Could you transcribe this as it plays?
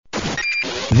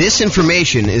This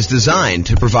information is designed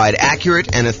to provide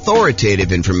accurate and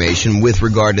authoritative information with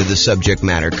regard to the subject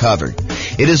matter covered.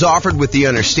 It is offered with the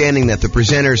understanding that the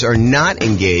presenters are not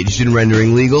engaged in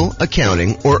rendering legal,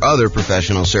 accounting, or other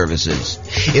professional services.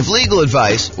 If legal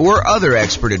advice or other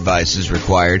expert advice is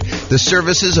required, the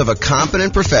services of a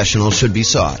competent professional should be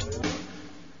sought.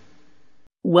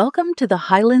 Welcome to the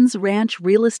Highlands Ranch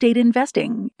Real Estate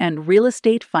Investing and Real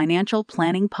Estate Financial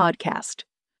Planning Podcast.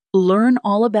 Learn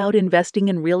all about investing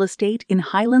in real estate in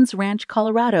Highlands Ranch,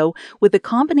 Colorado, with a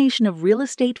combination of real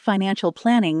estate financial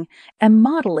planning and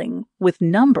modeling with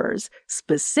numbers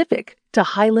specific to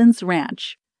Highlands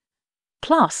Ranch.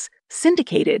 Plus,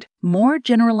 syndicated, more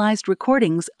generalized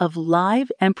recordings of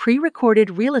live and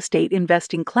pre-recorded real estate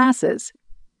investing classes.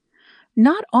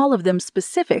 Not all of them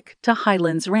specific to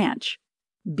Highlands Ranch.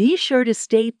 Be sure to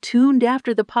stay tuned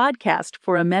after the podcast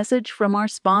for a message from our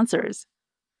sponsors.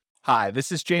 Hi,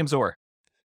 this is James Orr.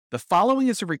 The following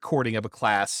is a recording of a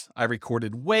class I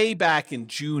recorded way back in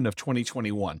June of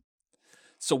 2021.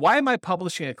 So why am I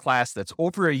publishing a class that's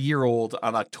over a year old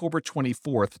on October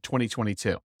 24th,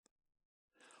 2022?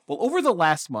 Well, over the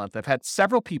last month, I've had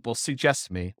several people suggest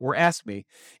to me or ask me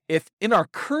if in our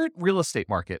current real estate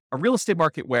market, a real estate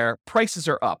market where prices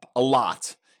are up a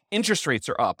lot, interest rates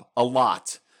are up a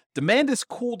lot, demand has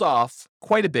cooled off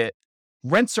quite a bit,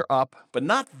 rents are up, but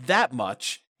not that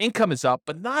much, income is up,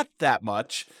 but not that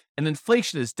much, and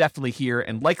inflation is definitely here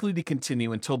and likely to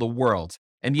continue until the world,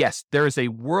 and yes, there is a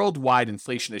worldwide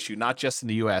inflation issue, not just in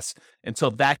the US, until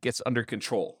that gets under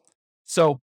control.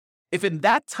 So, if in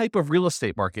that type of real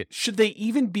estate market, should they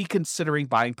even be considering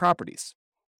buying properties?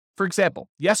 For example,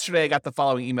 yesterday I got the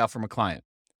following email from a client.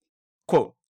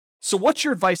 Quote, "So what's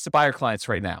your advice to buyer clients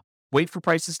right now? Wait for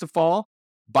prices to fall?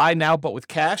 Buy now but with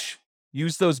cash?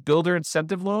 Use those builder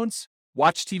incentive loans?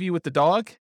 Watch TV with the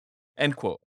dog?" End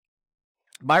quote.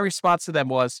 My response to them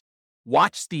was,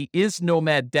 watch the Is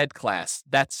Nomad Dead class.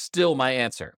 That's still my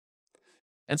answer.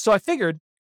 And so I figured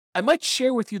I might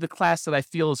share with you the class that I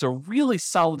feel is a really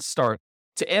solid start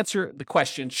to answer the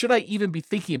question, should I even be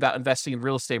thinking about investing in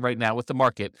real estate right now with the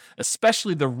market,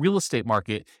 especially the real estate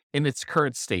market in its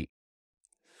current state?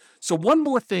 So one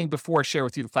more thing before I share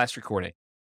with you the class recording.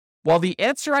 While the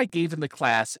answer I gave in the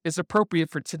class is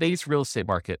appropriate for today's real estate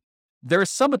market, there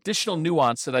is some additional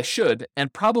nuance that I should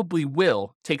and probably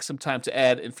will take some time to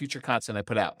add in future content I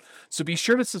put out. So be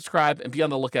sure to subscribe and be on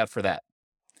the lookout for that.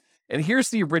 And here's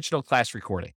the original class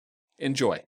recording.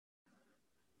 Enjoy.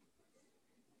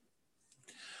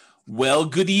 Well,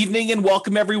 good evening and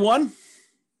welcome, everyone.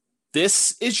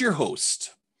 This is your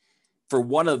host for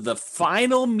one of the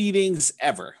final meetings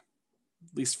ever,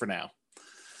 at least for now,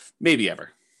 maybe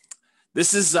ever.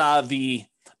 This is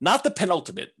not the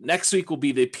penultimate. Next week will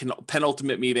be the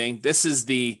penultimate meeting. This is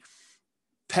the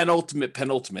penultimate,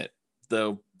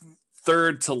 the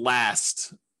third to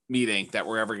last meeting that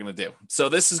we're ever going to do. So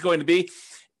this is going to be,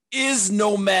 is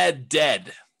Nomad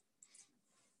dead?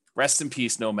 Rest in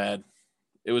peace, Nomad.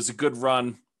 It was a good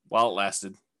run while it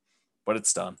lasted, but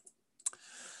it's done.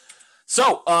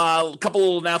 So a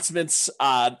couple of announcements.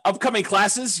 Upcoming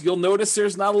classes, you'll notice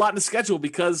there's not a lot in the schedule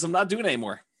because I'm not doing it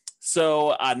anymore.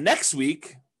 So next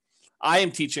week, I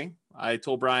am teaching. I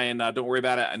told Brian, don't worry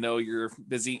about it. I know you're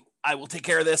busy. I will take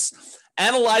care of this.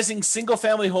 Analyzing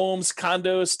single-family homes,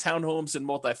 condos, townhomes, and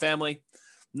multifamily.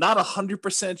 Not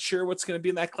 100% sure what's going to be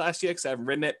in that class yet because I haven't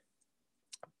written it.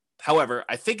 However,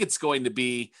 I think it's going to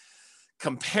be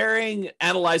comparing,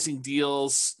 analyzing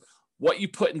deals, what you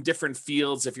put in different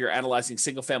fields if you're analyzing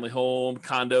single-family home,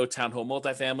 condo, townhome,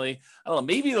 multifamily. I don't know.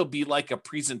 Maybe it'll be like a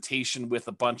presentation with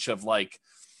a bunch of like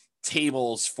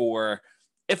tables for,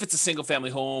 if it's a single family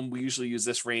home, we usually use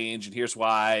this range, and here's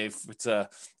why. If it's a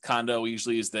condo, we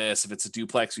usually use this. If it's a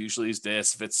duplex, we usually use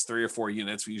this. If it's 3 or 4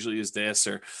 units, we usually use this.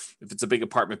 Or if it's a big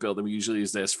apartment building, we usually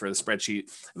use this for the spreadsheet.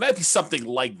 It might be something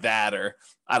like that, or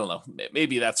I don't know.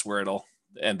 Maybe that's where it'll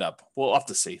end up. We'll have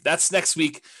to see. That's next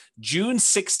week, June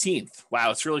 16th.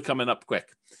 Wow, it's really coming up quick.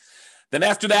 Then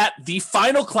after that, the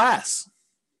final class,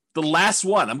 the last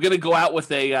one. I'm going to go out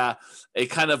with a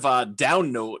kind of a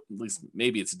down note, at least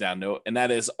maybe it's a down note, and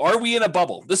that is, are we in a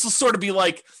bubble? This will sort of be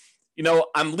like,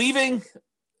 I'm leaving.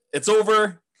 It's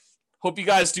over. Hope you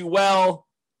guys do well.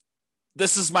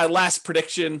 This is my last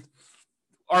prediction.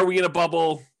 Are we in a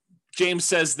bubble? James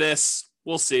says this.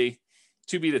 We'll see.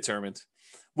 To be determined.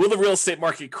 Will the real estate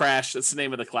market crash? That's the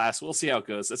name of the class. We'll see how it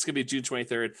goes. That's going to be June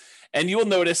 23rd. And you will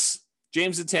notice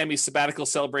James and Tammy's sabbatical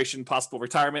celebration, possible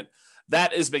retirement.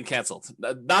 That has been canceled.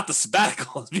 Not the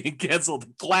sabbatical is being canceled.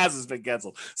 The class has been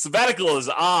canceled. Sabbatical is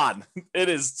on. It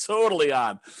is totally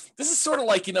on. This is sort of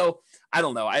like, I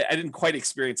don't know. I didn't quite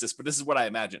experience this, but this is what I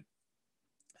imagine.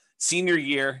 Senior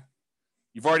year,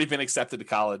 you've already been accepted to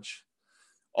college.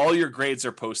 All your grades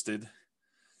are posted.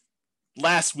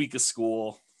 Last week of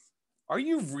school. Are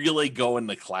you really going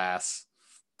to class?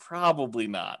 Probably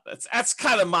not. That's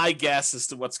kind of my guess as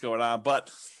to what's going on,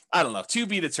 but I don't know. To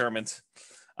be determined.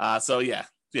 So yeah,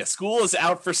 school is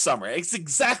out for summer. It's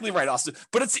exactly right, Austin.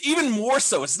 But it's even more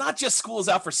so. It's not just school is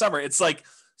out for summer. It's like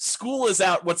school is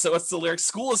out. What's the lyric?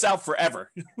 School is out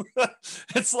forever.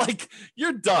 It's like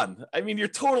you're done. I mean, you're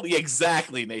totally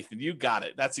exactly, Nathan. You got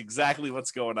it. That's exactly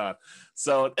what's going on.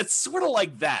 So it's sort of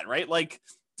like that, right? Like,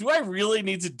 do I really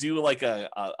need to do like a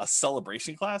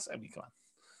celebration class? I mean, come on.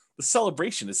 The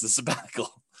celebration is the sabbatical.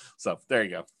 So there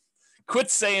you go. Quit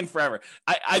saying forever.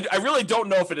 I really don't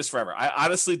know if it is forever. I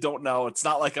honestly don't know. It's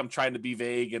not like I'm trying to be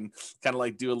vague and kind of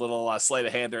like do a little sleight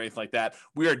of hand or anything like that.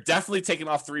 We are definitely taking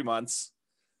off 3 months.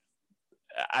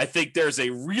 I think there's a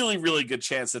really, really good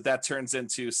chance that turns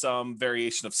into some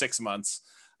variation of 6 months.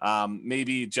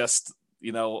 Maybe just,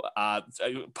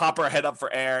 pop our head up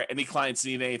for air. Any clients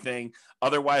need anything.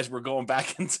 Otherwise, we're going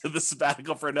back into the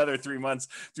sabbatical for another 3 months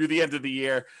through the end of the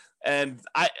year. And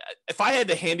if I had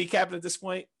to handicap it at this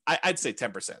point, I'd say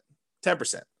 10%.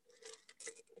 10%.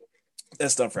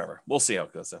 That's done forever. We'll see how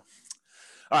it goes, though.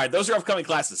 All right, those are upcoming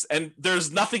classes. And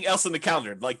there's nothing else in the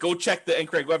calendar. Like, go check the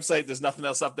NCRAG website. There's nothing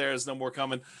else up there. There's no more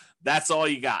coming. That's all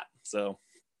you got. So,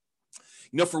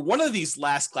 for one of these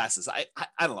last classes, I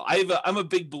don't know. I'm a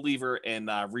big believer in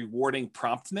rewarding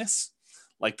promptness,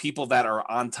 like people that are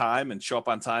on time and show up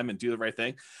on time and do the right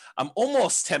thing. I'm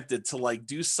almost tempted to like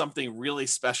do something really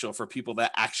special for people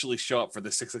that actually show up for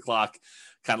the 6 o'clock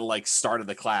kind of like start of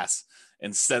the class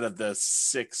instead of the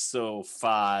 6:05,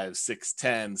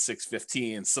 6:10,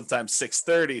 6:15, sometimes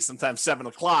 6:30, sometimes 7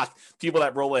 o'clock, people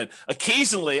that roll in.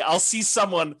 Occasionally, I'll see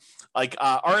someone like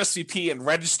RSVP and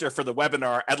register for the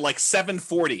webinar at like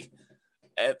 7:40,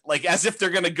 like as if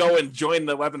they're going to go and join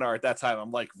the webinar at that time.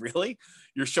 I'm like, really?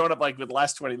 You're showing up like with the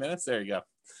last 20 minutes? There you go.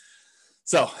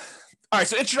 So, all right.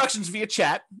 So introductions via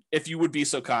chat, if you would be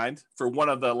so kind, for one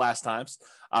of the last times.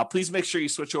 Please make sure you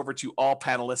switch over to all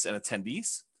panelists and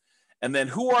attendees. And then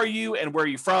who are you and where are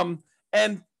you from?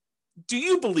 And do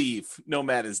you believe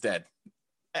Nomad is dead?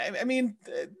 I mean,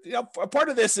 a part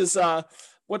of this is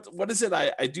what is it?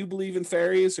 I do believe in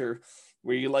fairies, or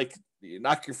where you like you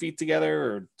knock your feet together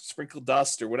or sprinkle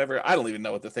dust or whatever. I don't even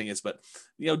know what the thing is, but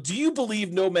do you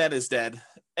believe Nomad is dead?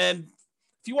 And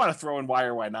if you want to throw in why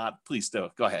or why not, please do.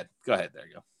 Go ahead. There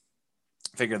you go.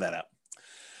 Figure that out.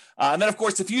 And then, of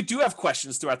course, if you do have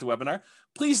questions throughout the webinar,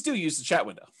 please do use the chat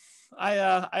window.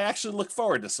 I actually look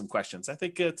forward to some questions. I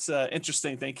think it's an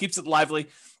interesting thing. Keeps it lively,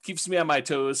 keeps me on my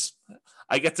toes.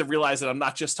 I get to realize that I'm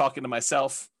not just talking to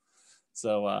myself.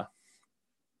 So,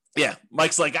 yeah,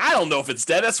 Mike's like, I don't know if it's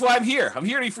dead. That's why I'm here. I'm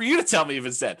here for you to tell me if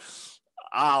it's dead.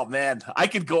 Oh, man, I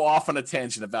could go off on a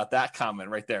tangent about that comment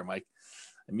right there, Mike.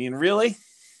 I mean, really?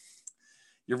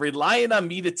 You're relying on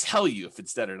me to tell you if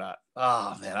it's dead or not.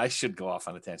 Oh, man, I should go off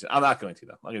on a tangent. I'm not going to,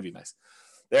 though. I'm going to be nice.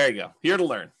 There you go. Here to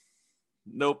learn.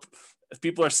 Nope. If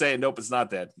people are saying, nope, it's not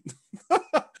dead.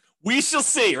 We shall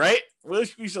see, right?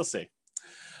 We shall see.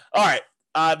 All right.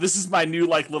 This is my new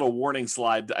little warning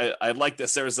slide. I like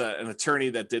this. There was an attorney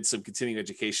that did some continuing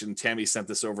education. Tammy sent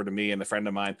this over to me and a friend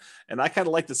of mine, and I kind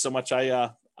of liked it so much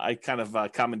I kind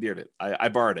of commandeered it. I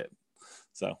borrowed it,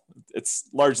 so it's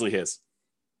largely his.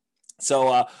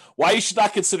 So why you should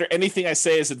not consider anything I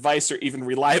say as advice or even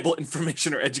reliable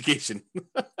information or education.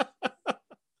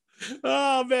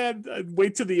 Oh man,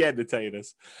 wait to the end to tell you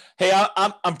this. Hey,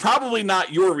 I'm probably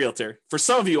not your realtor. For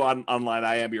some of you online,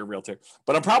 I am your realtor,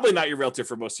 but I'm probably not your realtor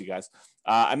for most of you guys.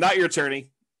 I'm not your attorney.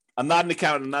 I'm not an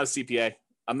accountant. I'm not a CPA.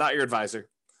 I'm not your advisor.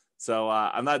 So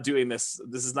I'm not doing this.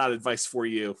 This is not advice for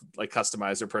you, like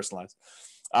customized or personalized.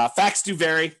 Facts do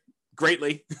vary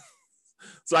greatly.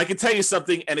 So I can tell you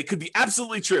something, and it could be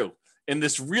absolutely true in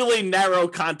this really narrow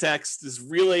context, this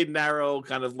really narrow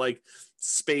kind of like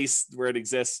space where it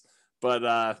exists.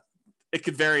 But it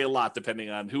could vary a lot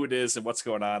depending on who it is and what's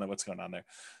going on there.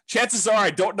 Chances are I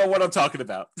don't know what I'm talking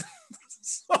about.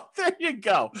 So there you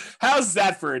go. How's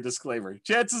that for a disclaimer?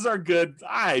 Chances are good.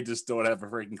 I just don't have a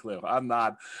freaking clue.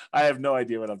 I have no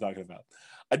idea what I'm talking about.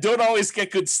 I don't always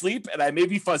get good sleep, and I may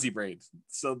be fuzzy brained.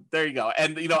 So there you go.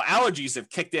 And allergies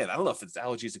have kicked in. I don't know if it's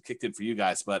allergies have kicked in for you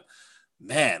guys, but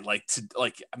man, like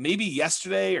maybe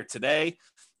yesterday or today,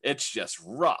 it's just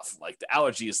rough. Like the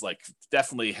allergy is like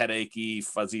definitely headachy,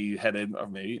 fuzzy headed, or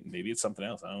maybe it's something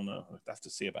else. I don't know. I have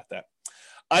to see about that.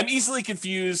 I'm easily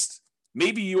confused.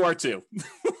 Maybe you are too.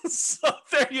 So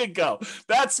there you go.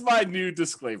 That's my new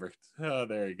disclaimer. Oh,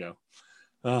 there you go.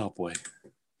 Oh boy.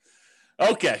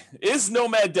 Okay. Is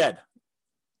Nomad dead?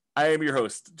 I am your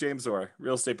host, James Orr,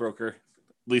 real estate broker,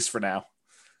 at least for now.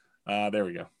 There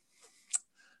we go.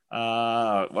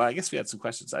 Well, I guess we had some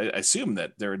questions. I assume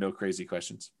that there are no crazy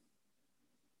questions.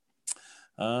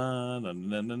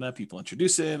 People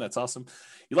introducing. That's awesome.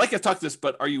 You like I've talked this,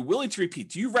 but are you willing to repeat?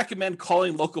 Do you recommend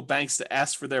calling local banks to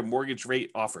ask for their mortgage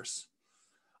rate offers?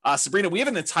 Sabrina, we have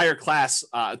an entire class,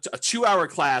 a 2-hour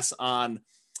class on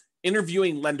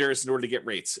interviewing lenders in order to get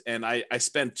rates. And I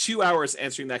spent 2 hours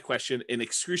answering that question in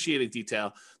excruciating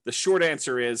detail. The short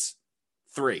answer is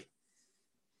 3.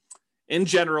 In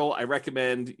general, I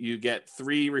recommend you get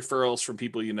 3 referrals from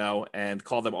people you know and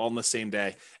call them all on the same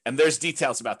day. And there's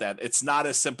details about that. It's not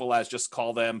as simple as just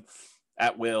call them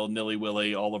at will,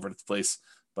 nilly-willy, all over the place.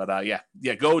 But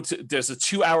there's a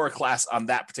 2-hour class on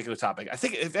that particular topic. I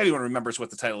think if anyone remembers what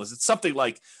the title is, it's something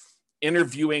like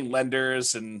interviewing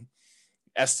lenders and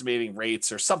estimating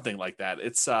rates or something like that.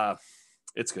 It's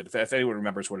good. If anyone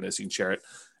remembers what it is, you can share it,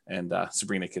 and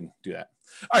Sabrina can do that.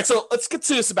 All right, so let's get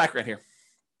to some background here.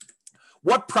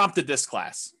 What prompted this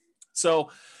class? So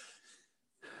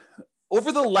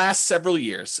over the last several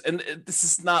years, and this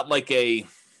is not like a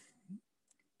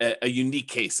unique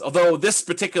case, although this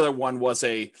particular one was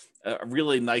a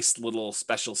really nice little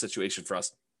special situation for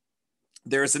us.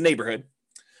 There is a neighborhood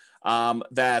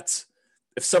that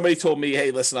if somebody told me,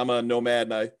 hey, listen, I'm a nomad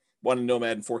and I want a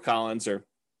nomad in Fort Collins or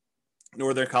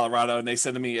Northern Colorado, and they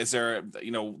said to me, is there,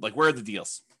 where are the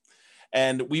deals?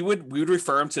 And we would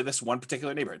refer them to this one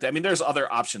particular neighborhood. I mean, there's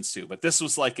other options too, but this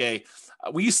was like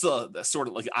we used to sort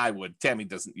of Tammy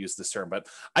doesn't use this term, but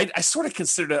I sort of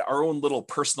considered it our own little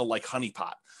personal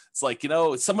honeypot. It's like,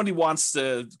 if somebody wants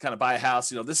to kind of buy a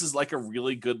house, this is like a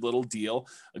really good little deal,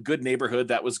 a good neighborhood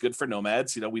that was good for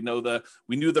nomads. We knew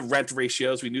the rent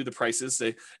ratios, we knew the prices,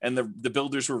 and the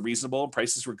builders were reasonable and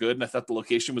prices were good. And I thought the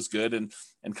location was good and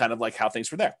kind of like how things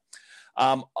were there.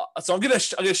 So I'm gonna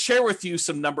share with you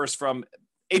some numbers from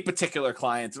a particular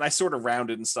client, and I sort of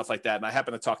rounded and stuff like that. And I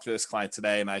happened to talk to this client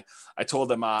today, and I told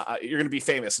them, you're going to be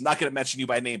famous. I'm not going to mention you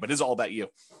by name, but it's all about you.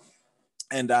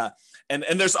 And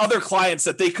there's other clients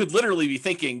that they could literally be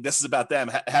thinking this is about them.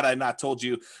 Had I not told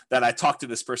you that I talked to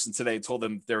this person today and told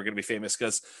them they were going to be famous,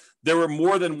 because there were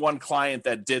more than one client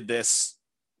that did this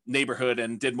neighborhood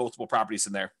and did multiple properties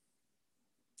in there.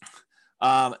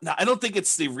 Now, I don't think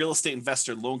it's the real estate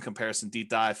investor loan comparison deep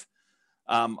dive,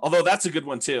 although that's a good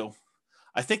one too.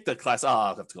 I think the class,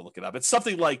 I'll have to go look it up. It's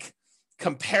something like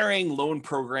comparing loan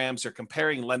programs or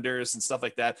comparing lenders and stuff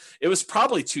like that. It was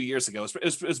probably 2 years ago.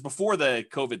 It was before the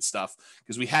COVID stuff,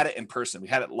 because we had it in person. We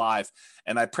had it live,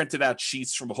 and I printed out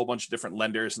sheets from a whole bunch of different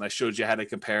lenders, and I showed you how to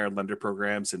compare lender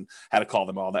programs and how to call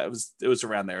them all. That it was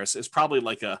around there. It's probably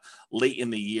like a late in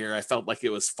the year. I felt like it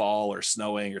was fall or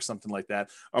snowing or something like that.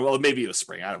 Or well, maybe it was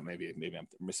spring. I don't know. Maybe I'm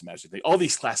misimagining. All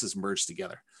these classes merged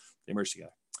together. They merged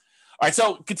together. All right,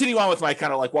 so continue on with my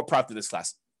kind of like what prompted this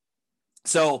class.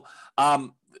 So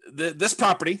this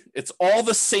property, it's all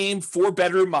the same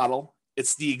 4-bedroom model.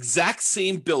 It's the exact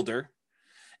same builder.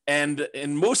 And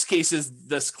in most cases,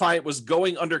 this client was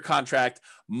going under contract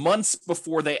months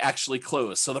before they actually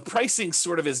close. So the pricing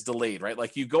sort of is delayed, right?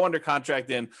 Like you go under contract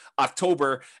in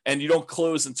October and you don't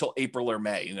close until April or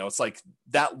May. It's like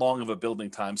that long of a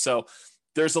building time. So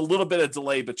there's a little bit of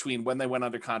delay between when they went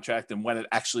under contract and when it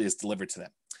actually is delivered to them.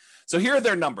 So here are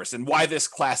their numbers and why this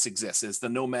class exists, is the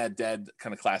Nomad Dead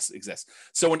kind of class exists.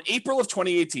 So in April of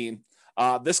 2018,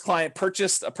 this client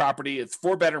purchased a property. It's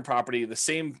 4-bedroom property, the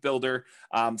same builder,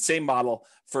 same model,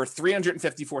 for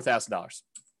 $354,000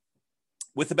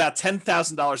 with about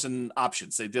 $10,000 in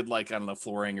options. They did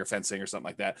flooring or fencing or something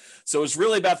like that. So it was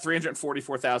really about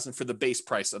 $344,000 for the base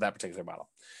price of that particular model.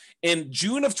 In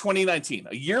June of 2019,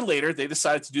 a year later, they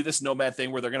decided to do this nomad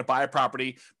thing where they're going to buy a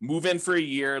property, move in for a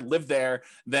year, live there.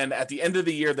 Then at the end of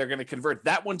the year, they're going to convert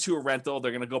that one to a rental.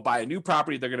 They're going to go buy a new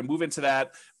property. They're going to move into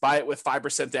that, buy it with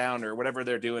 5% down or whatever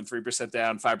they're doing, 3%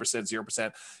 down,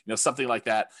 5%, 0%, something like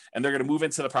that. And they're going to move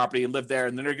into the property and live there.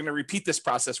 And then they're going to repeat this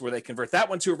process where they convert that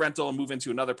one to a rental and move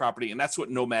into another property. And that's what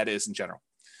nomad is in general.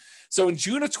 So in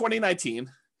June of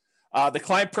 2019, the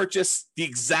client purchased the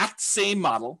exact same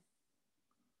model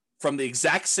from the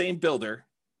exact same builder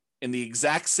in the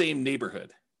exact same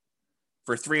neighborhood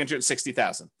for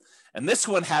 $360,000. And this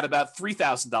one had about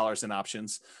 $3,000 in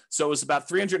options. So it was about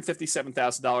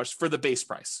 $357,000 for the base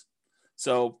price.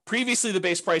 So previously the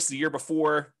base price the year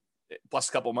before, plus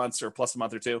a couple months or plus a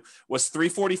month or two, was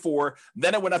 $344.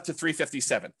 Then it went up to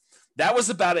 $357. That was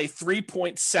about a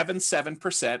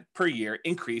 3.77% per year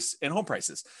increase in home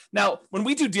prices. Now, when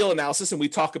we do deal analysis and we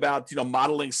talk about,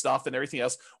 modeling stuff and everything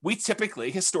else, we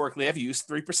typically, historically, have used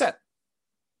 3%.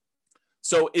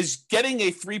 So is getting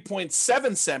a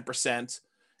 3.77%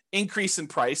 increase in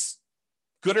price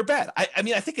good or bad? I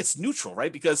mean, I think it's neutral,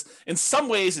 right? Because in some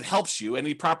ways it helps you.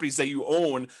 Any properties that you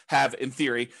own have, in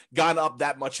theory, gone up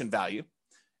that much in value.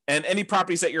 And any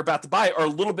properties that you're about to buy are a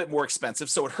little bit more expensive.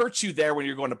 So it hurts you there when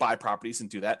you're going to buy properties and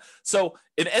do that. So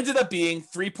it ended up being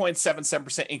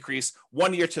 3.77% increase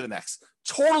 1 year to the next.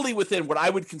 Totally within what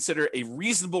I would consider a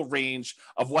reasonable range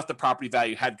of what the property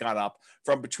value had gone up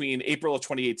from between April of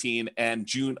 2018 and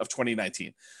June of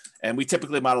 2019. And we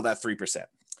typically model that 3%.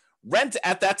 Rent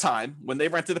at that time when they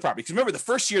rented the property, because remember the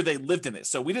first year they lived in it,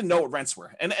 so we didn't know what rents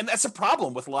were, and that's a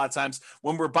problem with a lot of times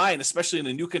when we're buying, especially in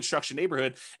a new construction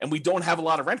neighborhood, and we don't have a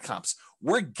lot of rent comps.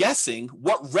 We're guessing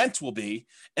what rent will be,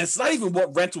 and it's not even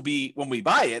what rent will be when we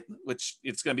buy it, which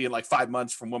it's going to be in like 5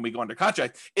 months from when we go under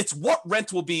contract. It's what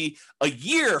rent will be a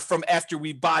year from after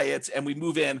we buy it and we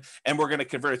move in, and we're going to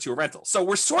convert it to a rental. So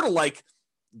we're sort of like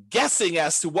guessing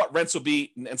as to what rents will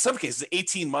be in some cases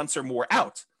 18 months or more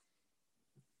out.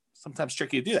 Sometimes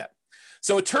tricky to do that.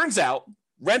 So it turns out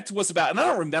rent was about, and I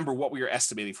don't remember what we were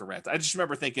estimating for rent. I just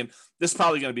remember thinking this is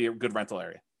probably going to be a good rental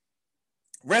area.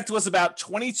 Rent was about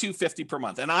 $22.50 per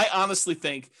month. And I honestly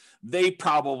think they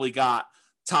probably got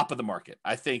top of the market.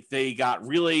 I think they got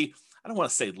really, I don't want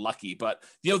to say lucky, but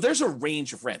there's a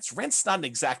range of rents. Rent's not an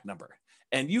exact number.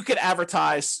 And you could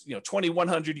advertise,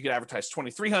 2,100, you could advertise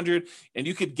 2,300, and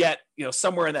you could get,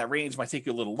 somewhere in that range. Might take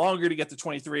you a little longer to get to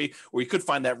 23, or you could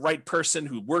find that right person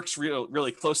who works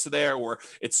really close to there, or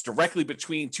it's directly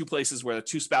between two places where the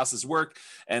two spouses work.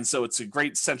 And so it's a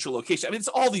great central location. I mean, it's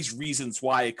all these reasons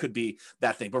why it could be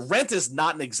that thing, but rent is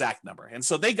not an exact number. And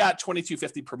so they got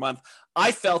 $22.50 per month.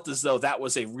 I felt as though that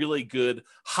was a really good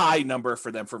high number for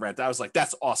them for rent. I was like,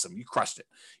 that's awesome. You crushed it.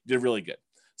 You did really good.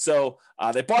 So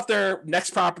they bought their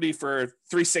next property for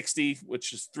 $360,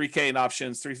 which is $3K in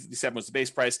options. $357 was the base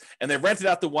price, and they rented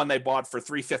out the one they bought for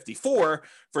 $354 for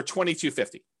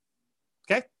 $22.50.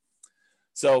 Okay,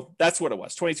 so that's what it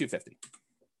was, $22.50.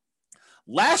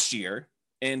 Last year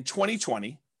in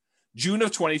 2020, June of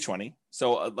 2020,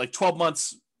 so like 12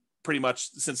 months pretty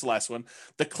much since the last one,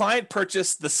 the client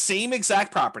purchased the same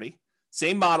exact property,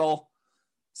 same model,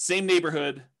 same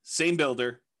neighborhood, same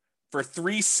builder for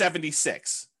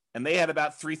 $376. And they had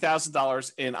about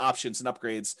 $3,000 in options and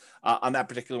upgrades on that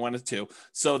particular one too.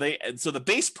 So the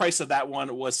base price of that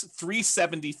one was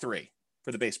 $373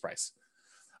 for the base price.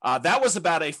 That was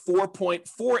about a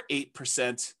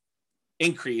 4.48%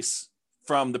 increase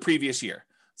from the previous year.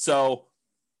 So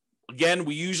again,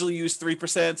 we usually use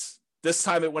 3%. This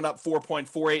time it went up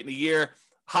 4.48 in a year.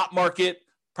 Hot market,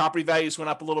 property values went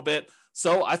up a little bit.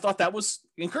 So I thought that was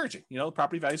encouraging. The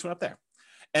property values went up there.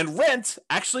 And rent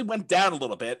actually went down a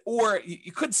little bit, or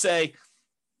you could say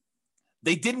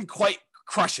they didn't quite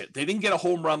crush it. They didn't get a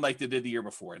home run like they did the year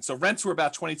before. And so rents were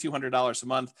about $2,200 a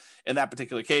month in that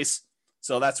particular case.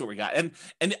 So that's what we got. And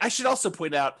I should also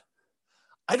point out,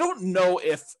 I don't know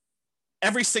if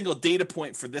every single data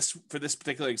point for this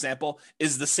particular example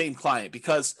is the same client,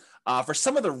 because for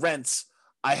some of the rents,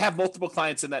 I have multiple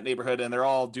clients in that neighborhood and they're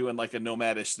all doing like a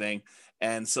nomadish thing.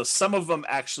 And so some of them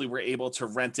actually were able to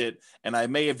rent it. And I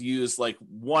may have used like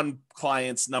one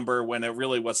client's number when it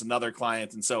really was another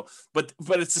client. And so, but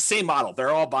it's the same model.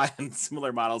 They're all buying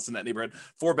similar models in that neighborhood,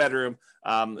 4-bedroom.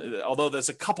 Although there's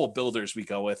a couple builders we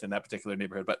go with in that particular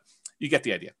neighborhood, but you get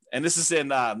the idea. And this is in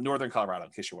Northern Colorado,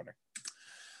 in case you're wondering.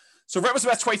 So rent was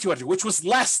about $2,200, which was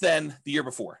less than the year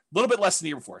before, a little bit less than the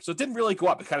year before. So it didn't really go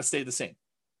up. It kind of stayed the same.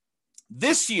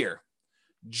 This year,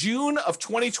 June of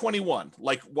 2021,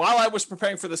 like while I was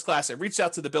preparing for this class, I reached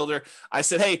out to the builder. I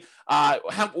said, hey,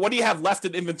 what do you have left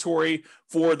in inventory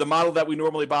for the model that we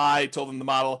normally buy? I told them the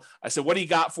model. I said, what do you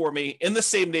got for me in the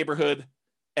same neighborhood?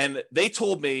 And they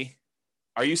told me,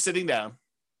 are you sitting down?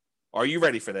 Are you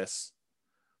ready for this?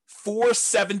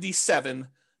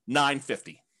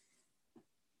 $477,950.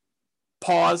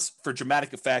 Pause for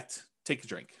dramatic effect. Take a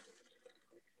drink.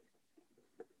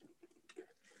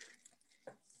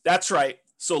 That's right.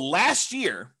 So last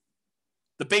year,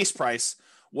 the base price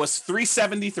was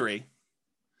 $373.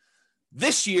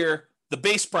 This year, the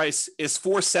base price is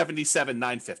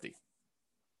 $477,950.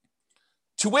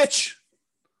 To which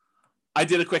I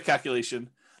did a quick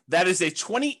calculation. That is a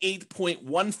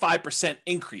 28.15%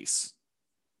 increase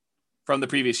from the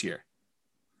previous year.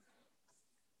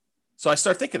 So I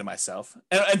start thinking to myself,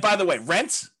 and by the way,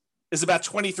 rent is about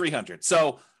 $2,300.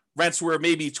 So rents were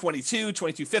maybe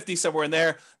 $2,250, somewhere in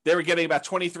there. They were getting about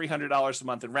 $2,300 a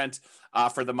month in rent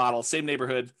for the model, same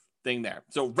neighborhood thing there.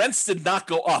 So rents did not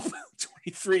go up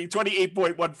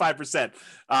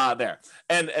 28.15% there.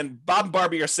 And Bob and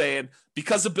Barbie are saying,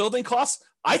 because of building costs,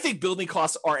 I think building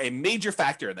costs are a major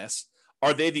factor in this.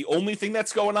 Are they the only thing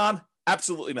that's going on?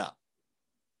 Absolutely not.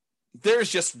 there's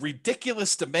just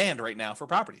ridiculous demand right now for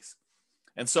properties.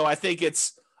 And so I think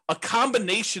it's a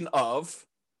combination of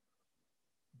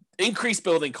increased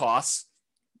building costs,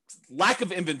 lack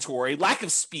of inventory, lack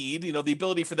of speed, the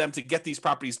ability for them to get these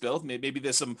properties built. Maybe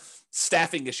there's some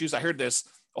staffing issues. I heard there's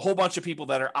a whole bunch of people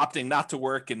that are opting not to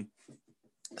work and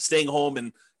staying home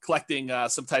and collecting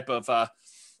some type of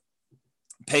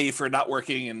pay for not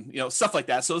working and, stuff like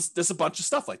that. So there's a bunch of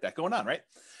stuff like that going on, right?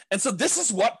 And so this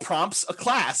is what prompts a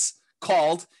class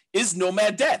called Is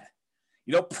Nomad Dead?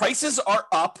 Prices are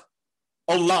up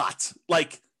a lot,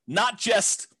 like not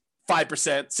just 5%,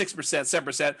 6%,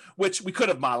 7%, which we could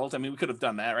have modeled. I mean, we could have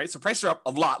done that, right? So prices are up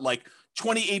a lot, like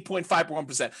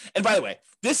 28.51%. And by the way,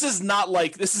 this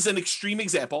is an extreme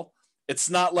example. It's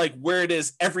not like where it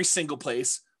is every single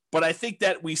place, but I think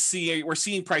that we're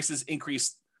seeing prices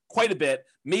increase quite a bit,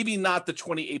 maybe not the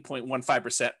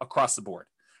 28.15% across the board,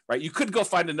 right? You could go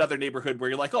find another neighborhood where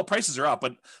you're like, oh, prices are up,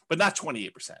 but not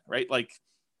 28%, right? Like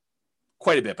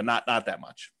quite a bit, but not that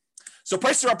much. So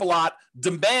prices are up a lot.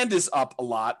 Demand is up a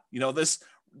lot. This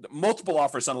multiple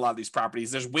offers on a lot of these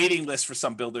properties. There's waiting lists for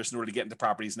some builders in order to get into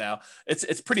properties now.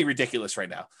 It's pretty ridiculous right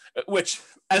now, which,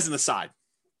 as an aside,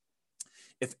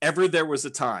 if ever there was a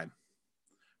time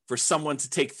for someone to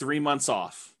take 3 months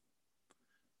off,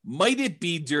 might it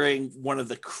be during one of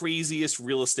the craziest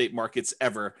real estate markets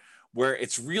ever, where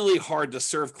it's really hard to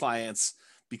serve clients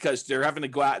because they're having to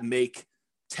go out and make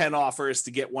 10 offers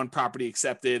to get one property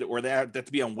accepted, or they have to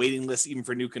be on waiting lists even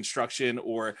for new construction,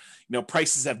 or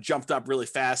prices have jumped up really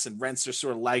fast and rents are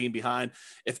sort of lagging behind.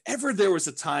 If ever there was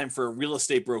a time for a real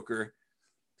estate broker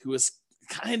who was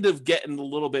kind of getting a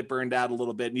little bit burned out a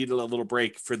little bit, needed a little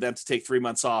break, for them to take 3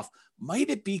 months off, might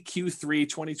it be Q3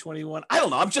 2021? I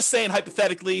don't know. I'm just saying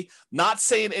hypothetically, not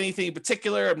saying anything in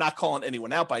particular. I'm not calling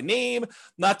anyone out by name,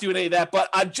 not doing any of that, but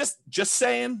I'm just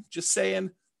saying,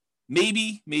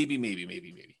 maybe.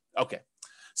 Okay.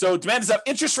 So demand is up.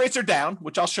 Interest rates are down,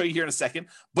 which I'll show you here in a second,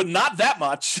 but not that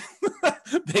much.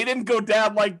 They didn't go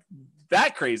down like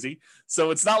that crazy. So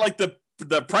it's not like the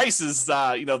price is,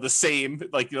 the same,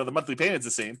 like, the monthly payment's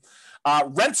the same.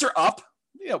 Rents are up,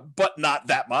 but not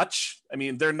that much. I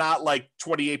mean, they're not like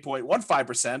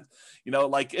 28.15%,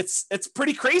 like it's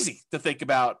pretty crazy to think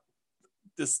about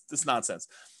this nonsense.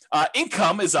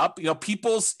 Income is up.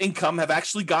 People's income have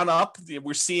actually gone up.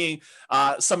 We're seeing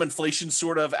some inflation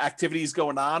sort of activities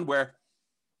going on where,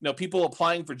 people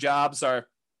applying for jobs are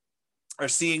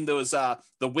seeing those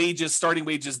the starting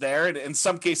wages there, and in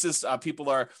some cases, people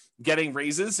are getting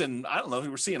raises. And I don't know,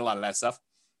 we're seeing a lot of that stuff.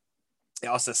 It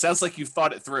also sounds like you've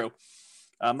thought it through.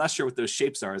 I'm not sure what those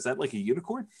shapes are. Is that like a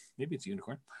unicorn? Maybe it's a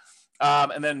unicorn.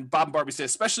 And then Bob and Barbie say,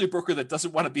 especially a broker that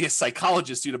doesn't want to be a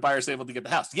psychologist due to buyers able to get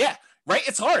the house. Yeah, right.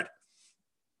 It's hard.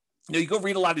 You go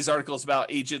read a lot of these articles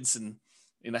about agents and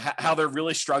how they're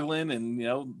really struggling, and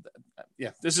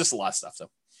there's just a lot of stuff.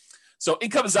 So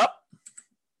income is up.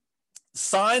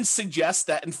 Signs suggest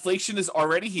that inflation is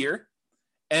already here,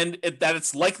 and that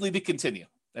it's likely to continue.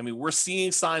 I mean, we're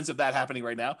seeing signs of that happening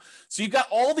right now. So you've got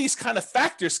all these kind of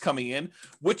factors coming in,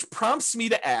 which prompts me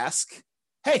to ask,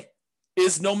 hey,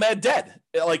 is Nomad dead?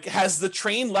 Like, has the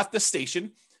train left the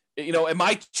station? Am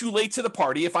I too late to the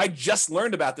party? If I just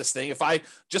learned about this thing, if I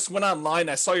just went online,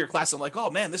 I saw your class, I'm like, oh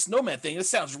man, this Nomad thing, this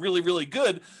sounds really, really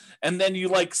good. And then you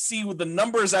like see the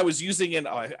numbers I was using, and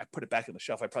I put it back on the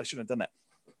shelf. I probably shouldn't have done that.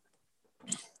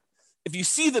 If you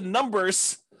see the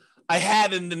numbers I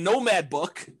had in the Nomad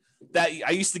book that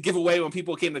I used to give away when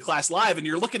people came to class live, and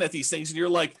you're looking at these things and you're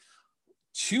like,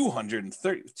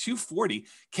 230, 240.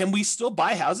 Can we still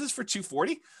buy houses for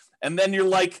 240? And then you're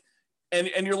like, and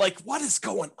you're like, what is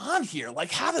going on here?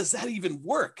 Like, how does that even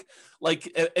work?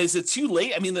 Like, is it too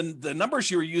late? I mean, the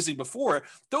numbers you were using before,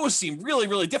 those seem really,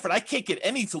 really different. I can't get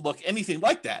any to look anything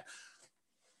like that.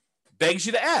 Begs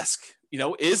you to ask,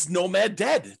 is Nomad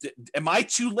dead? Am I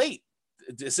too late?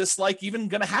 Is this like even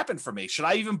going to happen for me? Should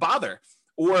I even bother?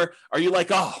 Or are you like,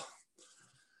 oh,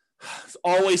 it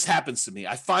always happens to me.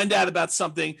 I find out about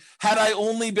something. Had I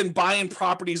only been buying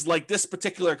properties like this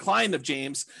particular client of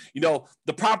James,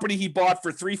 the property he bought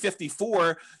for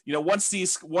 $354, once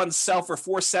these ones sell for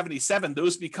 $477,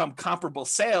 those become comparable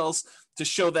sales to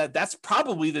show that that's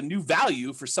probably the new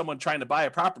value for someone trying to buy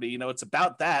a property. It's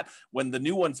about that when the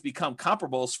new ones become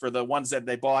comparables for the ones that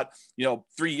they bought,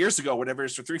 3 years ago, whatever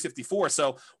it is, for $354.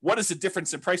 So what is the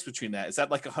difference in price between that? Is that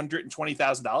like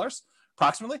 $120,000?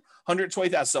 Approximately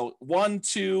 120,000. So 1,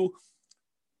 2,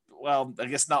 well, I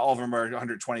guess not all of them are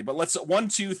 120, but let's 1,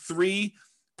 2, 3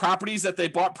 properties that they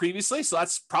bought previously. So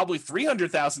that's probably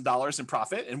 $300,000 in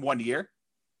profit in 1 year.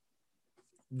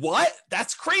 What?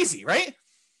 That's crazy, right?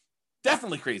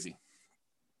 Definitely crazy.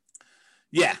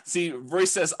 Yeah. See,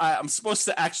 Royce says I'm supposed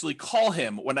to actually call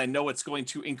him when I know it's going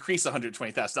to increase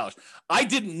 $120,000. I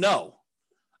didn't know.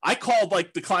 I called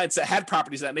like the clients that had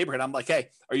properties in that neighborhood. I'm like, hey,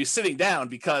 are you sitting down?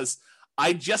 Because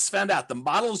I just found out the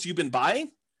models you've been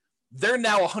buying, they're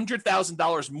now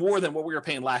 $100,000 more than what we were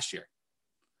paying last year.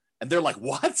 And they're like,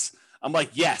 what? I'm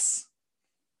like, yes.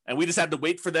 And we just had to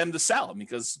wait for them to sell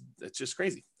because it's just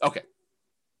crazy. Okay.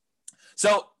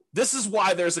 So this is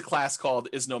why there's a class called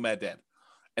Is Nomad Dead?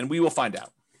 And we will find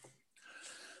out.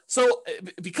 So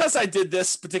because I did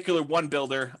this particular one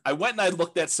builder, I went and I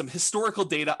looked at some historical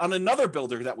data on another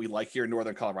builder that we like here in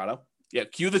Northern Colorado. Yeah,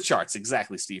 cue the charts.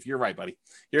 Exactly, Steve. You're right, buddy.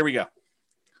 Here we go.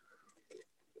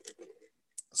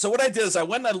 So what I did is I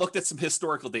went and I looked at some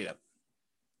historical data.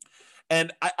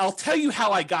 And I'll tell you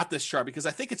how I got this chart because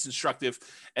I think it's instructive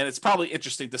and it's probably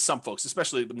interesting to some folks,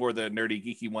 especially the more the nerdy,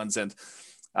 geeky ones. And,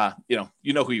 you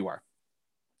know who you are.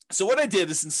 So what I did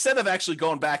is instead of actually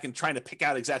going back and trying to pick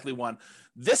out exactly one,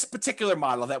 this particular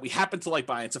model that we happen to like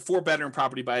buying, it's a 4-bedroom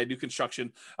property by a new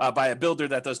construction, by a builder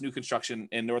that does new construction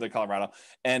in Northern Colorado.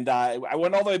 And I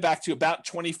went all the way back to about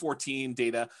 2014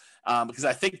 data because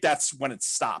I think that's when it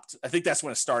stopped. I think that's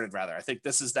when it started, rather. I think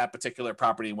this is that particular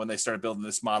property when they started building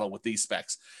this model with these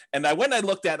specs. And I went and I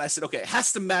looked at it and I said, okay, it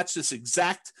has to match this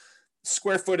exact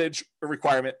square footage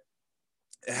requirement.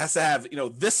 It has to have,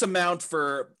 this amount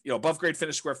for, above grade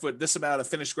finished square foot, this amount of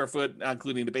finished square foot,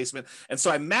 including the basement. And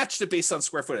so I matched it based on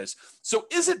square footage. So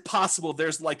is it possible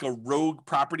there's like a rogue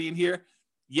property in here?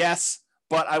 Yes.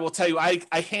 But I will tell you, I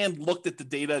hand looked at the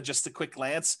data just a quick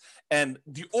glance, and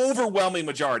the overwhelming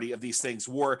majority of these things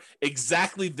were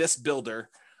exactly this builder.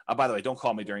 By the way, don't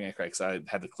call me during Anchor because I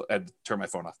had to turn my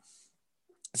phone off.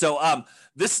 So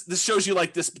this shows you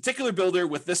like this particular builder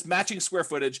with this matching square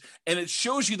footage, and it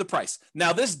shows you the price.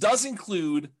 Now, this does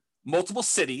include multiple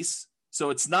cities, so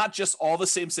it's not just all the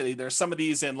same city. There's some of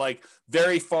these in like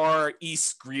very far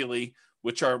east Greeley,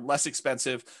 which are less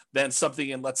expensive than something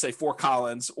in, let's say, Fort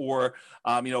Collins or,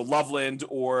 Loveland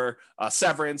or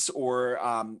Severance or,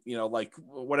 like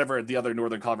whatever the other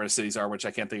Northern Colorado cities are, which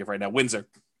I can't think of right now, Windsor,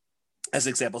 as an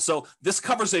example. So this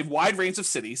covers a wide range of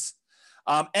cities.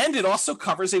 And it also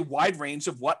covers a wide range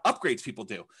of what upgrades people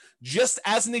do. Just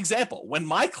as an example, when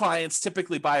my clients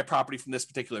typically buy a property from this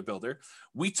particular builder,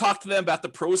 we talk to them about the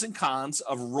pros and cons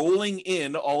of rolling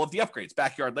in all of the upgrades: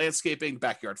 backyard landscaping,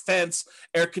 backyard fence,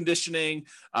 air conditioning,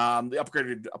 the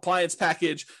upgraded appliance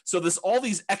package. So there's all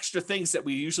these extra things that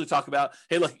we usually talk about.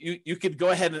 Hey, look, you could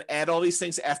go ahead and add all these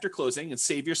things after closing and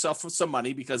save yourself some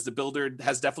money because the builder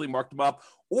has definitely marked them up.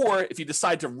 Or if you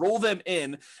decide to roll them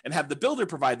in and have the builder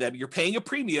provide them, you're paying a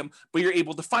premium, but you're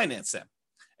able to finance them.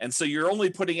 And so you're only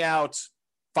putting out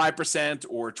 5%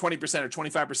 or 20% or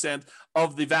 25%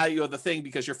 of the value of the thing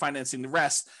because you're financing the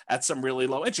rest at some really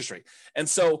low interest rate. And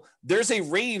so there's a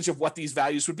range of what these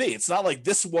values would be. It's not like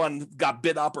this one got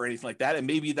bid up or anything like that. And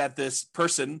maybe that this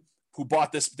person who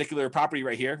bought this particular property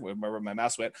right here, where my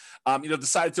mouse went,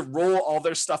 decided to roll all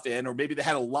their stuff in, or maybe they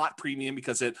had a lot premium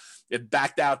because it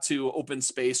backed out to open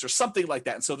space or something like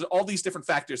that. And so there's all these different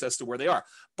factors as to where they are.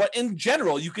 But in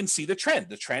general, you can see the trend.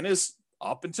 The trend is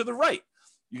up and to the right.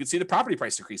 You can see the property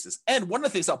price increases. And one of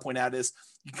the things I'll point out is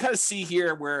you kind of see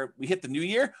here where we hit the new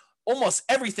year, almost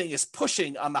everything is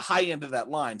pushing on the high end of that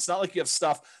line. It's not like you have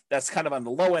stuff that's kind of on the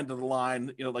low end of the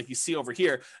line, like you see over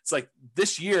here. It's like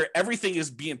this year, everything is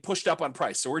being pushed up on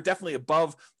price. So we're definitely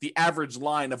above the average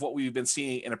line of what we've been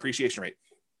seeing in appreciation rate.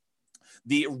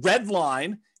 The red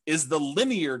line is the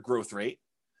linear growth rate.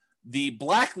 The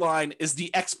black line is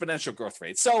the exponential growth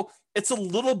rate. So it's a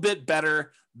little bit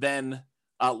better than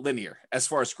linear as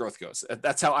far as growth goes.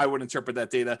 That's how I would interpret that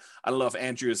data. I don't know if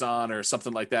Andrew is on or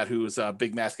something like that, who's a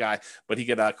big math guy, but he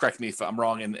could correct me if I'm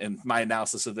wrong in my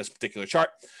analysis of this particular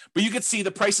chart. But you can see the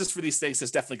prices for these things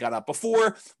has definitely gone up.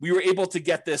 Before, we were able to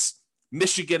get this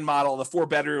Michigan model, the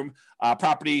 4-bedroom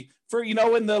property for, in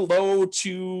the low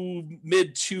to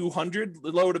mid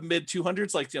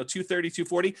 200s, like, 230,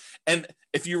 240. And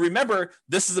if you remember,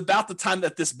 this is about the time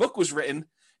that this book was written.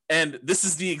 And this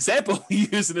is the example we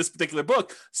use in this particular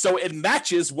book. So it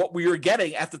matches what we were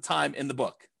getting at the time in the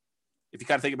book, if you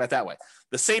kind of think about it that way.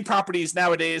 The same properties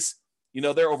nowadays,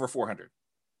 they're over 400.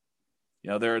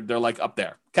 They're like up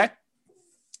there, okay?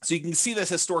 So you can see this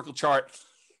historical chart.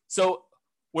 So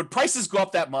when prices go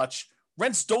up that much,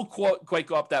 rents don't quite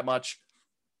go up that much.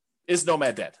 Is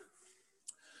Nomad dead?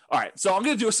 All right, so I'm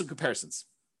going to do some comparisons,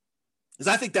 because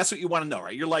I think that's what you want to know,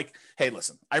 right? You're like, hey,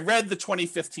 listen, I read the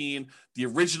 2015, the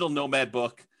original Nomad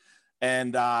book,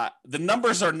 and the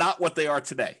numbers are not what they are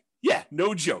today. Yeah,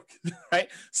 no joke, right?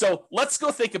 So let's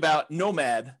go think about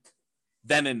Nomad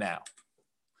then and now.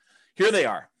 Here they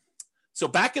are. So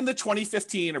back in the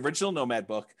 2015 original Nomad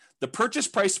book, the purchase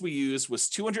price we used was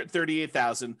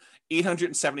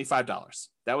 $238,875.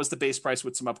 That was the base price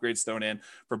with some upgrades thrown in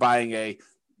for buying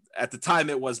at the time,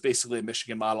 it was basically a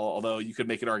Michigan model, although you could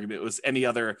make an argument it was any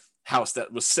other house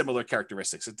that was similar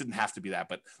characteristics. It didn't have to be that,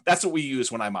 but that's what we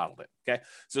used when I modeled it. Okay.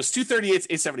 So it's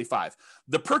 $238,875.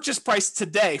 The purchase price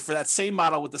today for that same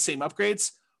model with the same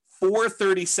upgrades,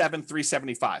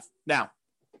 $437,375. Now,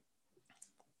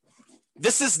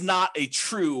 this is not a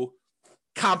true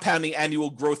compounding annual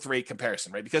growth rate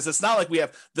comparison, right? Because it's not like we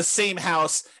have the same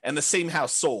house and the same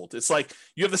house sold. It's like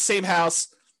you have the same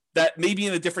house that may be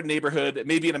in a different neighborhood, it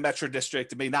may be in a metro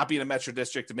district, it may not be in a metro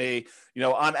district, it may,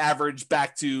 on average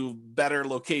back to better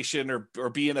location or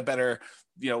be in a better,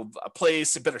 a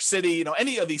place, a better city,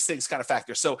 any of these things kind of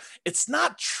factor. So it's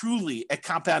not truly a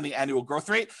compounding annual growth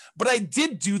rate, but I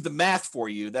did do the math for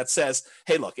you that says,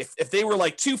 hey, look, if they were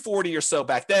like 240 or so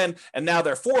back then, and now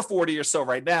they're 440 or so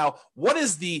right now, what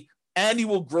is the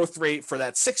annual growth rate for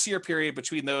that 6-year period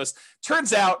between those?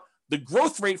 Turns out the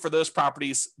growth rate for those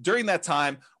properties during that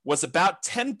time was about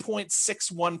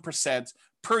 10.61%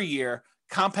 per year,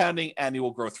 compounding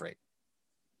annual growth rate.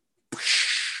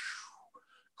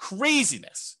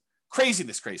 Craziness.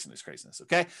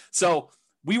 Okay. So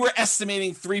we were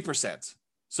estimating 3%.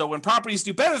 So when properties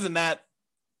do better than that,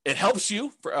 it helps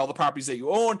you for all the properties that you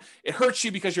own. It hurts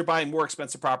you because you're buying more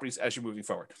expensive properties as you're moving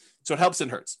forward. So it helps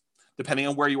and hurts depending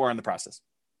on where you are in the process.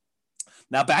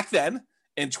 Now, back then,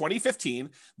 in 2015,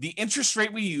 the interest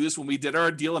rate we used when we did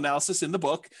our deal analysis in the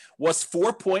book was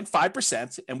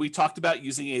 4.5%. And we talked about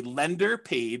using a lender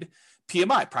paid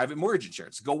PMI, private mortgage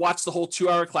insurance. Go watch the whole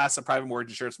 2-hour class on private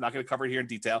mortgage insurance. I'm not going to cover it here in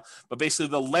detail, but basically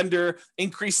the lender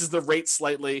increases the rate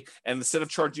slightly. And instead of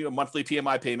charging you a monthly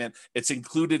PMI payment, it's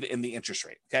included in the interest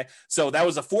rate. Okay. So that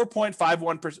was a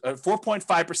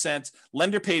 4.5%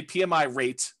 lender paid PMI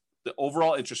rate, the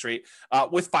overall interest rate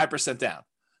with 5% down.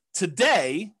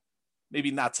 Today, maybe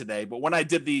not today, but when I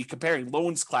did the comparing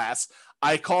loans class,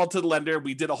 I called to the lender.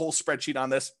 We did a whole spreadsheet on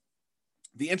this.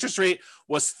 The interest rate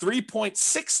was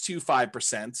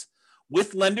 3.625%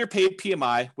 with lender paid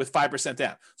PMI with 5%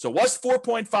 down. So it was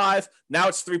 4.5. Now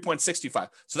it's 3.625.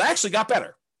 So that actually got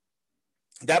better.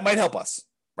 That might help us,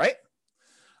 right?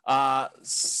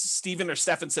 Steven or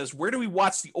Stefan says, where do we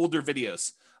watch the older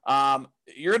videos?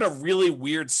 You're in a really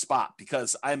weird spot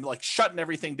because I'm like shutting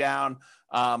everything down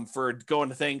for going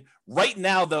to thing right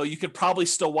now, though. You could probably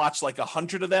still watch like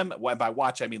 100 of them. By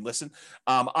watch, I mean, listen,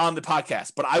 on the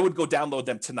podcast, but I would go download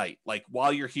them tonight. Like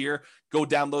while you're here, go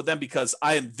download them because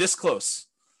I am this close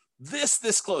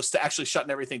to actually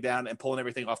shutting everything down and pulling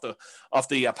everything off the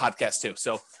podcast too.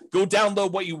 So go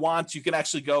download what you want. You can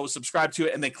actually go subscribe to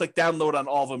it and then click download on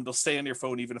all of them. They'll stay on your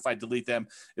phone even if I delete them,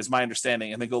 is my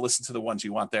understanding. And then go listen to the ones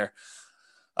you want there.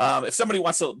 If somebody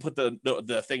wants to put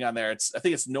the thing on there, I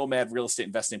think it's Nomad Real Estate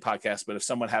Investing Podcast. But if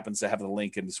someone happens to have the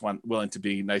link and is willing to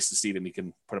be nice to Steven, he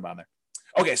can put them on there.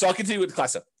 Okay, so I'll continue with the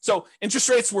class up. So interest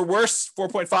rates were worse,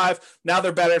 4.5. Now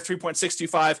they're better,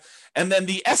 3.625. And then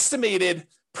the estimated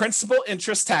principal,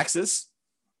 interest, taxes,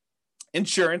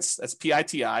 insurance, that's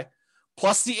PITI,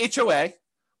 plus the HOA,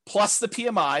 plus the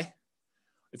PMI.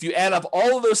 If you add up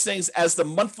all of those things as the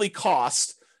monthly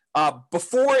cost,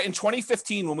 before in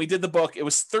 2015, when we did the book, it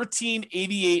was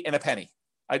 $13.88 and a penny.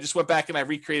 I just went back and I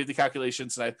recreated the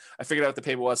calculations and I figured out what the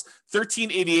payment was.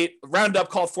 $13.88, round up,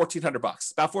 called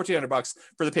 $1,400, about $1,400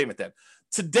 for the payment then.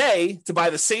 Today, to buy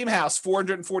the same house,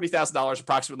 $440,000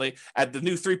 approximately at the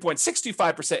new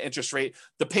 3.625% interest rate,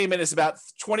 the payment is about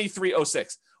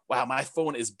 $2,306. Wow, my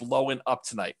phone is blowing up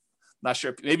tonight. Not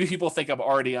sure. Maybe people think I'm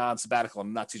already on sabbatical.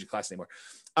 I'm not teaching class anymore.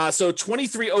 So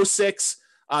 $2,306,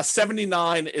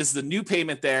 79 is the new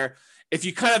payment there. If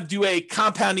you kind of do a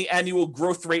compounding annual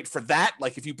growth rate for that,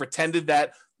 like if you pretended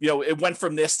that, it went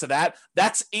from this to that,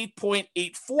 that's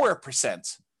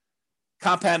 8.84%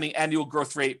 compounding annual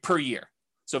growth rate per year.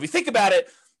 So if you think about it,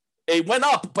 it went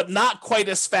up, but not quite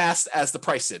as fast as the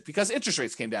price did because interest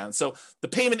rates came down. So the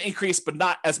payment increased, but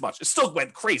not as much. It still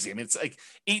went crazy. I mean, it's like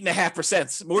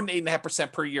 8.5%, more than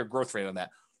 8.5% per year growth rate on that.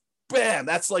 Bam,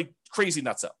 that's like crazy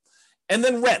nuts up. And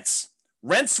then rents.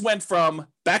 Rents went from,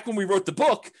 back when we wrote the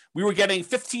book, we were getting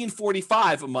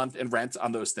 $1,545 a month in rent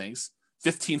on those things.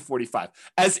 $1,545,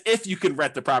 as if you can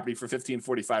rent the property for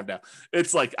 $1,545 now.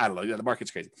 It's like, I don't know, the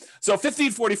market's crazy. So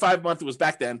 $1,545 a month was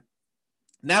back then.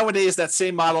 Nowadays, that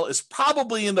same model is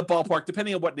probably in the ballpark,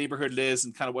 depending on what neighborhood it is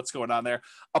and kind of what's going on there,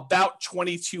 about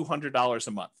 $2,200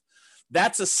 a month.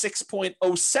 That's a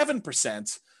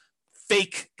 6.07%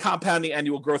 fake compounding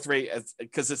annual growth rate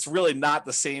because it's really not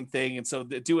the same thing. And so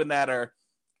doing that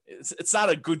it's not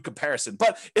a good comparison,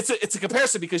 but it's a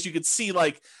comparison because you can see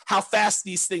like how fast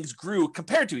these things grew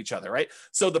compared to each other, right?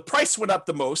 So the price went up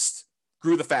the most,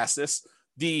 grew the fastest.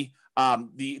 The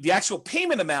actual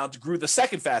payment amount grew the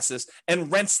second fastest,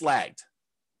 and rents lagged.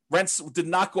 Rents did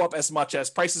not go up as much as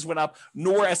prices went up,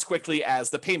 nor as quickly as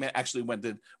the payment actually went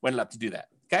up to do that.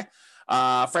 Okay,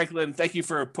 Franklin, thank you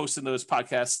for posting those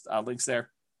podcast links there.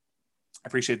 I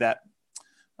appreciate that.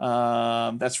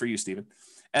 That's for you, Stephen.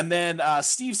 And then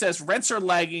Steve says rents are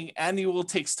lagging. Annual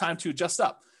takes time to adjust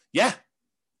up. Yeah,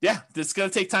 it's going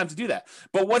to take time to do that.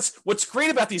 But what's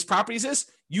great about these properties is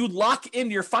you lock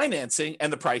in your financing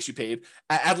and the price you paid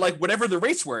at like whatever the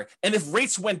rates were. And if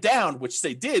rates went down, which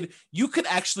they did, you could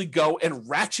actually go and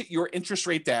ratchet your interest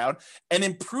rate down and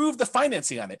improve the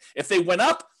financing on it. If they went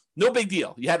up, no big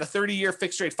deal. You had a 30-year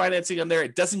fixed rate financing on there.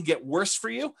 It doesn't get worse for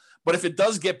you. But if it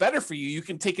does get better for you, you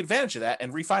can take advantage of that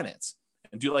and refinance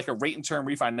and do like a rate and term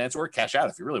refinance or cash out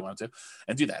if you really wanted to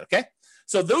and do that. Okay.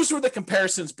 So those were the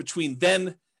comparisons between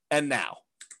then and now.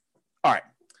 All right.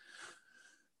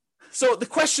 So the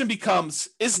question becomes,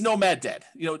 is Nomad dead?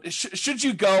 Should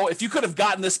you go, if you could have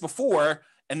gotten this before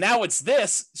and now it's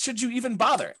this, should you even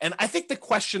bother? And I think the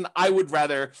question I would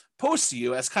rather pose to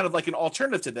you as kind of like an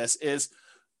alternative to this is,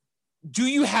 do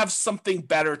you have something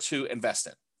better to invest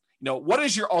in? What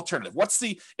is your alternative?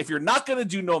 If you're not going to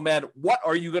do Nomad, what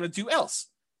are you going to do else?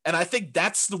 And I think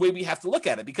that's the way we have to look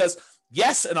at it because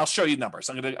yes, and I'll show you numbers.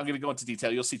 I'm going to go into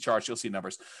detail. You'll see charts, you'll see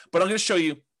numbers, but I'm going to show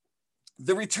you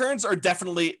the returns are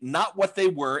definitely not what they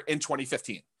were in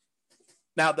 2015.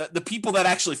 Now, the people that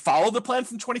actually follow the plan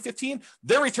from 2015,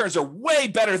 their returns are way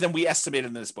better than we estimated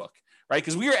in this book, right?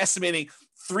 Because we were estimating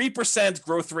 3%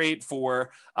 growth rate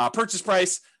for purchase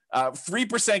price,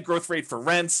 3% growth rate for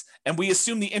rents, and we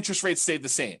assume the interest rate stayed the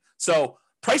same. So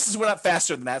prices went up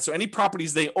faster than that. So any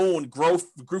properties they own grew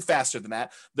faster than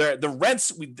that. The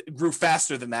rents grew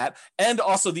faster than that. And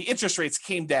also the interest rates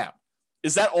came down.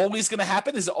 Is that always going to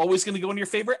happen? Is it always going to go in your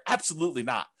favor? Absolutely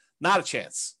not. Not a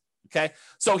chance. Okay.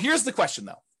 So here's the question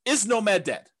though. Is Nomad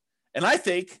dead? And I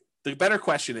think the better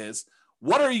question is,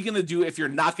 what are you going to do if you're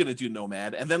not going to do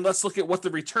Nomad? And then let's look at what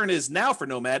the return is now for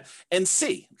Nomad and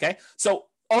see. Okay. So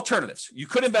alternatives. You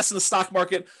could invest in the stock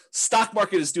market. Stock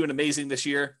market is doing amazing this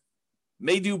year.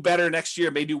 May do better next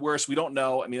year, may do worse. We don't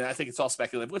know. I mean, I think it's all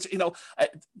speculative, which,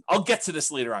 I'll get to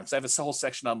this later on because I have a whole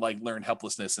section on like learned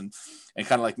helplessness and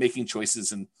kind of like making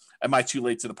choices and am I too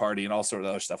late to the party and all sort of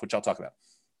other stuff, which I'll talk about.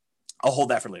 I'll hold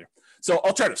that for later. So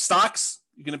alternative stocks,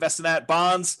 you can invest in that.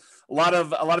 Bonds. A lot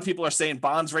of people are saying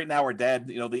bonds right now are dead.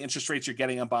 The interest rates you're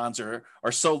getting on bonds are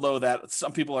so low that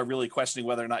some people are really questioning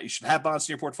whether or not you should have bonds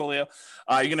in your portfolio.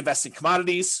 You're going to invest in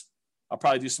commodities. I'll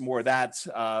probably do some more of that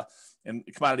in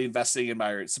commodity investing in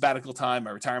my sabbatical time,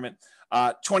 my retirement.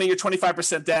 20 or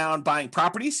 25% down buying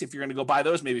properties. If you're going to go buy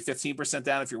those, maybe 15%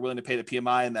 down if you're willing to pay the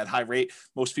PMI and that high rate.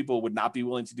 Most people would not be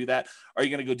willing to do that. Are you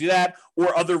going to go do that?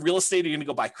 Or other real estate? Are you going to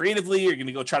go buy creatively? You're going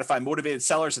to go try to find motivated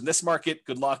sellers in this market?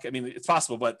 Good luck. I mean, it's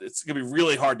possible, but it's going to be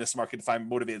really hard in this market to find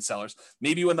motivated sellers.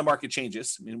 Maybe when the market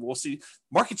changes. I mean, we'll see.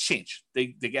 Markets change. They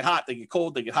get hot, they get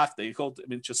cold, they get hot, they get cold. I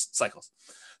mean, it's just cycles.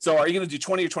 So are you going to do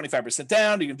 20 or 25%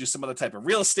 down? Are you going to do some other type of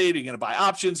real estate? Are you going to buy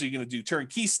options? Are you going to do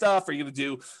turnkey stuff? Are you going to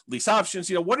do lease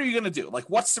options? What are you going to do? Like,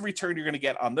 what's the return you're going to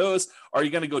get on those? Are you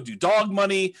going to go do dog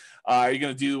money? Are you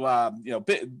going to do,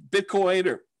 Bitcoin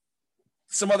or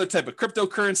some other type of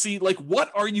cryptocurrency? Like,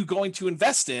 what are you going to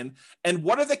invest in? And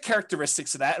what are the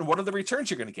characteristics of that? And what are the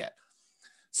returns you're going to get?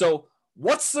 So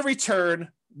what's the return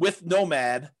with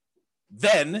Nomad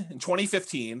then in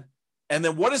 2015? And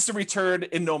then what is the return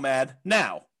in Nomad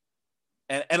now?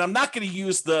 And I'm not going to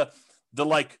use the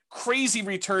like crazy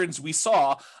returns we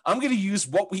saw. I'm going to use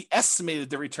what we estimated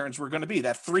the returns were going to be,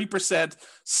 that 3%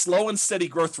 slow and steady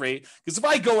growth rate. Because if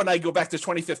I go back to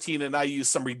 2015 and I use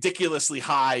some ridiculously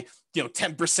high,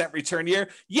 10% return year,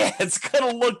 it's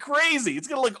going to look crazy. It's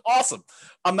going to look awesome.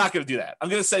 I'm not going to do that. I'm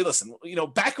going to say, listen,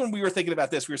 back when we were thinking about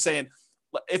this, we were saying,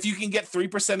 if you can get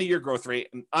 3% a year growth rate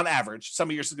on average, some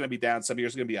years is going to be down, some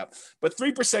years is going to be up, but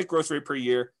 3% growth rate per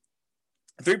year,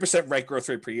 3% rate growth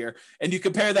rate per year. And you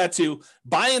compare that to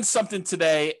buying something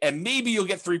today and maybe you'll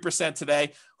get 3%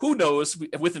 today. Who knows?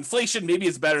 With inflation, maybe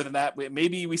it's better than that.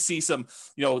 Maybe we see some,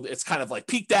 it's kind of like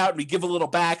peaked out and we give a little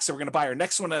back. So we're going to buy our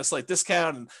next one at a slight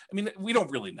discount. And I mean, we don't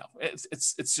really know.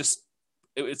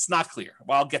 It's not clear.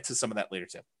 Well, I'll get to some of that later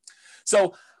too.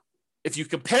 So if you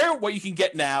compare what you can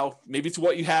get now, maybe to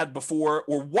what you had before,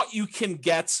 or what you can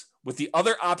get with the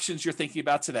other options you're thinking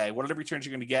about today, what are the returns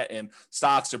you're going to get in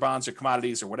stocks or bonds or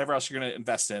commodities or whatever else you're going to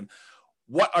invest in?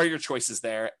 What are your choices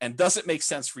there? And does it make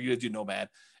sense for you to do Nomad?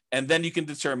 And then you can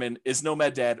determine, is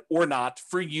Nomad dead or not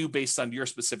for you based on your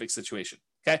specific situation?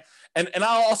 Okay. And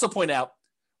I'll also point out,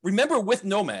 remember with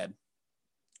Nomad,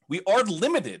 we are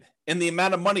limited in the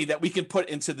amount of money that we can put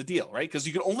into the deal, right? Because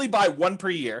you can only buy one per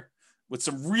year with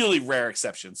some really rare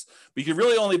exceptions. But you can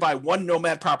really only buy one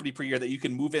Nomad property per year that you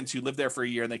can move into, live there for a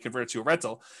year, and then convert it to a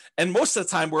rental. And most of the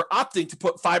time, we're opting to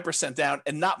put 5% down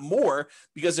and not more,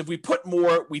 because if we put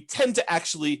more, we tend to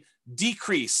actually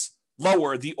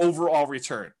lower the overall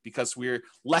return because we're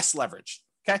less leveraged.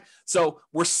 Okay. So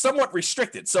we're somewhat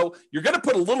restricted. So you're going to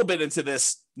put a little bit into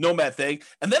this Nomad thing.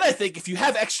 And then I think if you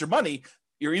have extra money,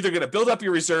 you're either going to build up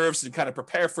your reserves and kind of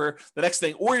prepare for the next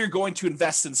thing, or you're going to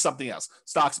invest in something else,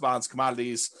 stocks, bonds,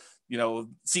 commodities,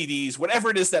 CDs,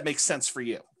 whatever it is that makes sense for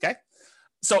you. Okay.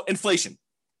 So inflation,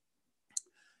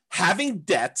 having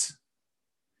debt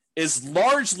is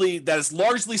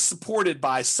largely supported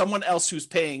by someone else who's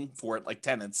paying for it, like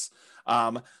tenants,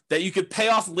 that you could pay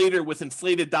off later with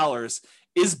inflated dollars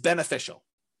is beneficial.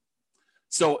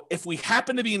 So if we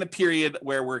happen to be in a period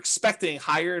where we're expecting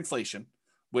higher inflation,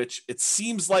 which it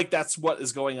seems like that's what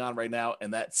is going on right now,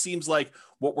 and that seems like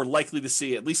what we're likely to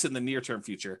see, at least in the near-term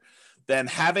future, then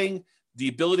having the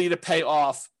ability to pay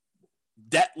off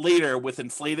debt later with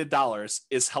inflated dollars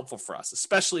is helpful for us,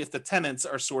 especially if the tenants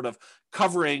are sort of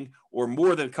covering or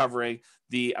more than covering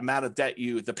the amount of debt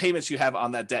the payments you have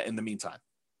on that debt in the meantime.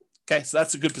 Okay, so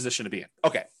that's a good position to be in.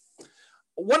 Okay,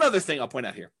 one other thing I'll point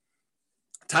out here.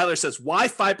 Tyler says, why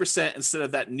 5% instead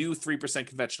of that new 3%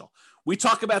 conventional? We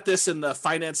talk about this in the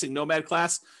financing Nomad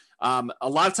class. A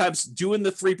lot of times doing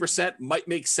the 3% might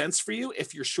make sense for you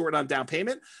if you're short on down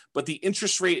payment, but the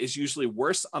interest rate is usually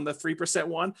worse on the 3%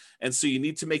 one. And so you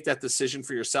need to make that decision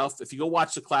for yourself. If you go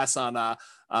watch the class on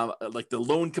like the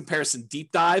loan comparison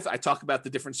deep dive, I talk about the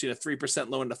difference between a 3%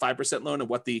 loan and a 5% loan and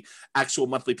what the actual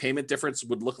monthly payment difference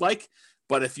would look like.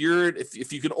 But if you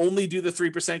can only do the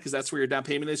 3% because that's where your down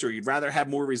payment is, or you'd rather have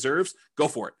more reserves, go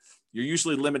for it. You're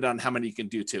usually limited on how many you can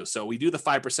do too. So we do the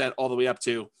 5% all the way up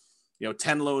to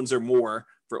 10 loans or more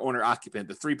for owner occupant.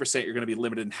 The 3%, you're going to be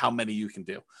limited in how many you can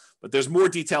do. But there's more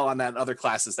detail on that in other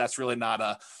classes. That's really not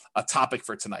a topic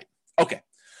for tonight. Okay.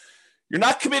 You're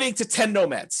not committing to 10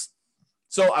 nomads.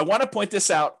 So I want to point this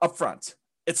out up front.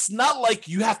 It's not like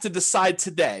you have to decide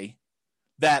today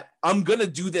that I'm going to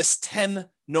do this 10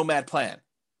 nomad plan.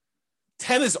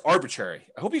 10 is arbitrary.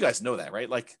 I hope you guys know that, right?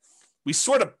 Like we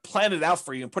sort of plan it out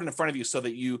for you and put it in front of you so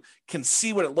that you can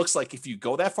see what it looks like if you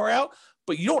go that far out.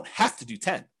 But you don't have to do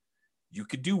 10. You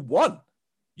could do 1.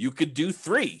 You could do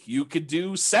 3. You could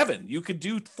do 7. You could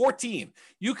do 14.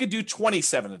 You could do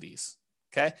 27 of these.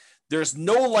 Okay. There's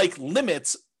no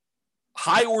limits,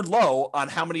 high or low, on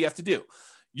how many you have to do.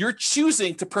 You're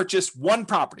choosing to purchase one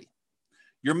property.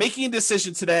 You're making a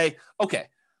decision today. Okay.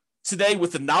 Today,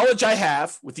 with the knowledge I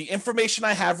have, with the information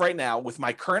I have right now, with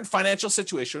my current financial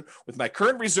situation, with my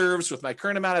current reserves, with my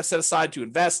current amount I've set aside to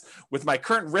invest, with my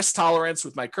current risk tolerance,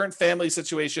 with my current family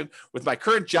situation, with my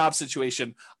current job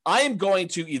situation, I am going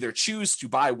to either choose to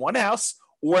buy one house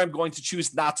or I'm going to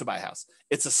choose not to buy a house.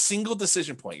 It's a single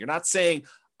decision point. You're not saying,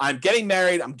 I'm getting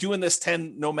married, I'm doing this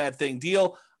 10 nomad thing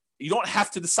deal. You don't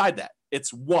have to decide that.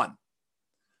 It's one.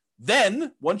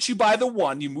 Then, once you buy the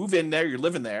one, you move in there, you're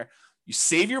living there, you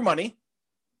save your money.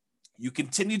 You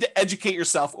continue to educate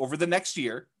yourself over the next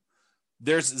year.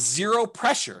 There's zero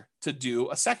pressure to do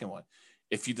a second one.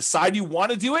 If you decide you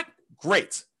want to do it,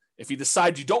 great. If you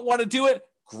decide you don't want to do it,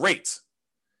 great.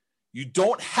 You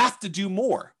don't have to do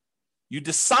more. You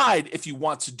decide if you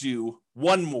want to do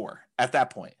one more at that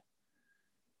point.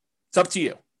 It's up to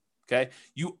you. Okay.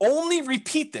 You only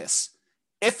repeat this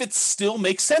if it still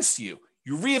makes sense to you.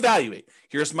 You reevaluate.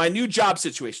 Here's my new job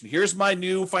situation. Here's my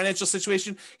new financial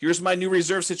situation. Here's my new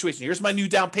reserve situation. Here's my new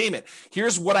down payment.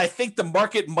 Here's what I think the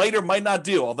market might or might not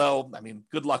do. Although,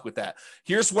 good luck with that.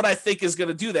 Here's what I think is going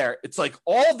to do there. It's like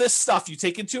all this stuff you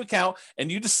take into account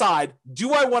and you decide,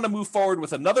 do I want to move forward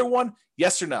with another one?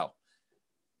 Yes or no?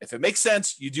 If it makes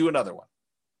sense, you do another one.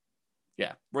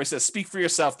 Yeah. Roy says, speak for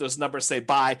yourself. Those numbers say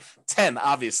buy 10,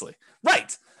 obviously.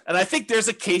 Right. And I think there's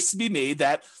a case to be made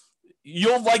that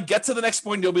you'll get to the next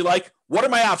point and you'll be like, what are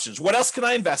my options? What else can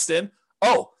I invest in?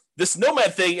 Oh, this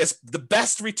nomad thing is the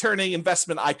best returning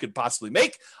investment I could possibly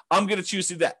make. I'm going to choose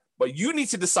to do that. But you need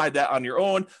to decide that on your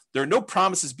own. There are no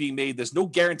promises being made. There's no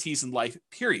guarantees in life,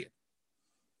 period.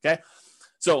 Okay.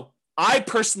 So I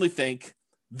personally think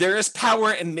there is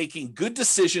power in making good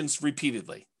decisions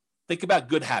repeatedly. Think about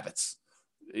good habits.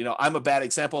 I'm a bad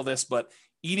example of this, but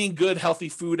eating good, healthy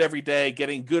food every day,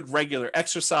 getting good regular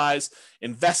exercise,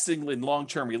 investing in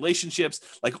long-term relationships,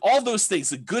 all those things,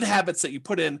 the good habits that you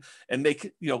put in and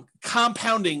make,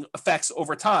 compounding effects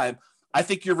over time, I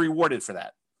think you're rewarded for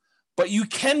that. but you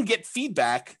can get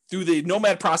feedback through the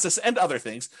Nomad process and other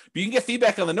things. But you can get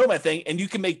feedback on the Nomad thing, and you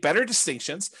can make better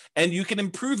distinctions, and you can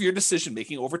improve your decision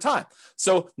making over time.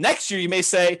 So next year, you may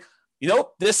say,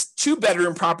 this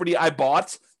 2-bedroom property I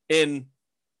bought in,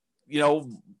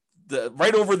 the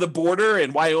right over the border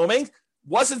in Wyoming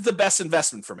wasn't the best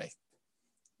investment for me.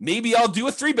 Maybe I'll do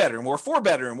a 3-bedroom or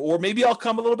 4-bedroom, or maybe I'll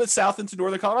come a little bit south into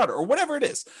northern Colorado, or whatever it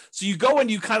is. So you go and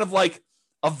you kind of like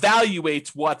evaluate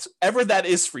whatever that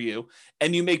is for you,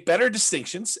 and you make better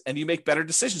distinctions and you make better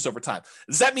decisions over time.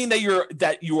 Does that mean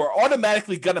that you are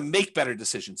automatically going to make better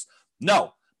decisions?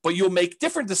 No, but you'll make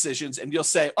different decisions, and you'll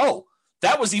say, oh,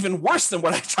 that was even worse than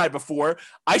what I tried before.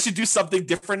 I should do something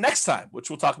different next time, which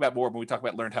we'll talk about more when we talk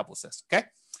about learned helplessness. Okay.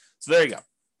 So there you go.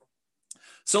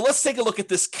 So let's take a look at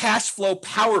this cash flow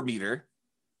power meter,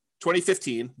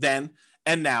 2015, then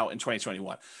and now in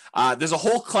 2021. There's a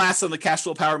whole class on the cash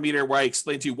flow power meter where I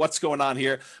explain to you what's going on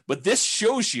here, but this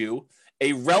shows you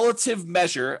a relative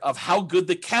measure of how good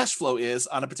the cash flow is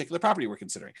on a particular property we're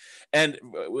considering. And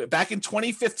back in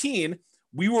 2015,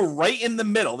 we were right in the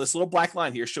middle. This little black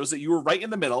line here shows that you were right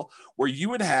in the middle, where you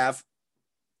would have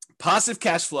positive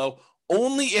cash flow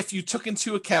only if you took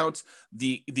into account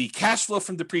the cash flow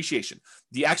from depreciation,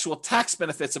 the actual tax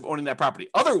benefits of owning that property.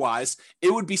 Otherwise,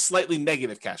 it would be slightly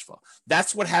negative cash flow.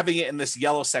 That's what having it in this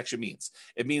yellow section means.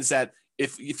 It means that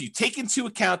if you take into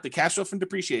account the cash flow from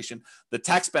depreciation, the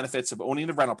tax benefits of owning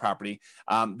the rental property,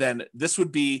 then this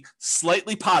would be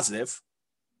slightly positive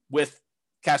with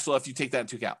cash flow if you take that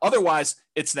into account. Otherwise,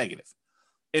 it's negative.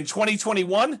 In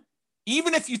 2021,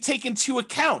 even if you take into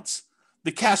account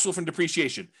the cash flow from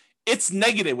depreciation, it's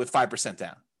negative with 5%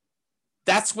 down.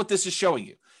 That's what this is showing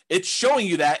you. It's showing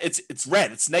you that it's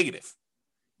red, it's negative.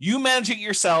 You managing it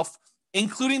yourself,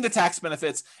 including the tax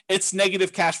benefits, it's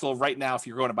negative cash flow right now if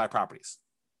you're going to buy properties.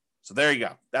 So there you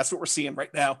go. That's what we're seeing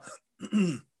right now.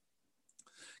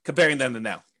 Comparing them to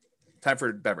now. Time for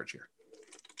a beverage here.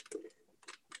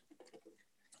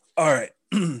 All right,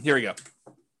 here we go.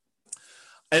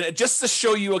 And just to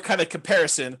show you a kind of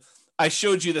comparison, I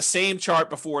showed you the same chart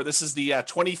before. This is the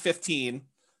 2015,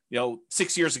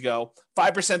 6 years ago,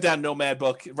 5% down Nomad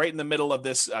book, right in the middle of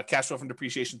this cash flow from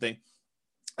depreciation thing.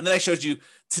 And then I showed you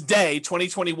today,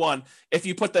 2021, if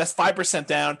you put that 5%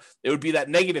 down, it would be that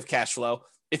negative cash flow.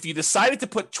 If you decided to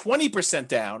put 20%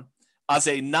 down as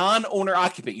a non-owner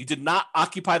occupant, you did not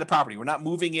occupy the property, we're not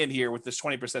moving in here with this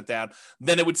 20% down,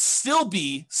 then it would still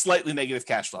be slightly negative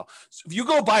cash flow. So if you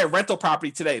go buy a rental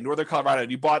property today in northern Colorado and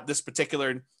you bought this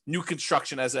particular new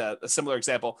construction as a similar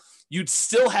example, you'd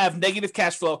still have negative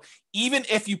cash flow even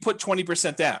if you put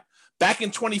 20% down. Back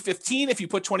in 2015, if you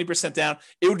put 20% down,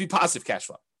 it would be positive cash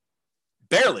flow.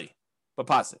 Barely, but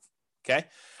positive. Okay.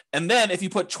 And then if you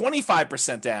put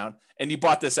 25% down and you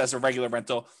bought this as a regular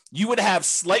rental, you would have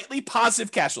slightly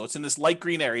positive cash flow. It's in this light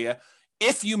green area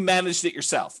if you managed it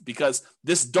yourself, because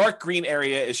this dark green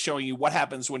area is showing you what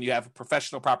happens when you have a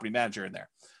professional property manager in there.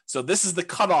 So this is the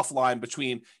cutoff line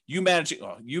between you managing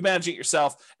it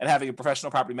yourself and having a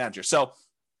professional property manager. So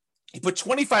you put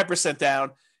 25%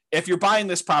 down. If you're buying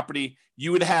this property,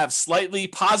 you would have slightly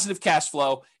positive cash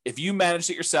flow if you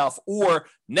managed it yourself, or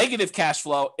negative cash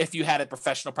flow if you had a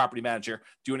professional property manager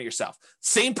doing it yourself.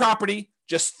 Same property,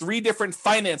 just 3 different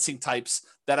financing types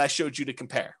that I showed you to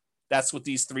compare. That's what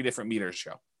these 3 different meters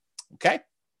show. Okay.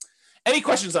 Any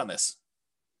questions on this?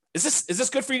 Is this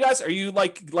good for you guys? Are you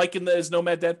liking the Is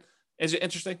Nomad Dead? Is it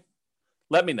interesting?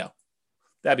 Let me know.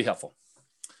 That'd be helpful.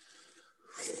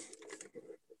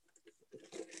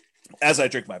 As I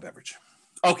drink my beverage.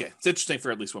 Okay, it's interesting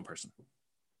for at least one person.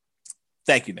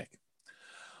 Thank you, Nick.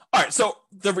 All right, so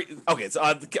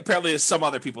apparently there's some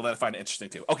other people that I find it interesting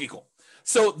too. Okay, cool.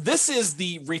 So this is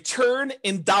the return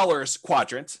in dollars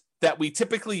quadrant that we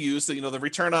typically use. The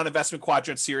return on investment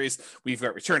quadrant series. We've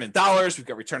got return in dollars, we've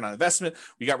got return on investment,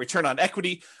 we got return on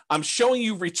equity. I'm showing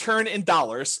you return in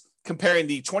dollars, comparing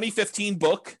the 2015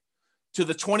 book to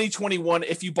the 2021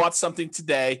 if you bought something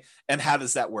today, and how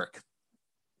does that work?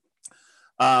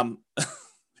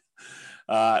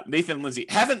 Nathan and Lindsay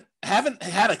haven't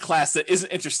had a class that isn't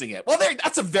interesting yet. Well,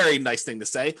 that's a very nice thing to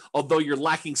say, although you're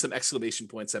lacking some exclamation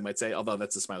points, I might say, although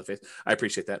that's a smiley face. I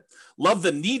appreciate that. Love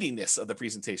the neediness of the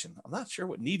presentation. I'm not sure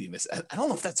what neediness. I don't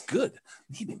know if that's good.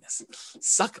 Neediness.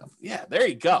 Suck up. Yeah, there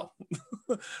you go.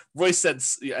 Roy said,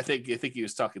 I think he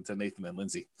was talking to Nathan and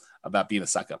Lindsay about being a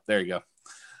suck up. There you go.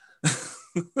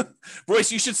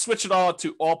 Royce, you should switch it all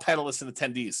to all panelists and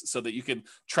attendees so that you can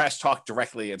trash talk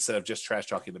directly instead of just trash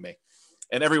talking to me.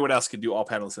 And everyone else can do all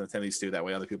panelists and attendees too. That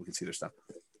way other people can see their stuff.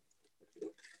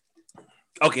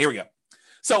 Okay, here we go.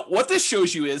 So what this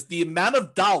shows you is the amount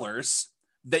of dollars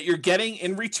that you're getting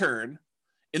in return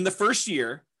in the first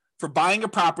year for buying a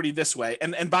property this way,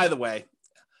 and by the way,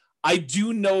 I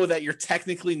do know that you're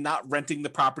technically not renting the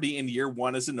property in year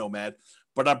one as a nomad,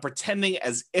 but I'm pretending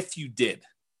as if you did.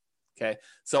 Okay.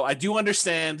 So I do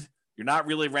understand you're not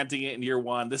really renting it in year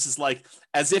one. This is like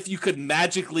as if you could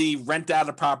magically rent out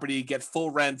a property, get full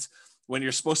rent when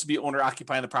you're supposed to be owner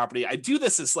occupying the property. I do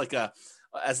this as like an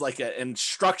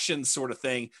instruction sort of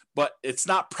thing, but it's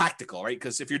not practical, right?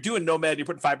 Because if you're doing nomad, you're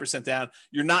putting 5% down,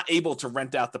 you're not able to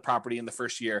rent out the property in the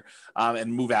first year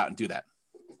and move out and do that.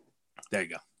 There you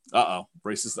go.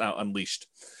 Brace is now unleashed.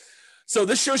 So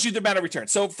this shows you the amount of return.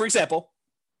 So for example,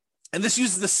 and this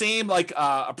uses the same like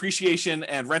appreciation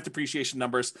and rent appreciation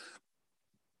numbers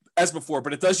as before,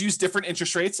 but it does use different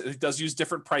interest rates. It does use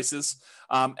different prices.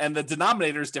 And the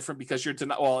denominator is different because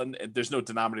and there's no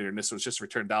denominator in this, so it's just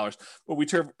return dollars. But we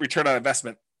return on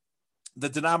investment, the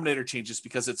denominator changes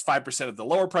because it's 5% of the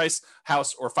lower price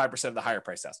house or 5% of the higher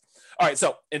price house. All right,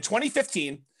 so in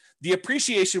 2015, the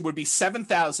appreciation would be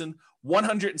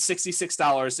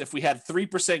 $7,166 if we had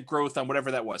 3% growth on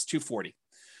whatever that was, 240.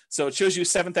 So it shows you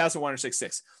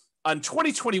 7,166. On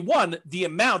 2021,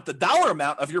 the dollar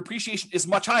amount of your appreciation is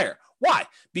much higher. Why?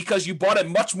 Because you bought a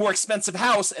much more expensive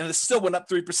house and it still went up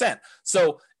 3%.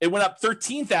 So it went up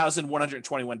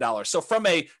 $13,121. So from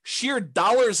a sheer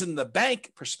dollars in the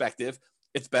bank perspective,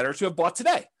 it's better to have bought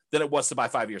today than it was to buy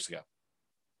 5 years ago.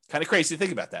 Kind of crazy to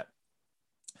think about that.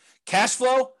 Cash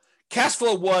flow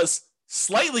was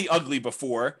slightly ugly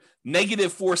before,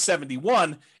 negative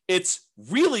 471. It's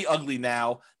really ugly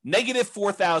now, negative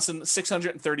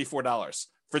 $4,634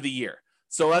 for the year.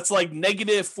 So that's like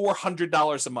negative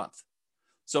 $400 a month.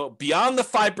 So beyond the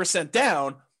 5%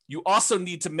 down, you also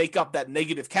need to make up that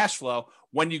negative cash flow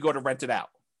when you go to rent it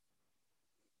out.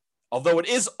 Although it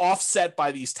is offset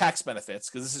by these tax benefits,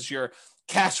 because this is your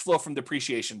cash flow from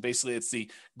depreciation. Basically, it's the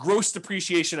gross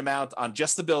depreciation amount on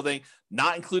just the building,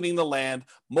 not including the land,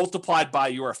 multiplied by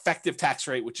your effective tax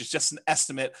rate, which is just an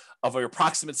estimate of your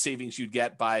approximate savings you'd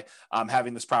get by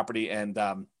having this property and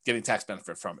getting tax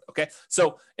benefit from it. Okay.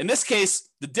 So in this case,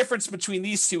 the difference between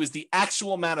these two is the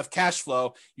actual amount of cash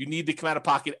flow you need to come out of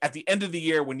pocket at the end of the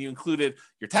year when you included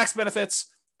your tax benefits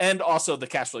and also the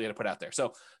cash flow you had to put out there.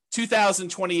 So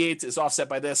 2028 is offset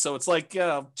by this. So it's like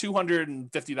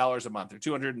 $250 a month or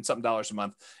 200 and something dollars a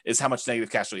month is how much negative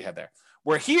cash flow you had there.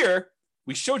 Where here,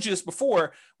 we showed you this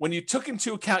before, when you took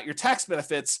into account your tax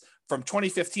benefits from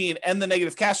 2015 and the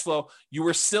negative cash flow, you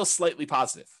were still slightly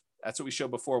positive. That's what we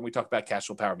showed before when we talked about cash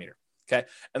flow power meter. Okay.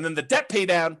 And then the debt pay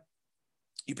down,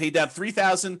 you paid down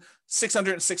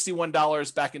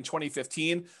 $3,661 back in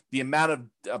 2015. The amount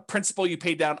of principal you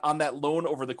paid down on that loan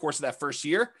over the course of that first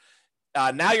year.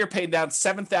 Now you're paying down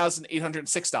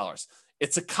 $7,806.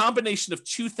 It's a combination of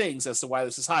two things as to why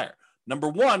this is higher. Number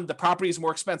one, the property is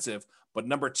more expensive, but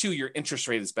number two, your interest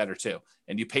rate is better too.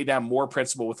 And you pay down more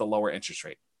principal with a lower interest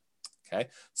rate. Okay.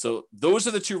 So those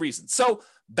are the two reasons. So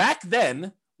back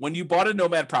then, when you bought a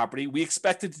nomad property, we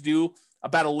expected to do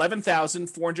about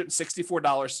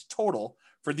 $11,464 total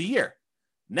for the year.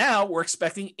 Now we're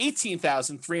expecting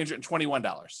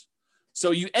 $18,321.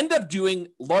 So you end up doing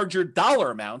larger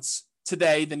dollar amounts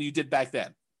today than you did back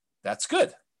then. That's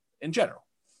good in general.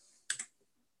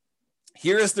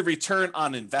 Here is the return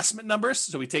on investment numbers.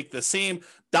 So we take the same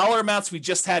dollar amounts we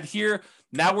just had here.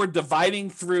 Now we're dividing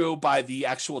through by the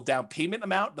actual down payment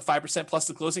amount, the 5% plus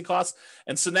the closing costs.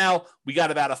 And so now we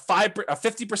got about a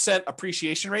 50%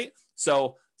 appreciation rate.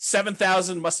 So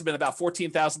 $7,000 must have been about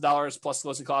 $14,000 plus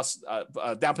closing costs,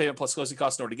 down payment plus closing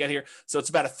costs in order to get here. So it's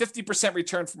about a 50%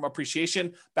 return from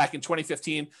appreciation back in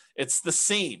 2015. It's the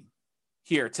same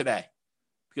here today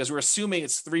because we're assuming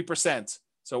it's 3%.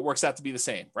 So it works out to be the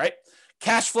same, right?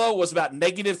 Cash flow was about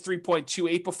negative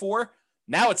 3.28 before.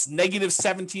 Now it's negative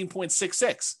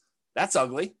 17.66. That's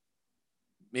ugly.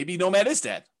 Maybe Nomad is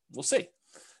dead. We'll see.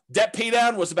 Debt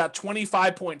paydown was about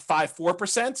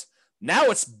 25.54%. Now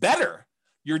it's better.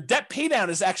 Your debt paydown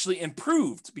is actually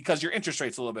improved because your interest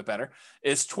rate's a little bit better.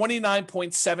 It's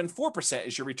 29.74%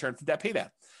 is your return from debt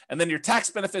paydown. And then your tax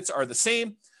benefits are the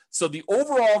same. So the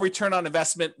overall return on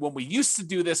investment when we used to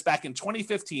do this back in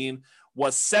 2015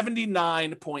 was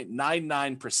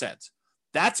 79.99%.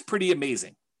 That's pretty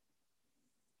amazing.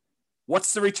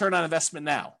 What's the return on investment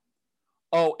now?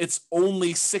 Oh, it's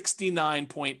only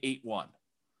 69.81.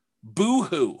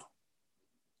 Boo-hoo,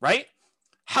 right?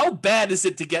 How bad is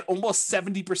it to get almost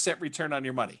 70% return on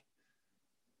your money?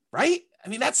 Right? I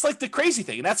mean, that's like the crazy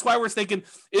thing. And that's why we're thinking,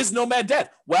 is Nomad dead?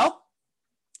 Well,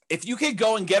 if you could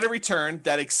go and get a return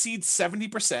that exceeds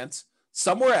 70%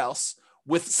 somewhere else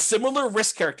with similar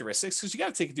risk characteristics, because you got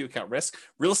to take into account risk.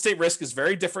 Real estate risk is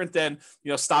very different than,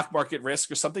 stock market risk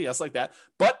or something else like that.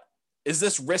 But is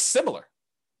this risk similar?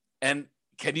 And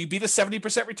can you beat a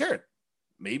 70% return?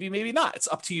 Maybe, maybe not. It's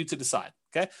up to you to decide.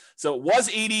 Okay. So it was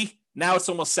 80. Now it's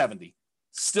almost 70.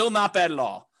 Still not bad at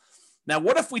all. Now,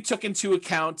 what if we took into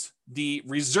account the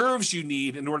reserves you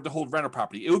need in order to hold rental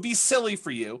property? It would be silly for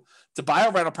you to buy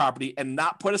a rental property and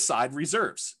not put aside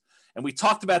reserves. And we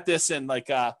talked about this in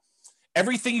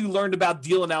everything you learned about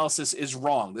deal analysis is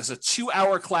wrong. There's a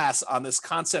 2-hour class on this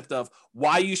concept of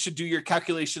why you should do your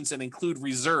calculations and include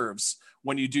reserves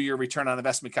when you do your return on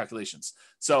investment calculations.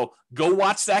 So go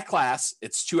watch that class.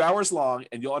 It's 2 hours long,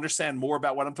 and you'll understand more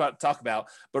about what I'm talking about.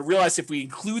 But realize if we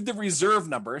include the reserve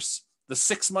numbers, the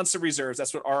 6 months of reserves,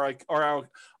 that's what ROIQ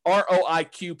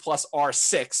plus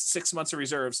R6, 6 months of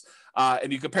reserves,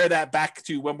 and you compare that back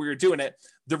to when we were doing it,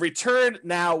 the return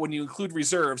now when you include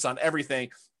reserves on everything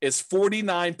is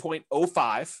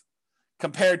 49.05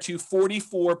 compared to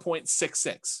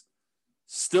 44.66.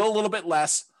 Still a little bit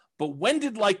less, but when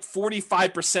did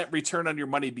 45% return on your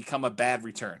money become a bad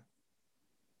return?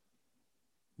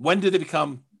 When did it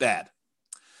become bad?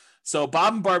 So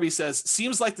Bob and Barbie says,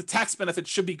 seems like the tax benefit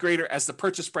should be greater as the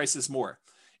purchase price is more.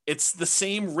 It's the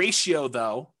same ratio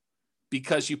though,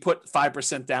 because you put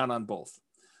 5% down on both.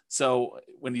 So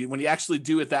when you actually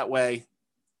do it that way,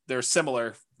 they're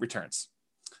similar returns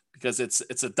because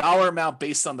it's a dollar amount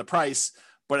based on the price,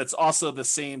 but it's also the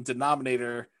same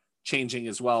denominator changing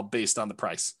as well based on the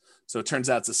price. So it turns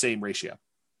out it's the same ratio.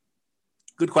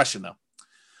 Good question though.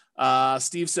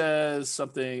 Steve says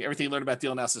something, everything you learned about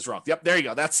deal analysis is wrong. Yep, there you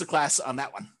go. That's the class on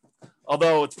that one.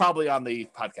 Although it's probably on the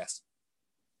podcast.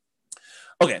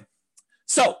 Okay,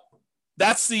 so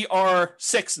that's the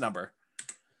R6 number.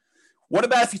 What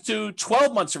about if you do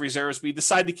 12 months of reserves, but you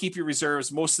decide to keep your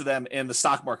reserves, most of them in the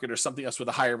stock market or something else with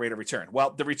a higher rate of return?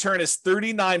 Well, the return is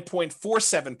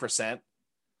 39.47%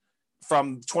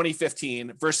 from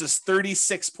 2015 versus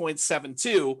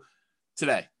 36.72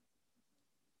 today.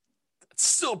 It's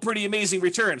still a pretty amazing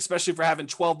return, especially for having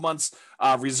 12 months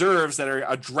reserves that are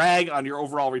a drag on your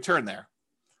overall return there.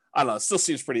 I don't know. It still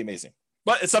seems pretty amazing.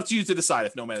 But it's up to you to decide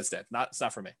if Nomad is dead. It's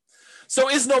not for me. So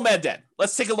is Nomad dead?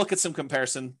 Let's take a look at some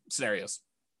comparison scenarios.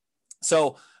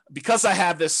 So because I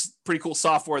have this pretty cool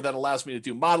software that allows me to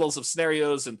do models of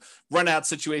scenarios and run out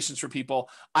situations for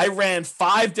people, I ran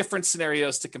 5 different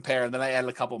scenarios to compare, and then I added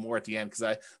a couple more at the end because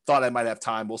I thought I might have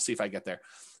time. We'll see if I get there.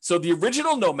 So the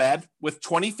original Nomad with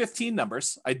 2015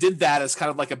 numbers, I did that as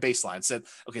kind of like a baseline. Said,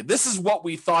 okay, this is what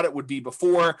we thought it would be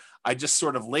before. I just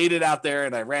sort of laid it out there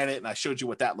and I ran it and I showed you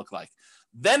what that looked like.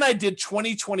 Then I did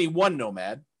 2021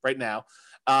 Nomad right now.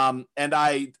 And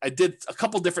I did a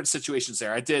couple different situations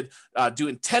there. I did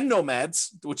doing 10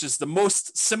 Nomads, which is the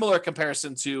most similar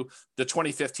comparison to the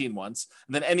 2015 ones.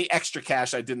 And then any extra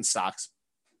cash I did in stocks,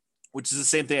 which is the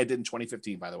same thing I did in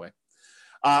 2015, by the way.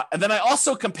 And then I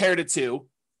also compared it to,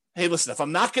 hey, listen, if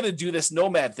I'm not going to do this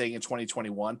Nomad thing in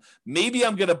 2021, maybe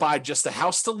I'm going to buy just a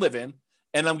house to live in,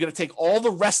 and I'm going to take all the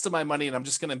rest of my money and I'm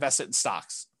just going to invest it in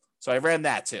stocks. So I ran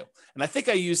that too. And I think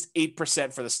I used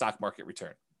 8% for the stock market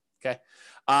return. Okay.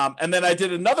 And then I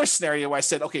did another scenario where I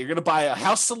said, okay, you're going to buy a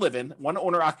house to live in, one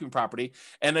owner occupant property,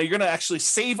 and you're going to actually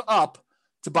save up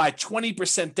to buy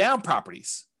 20% down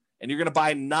properties. And you're going to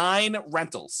buy 9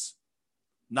 rentals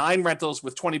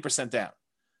with 20% down.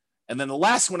 And then the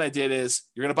last one I did is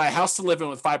you're going to buy a house to live in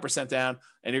with 5% down,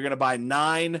 and you're going to buy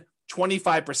 9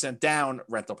 25% down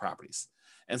rental properties.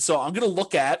 And so I'm going to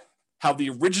look at how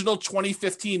the original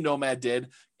 2015 Nomad did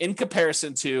in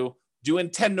comparison to doing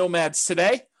 10 Nomads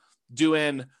today,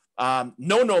 doing no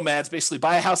Nomads, basically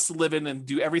buy a house to live in and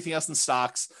do everything else in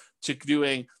stocks, to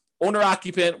doing owner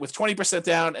occupant with 20%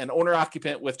 down and owner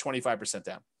occupant with 25%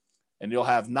 down. And you'll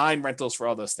have 9 rentals for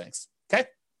all those things. Okay.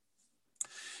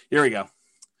 Here we go.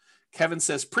 Kevin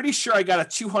says, pretty sure I got a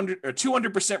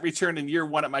 200% return in year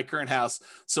 1 at my current house.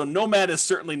 So Nomad is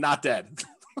certainly not dead.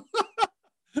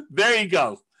 There you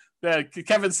go.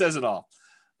 Kevin says it all.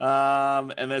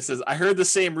 And then it says, I heard the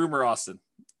same rumor, Austin.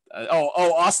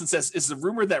 Austin says, is the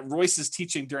rumor that Royce is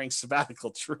teaching during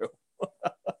sabbatical true?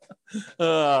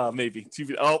 Maybe.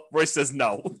 Royce says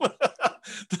no.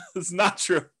 It's not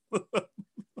true.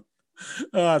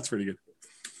 That's pretty good.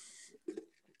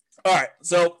 All right.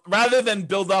 So rather than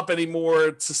build up any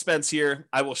more suspense here,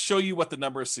 I will show you what the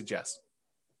numbers suggest.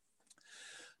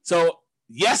 So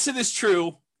yes, it is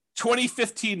true.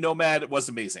 2015 Nomad was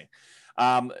amazing.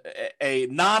 A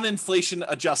non-inflation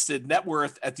adjusted net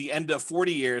worth at the end of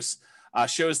 40 years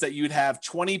shows that you'd have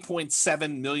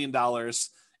 $20.7 million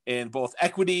in both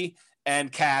equity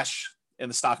and cash in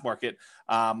the stock market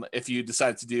if you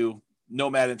decided to do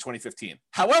Nomad in 2015.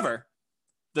 However,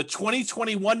 the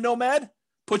 2021 Nomad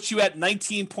puts you at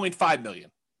 19.5 million.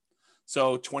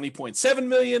 So 20.7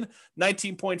 million,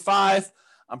 19.5.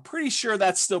 I'm pretty sure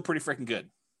that's still pretty freaking good.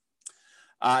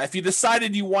 If you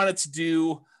decided you wanted to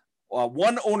do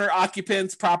one owner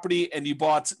occupant property and you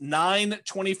bought 9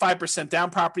 25% down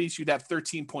properties, you'd have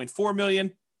 13.4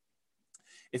 million.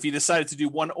 If you decided to do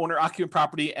one owner occupant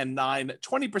property and 9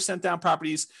 20% down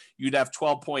properties, you'd have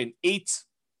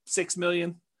 12.86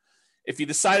 million. If you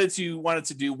decided you wanted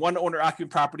to do one owner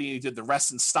occupant property and you did the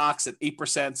rest in stocks at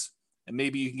 8%, and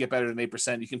maybe you can get better than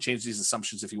 8%, you can change these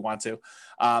assumptions if you want to,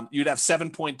 you'd have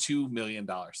 $7.2 million.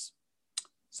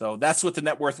 So that's what the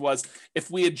net worth was.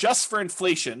 If we adjust for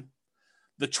inflation,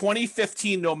 the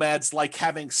 2015 Nomads like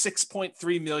having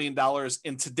 $6.3 million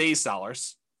in today's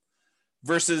dollars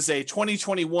versus a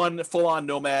 2021 full-on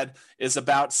Nomad is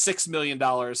about $6 million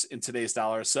in today's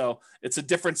dollars. So it's a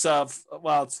difference of,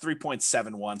 well, it's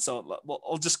 3.71. So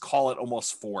I'll just call it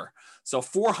almost 4. So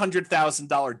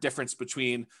 $400,000 difference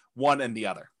between one and the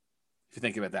other, if you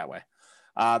think of it that way.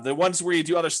 The ones where you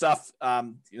do other stuff,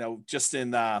 just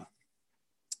in,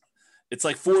 it's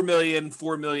like 4 million, and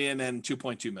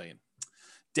 2.2 million.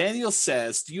 Daniel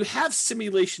says, do you have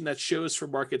simulation that shows for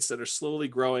markets that are slowly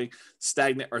growing,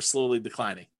 stagnant, or slightly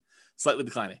declining?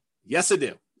 Yes, I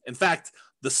do. In fact,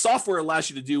 the software allows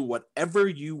you to do whatever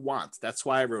you want. That's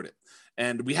why I wrote it.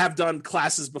 And we have done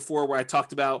classes before where I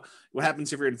talked about what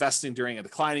happens if you're investing during a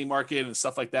declining market and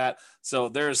stuff like that. So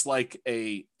there's like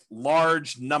a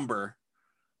large number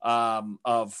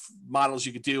of models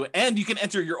you could do, and you can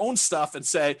enter your own stuff and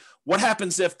say, what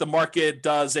happens if the market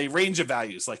does a range of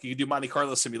values? Like you can do Monte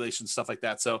Carlo simulations, stuff like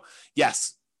that. So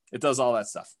yes, it does all that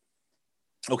stuff.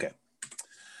 Okay.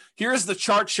 Here's the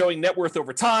chart showing net worth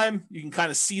over time. You can kind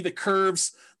of see the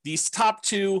curves. These top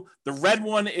two, the red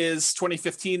one is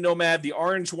 2015 Nomad. The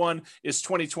orange one is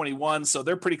 2021. So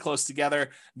they're pretty close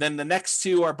together. Then the next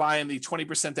two are buying the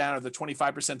 20% down or the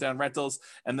 25% down rentals.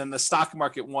 And then the stock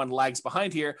market one lags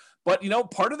behind here. But,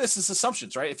 part of this is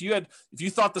assumptions, right? If you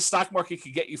thought the stock market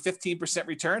could get you 15%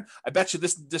 return, I bet you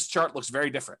this chart looks very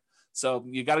different. So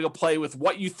you got to go play with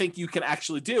what you think you can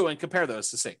actually do and compare those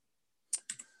to see.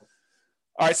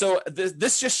 All right, so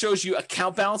this just shows you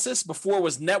account balances. Before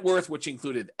was net worth, which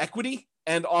included equity,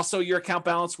 and also your account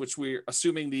balance, which we're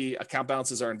assuming the account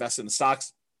balances are invested in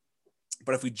stocks.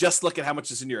 But if we just look at how much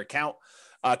is in your account,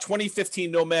 2015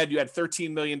 Nomad, you had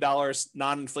 $13 million,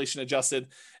 non-inflation adjusted.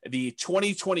 The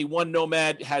 2021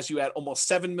 Nomad has you at almost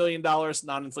 $7 million,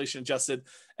 non-inflation adjusted.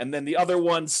 And then the other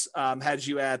ones had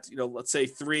you at, let's say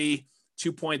 3,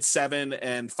 2.7,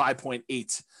 and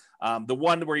 5.8. The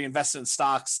one where you invest in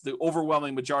stocks, the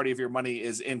overwhelming majority of your money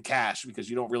is in cash because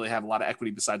you don't really have a lot of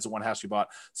equity besides the one house you bought.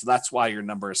 So that's why your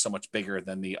number is so much bigger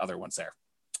than the other ones there.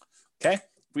 Okay.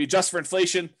 If we adjust for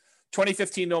inflation,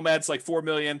 2015 Nomads like 4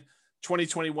 million,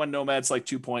 2021 Nomads like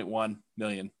 2.1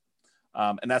 million.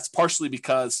 And that's partially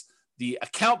because the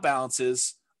account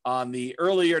balances on the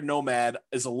earlier Nomad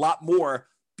is a lot more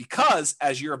because,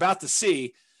 as you're about to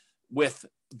see, with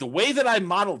the way that I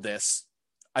modeled this,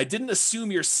 I didn't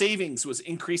assume your savings was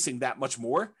increasing that much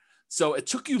more. So it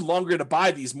took you longer to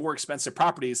buy these more expensive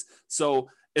properties. So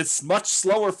it's much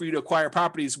slower for you to acquire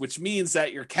properties, which means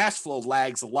that your cash flow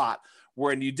lags a lot.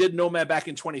 When you did Nomad back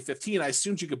in 2015, I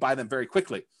assumed you could buy them very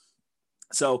quickly.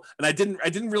 So, and I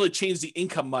didn't really change the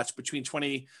income much between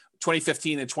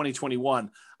 2015 and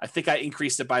 2021. I think I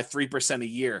increased it by 3% a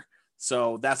year.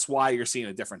 So that's why you're seeing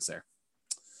a difference there.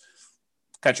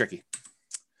 Kind of tricky.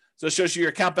 So it shows you your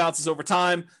account balances over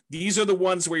time. These are the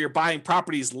ones where you're buying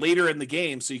properties later in the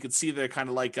game. So you can see they're kind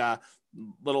of like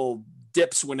little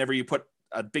dips whenever you put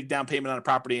a big down payment on a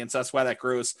property. And so that's why that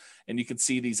grows. And you can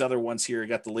see these other ones here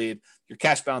got the lead. Your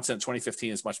cash balance in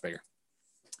 2015 is much bigger.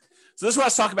 So this is what I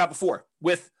was talking about before.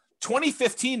 With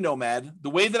 2015 Nomad,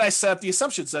 the way that I set up the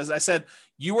assumptions is I said,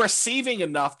 you are saving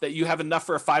enough that you have enough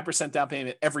for a 5% down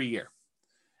payment every year.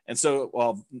 And so,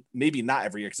 well, maybe not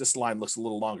every year because this line looks a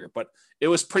little longer, but it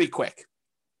was pretty quick.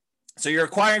 So you're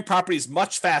acquiring properties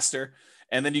much faster,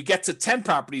 and then you get to 10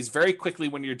 properties very quickly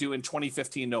when you're doing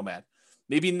 2015 Nomad.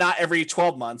 Maybe not every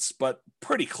 12 months, but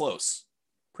pretty close.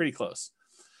 Pretty close.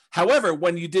 However,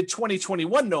 when you did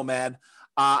 2021 Nomad,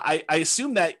 I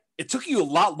assume that it took you a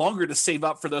lot longer to save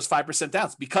up for those 5%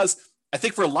 downs because I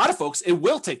think for a lot of folks, it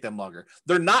will take them longer.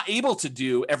 They're not able to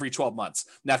do every 12 months.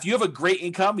 Now, if you have a great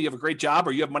income, you have a great job,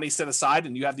 or you have money set aside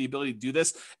and you have the ability to do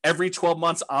this every 12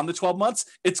 months on the 12 months,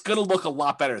 it's going to look a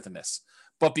lot better than this.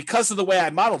 But because of the way I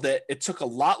modeled it, it took a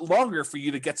lot longer for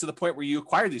you to get to the point where you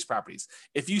acquire these properties.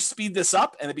 If you speed this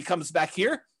up and it becomes back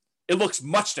here, it looks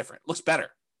much different. It looks better.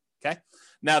 Okay.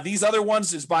 Now, these other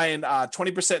ones is buying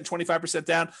 20% and 25%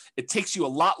 down. It takes you a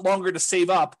lot longer to save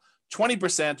up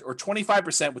 20% or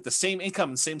 25% with the same income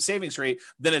and same savings rate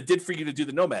than it did for you to do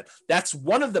the Nomad. That's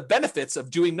one of the benefits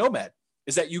of doing Nomad.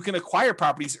 is that you can acquire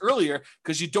properties earlier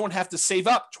because you don't have to save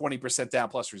up 20% down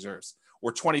plus reserves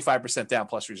or 25% down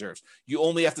plus reserves. You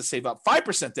only have to save up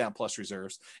 5% down plus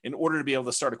reserves in order to be able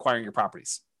to start acquiring your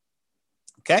properties.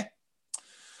 Okay?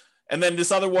 And then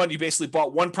this other one, you basically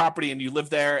bought one property and you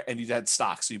lived there and you had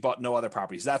stocks. So you bought no other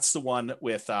properties. That's the one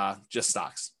with just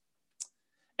stocks.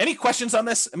 Any questions on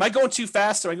this? Am I going too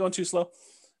fast? Am I going too slow?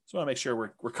 Just want to make sure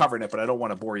we're covering it, but I don't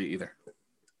want to bore you either.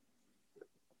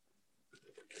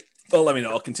 Well, let me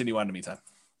know. I'll continue on in the meantime.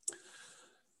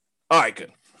 All right,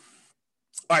 good.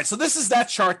 All right, so this is that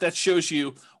chart that shows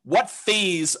you what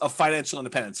phase of financial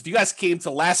independence. If you guys came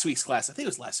to last week's class, I think it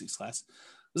was last week's class.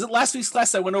 Was it last week's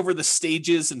class I went over the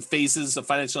stages and phases of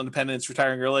financial independence,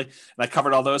 retiring early, and I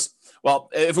covered all those? Well,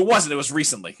 if it wasn't, it was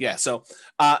recently. Yeah. So,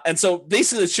 and so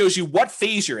basically it shows you what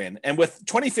phase you're in. And with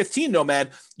 2015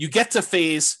 Nomad, you get to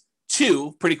phase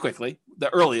 2 pretty quickly, the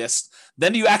earliest.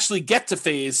 Then you actually get to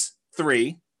phase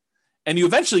 3, and you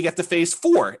eventually get to phase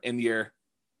 4 in your,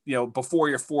 before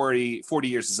your 40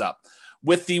 years is up.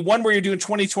 With the one where you're doing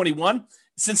 2021,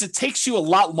 since it takes you a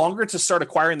lot longer to start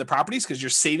acquiring the properties because your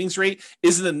savings rate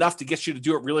isn't enough to get you to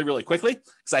do it really, really quickly,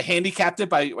 because I handicapped it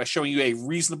by showing you a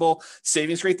reasonable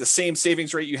savings rate, the same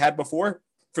savings rate you had before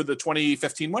for the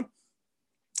 2015 one.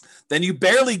 Then you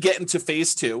barely get into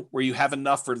phase 2 where you have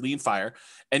enough for lean fire,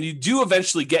 and you do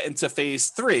eventually get into phase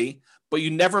 3, but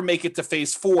you never make it to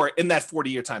phase 4 in that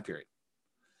 40-year time period.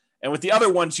 And with the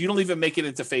other ones, you don't even make it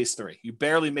into phase 3. You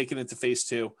barely make it into phase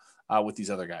 2 with these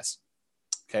other guys.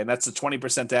 Okay, and that's the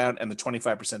 20% down and the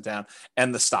 25% down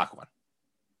and the stock one.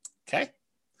 Okay,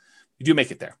 you do make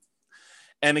it there.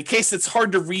 And in case it's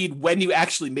hard to read when you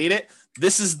actually made it,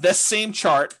 this is the same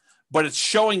chart, but it's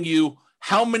showing you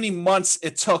how many months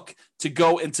it took to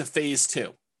go into phase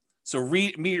 2. So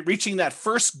reaching that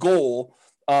first goal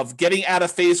of getting out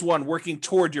of phase 1, working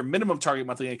toward your minimum target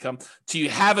monthly income till you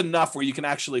have enough where you can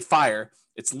actually fire.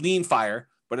 It's lean fire,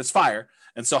 but it's fire.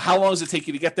 And so how long does it take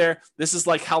you to get there? This is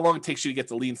like how long it takes you to get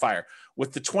to lean fire.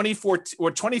 With the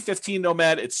 2015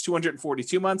 Nomad, it's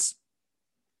 242 months.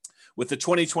 With the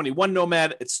 2021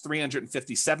 Nomad, it's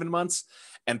 357 months.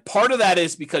 And part of that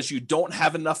is because you don't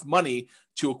have enough money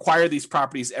to acquire these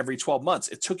properties every 12 months.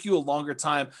 It took you a longer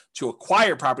time to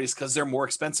acquire properties because they're more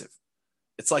expensive.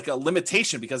 It's like a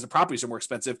limitation because the properties are more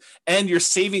expensive and your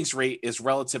savings rate is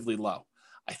relatively low.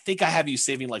 I think I have you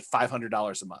saving like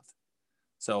 $500 a month.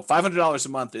 So $500 a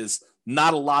month is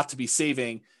not a lot to be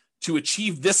saving to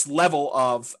achieve this level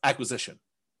of acquisition.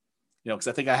 Because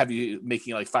I think I have you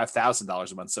making like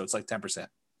 $5,000 a month. So it's like 10%.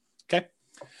 Okay.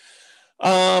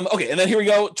 Okay. And then here we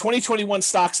go. 2021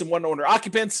 stocks and one owner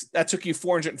occupants. That took you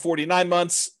 449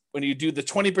 months. When you do the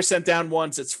 20% down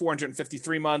ones, it's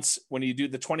 453 months. When you do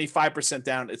the 25%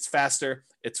 down, it's faster.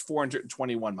 It's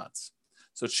 421 months.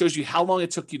 So it shows you how long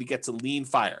it took you to get to lean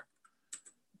fire.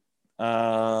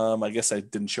 I guess I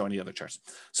didn't show any other charts.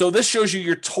 So this shows you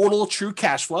your total true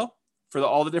cash flow for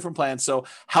all the different plans. So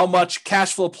how much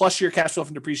cash flow plus your cash flow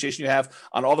from depreciation you have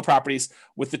on all the properties.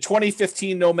 With the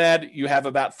 2015 Nomad, you have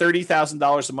about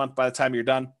 $30,000 a month by the time you're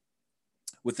done.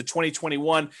 With the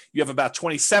 2021, you have about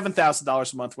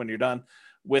 $27,000 a month when you're done.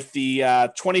 With the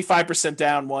 25%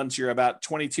 down ones, you're about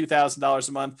 $22,000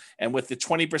 a month. And with the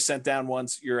 20% down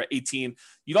ones, you're at $18,000.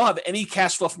 You don't have any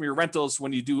cash flow from your rentals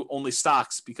when you do only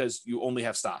stocks because you only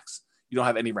have stocks. You don't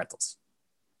have any rentals.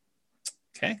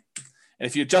 Okay. And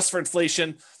if you adjust for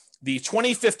inflation, the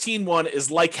 2015 one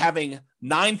is like having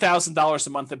 $9,000 a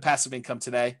month in passive income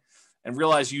today. And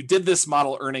realize you did this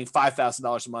model earning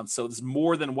 $5,000 a month. So it's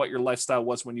more than what your lifestyle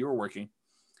was when you were working.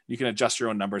 You can adjust your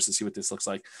own numbers to see what this looks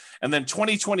like. And then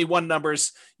 2021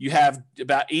 numbers, you have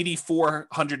about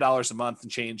 $8,400 a month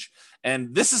and change.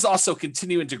 And this is also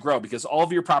continuing to grow because all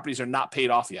of your properties are not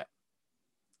paid off yet.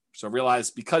 So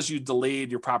realize because you delayed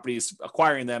your properties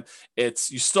acquiring them, you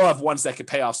still have ones that could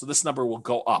pay off. So this number will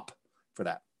go up for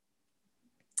that.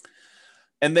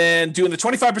 And then doing the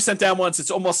 25% down ones,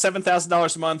 it's almost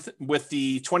 $7,000 a month. With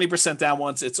the 20% down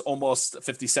ones, it's almost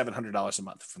 $5,700 a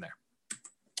month from there.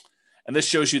 And this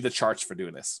shows you the charts for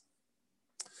doing this.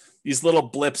 These little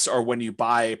blips are when you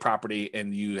buy a property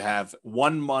and you have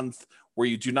 1 month where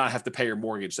you do not have to pay your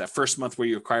mortgage. That first month where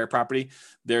you acquire property,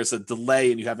 there's a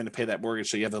delay and you having to pay that mortgage.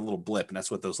 So you have a little blip, and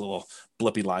that's what those little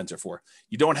blippy lines are for.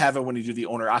 You don't have it when you do the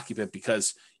owner occupant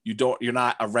because you're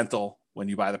not a rental when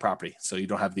you buy the property. So you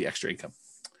don't have the extra income.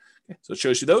 Okay, so it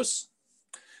shows you those.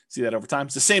 See that over time.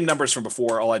 It's the same numbers from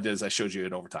before. All I did is I showed you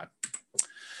it over time.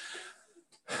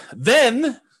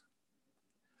 Then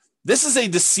this is a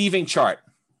deceiving chart.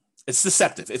 It's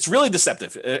deceptive. It's really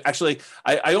deceptive. Actually,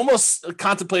 I almost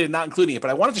contemplated not including it,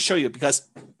 but I wanted to show you because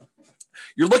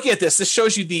you're looking at this. This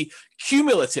shows you the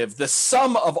cumulative, the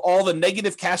sum of all the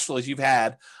negative cash flows you've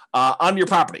had on your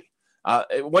property.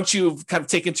 Once you've kind of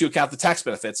taken into account the tax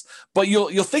benefits, but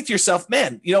you'll think to yourself,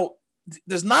 man,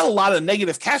 there's not a lot of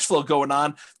negative cash flow going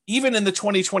on, even in the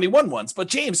 2021 ones. But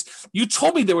James, you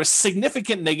told me there was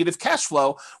significant negative cash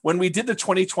flow when we did the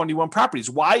 2021 properties.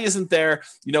 Why isn't there,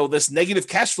 this negative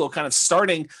cash flow kind of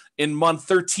starting in month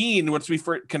 13 once we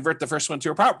convert the first one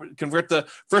to a property, convert the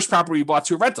first property we bought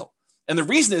to a rental? And the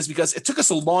reason is because it took us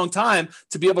a long time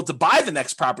to be able to buy the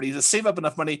next property, to save up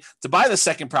enough money to buy the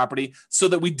second property so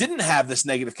that we didn't have this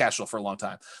negative cash flow for a long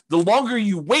time. The longer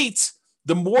you wait,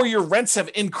 the more your rents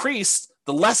have increased,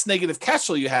 the less negative cash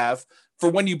flow you have for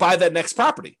when you buy that next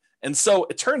property. And so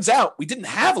it turns out we didn't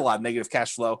have a lot of negative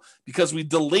cash flow because we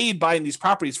delayed buying these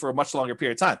properties for a much longer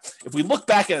period of time. If we look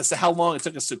back at as to how long it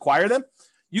took us to acquire them,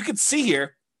 you can see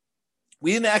here,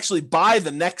 we didn't actually buy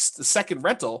the second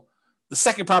rental, the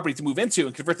second property to move into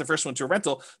and convert the first one to a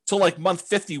rental till like month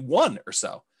 51 or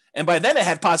so. And by then it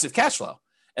had positive cash flow.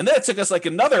 And then it took us like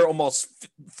another almost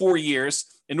 4 years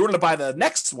in order to buy the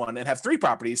next one and have 3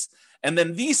 properties. And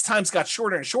then these times got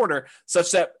shorter and shorter,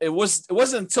 such that it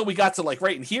wasn't until we got to like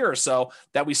right in here or so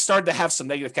that we started to have some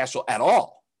negative cash flow at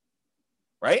all.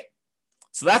 Right?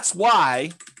 So that's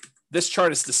why this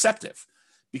chart is deceptive.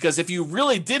 Because if you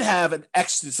really did have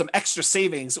some extra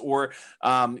savings or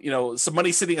some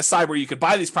money sitting aside where you could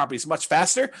buy these properties much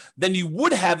faster, then you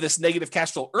would have this negative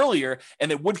cash flow earlier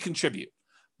and it would contribute.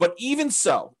 But even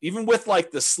so, even with like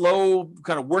the slow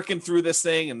kind of working through this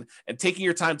thing and taking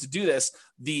your time to do this,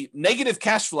 the negative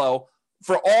cash flow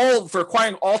for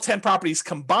acquiring all 10 properties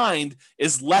combined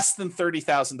is less than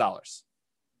 $30,000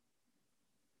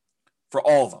 for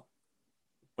all of them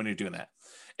when you're doing that.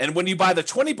 And when you buy the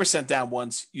 20% down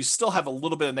ones, you still have a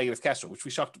little bit of negative cash flow, which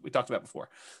we talked about before.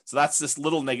 So that's this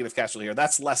little negative cash flow here.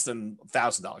 That's less than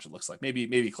 $1,000. It looks like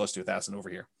maybe close to 1,000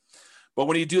 over here. But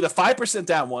when you do the 5%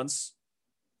 down ones,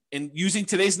 and using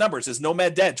today's numbers as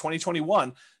Nomad Dead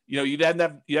 2021, you'd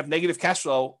have negative cash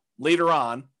flow later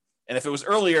on, and if it was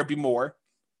earlier, it'd be more.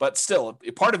 But still,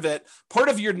 part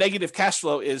of your negative cash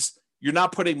flow is you're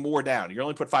not putting more down. You're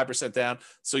only put 5% down,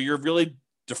 so you're really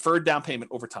deferred down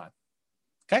payment over time.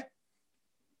 Okay.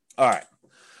 All right.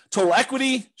 Total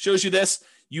equity shows you this.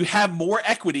 You have more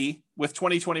equity with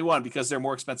 2021 because they're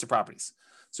more expensive properties.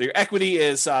 So your equity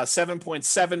is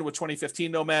 7.7 with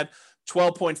 2015 Nomad,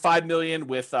 12.5 million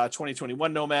with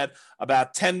 2021 Nomad,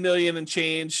 about 10 million and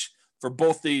change for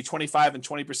both the 25 and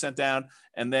 20% down.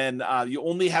 And then you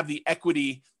only have the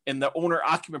equity in the owner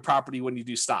occupant property when you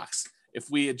do stocks. If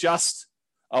we adjust,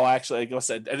 I guess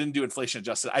I didn't do inflation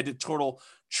adjusted. I did total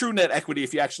true net equity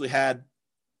if you actually had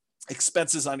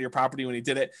expenses on your property when you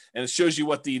did it. And it shows you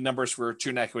what the numbers for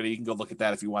true net equity. You can go look at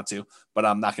that if you want to, but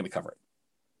I'm not going to cover it.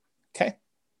 Okay.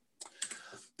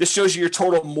 This shows you your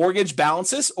total mortgage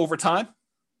balances over time.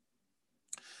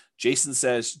 Jason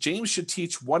says, James should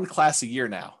teach one class a year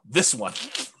now. This one.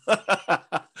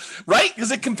 Right? Because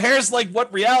it compares like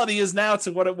what reality is now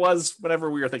to what it was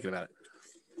whenever we were thinking about it.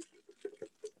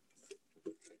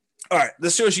 All right.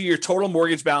 This shows you your total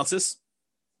mortgage balances.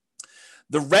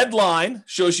 The red line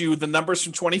shows you the numbers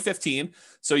from 2015.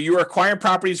 So you were acquiring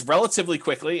properties relatively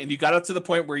quickly, and you got up to the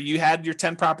point where you had your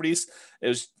 10 properties. It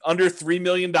was under $3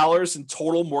 million in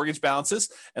total mortgage balances.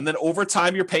 And then over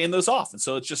time, you're paying those off. And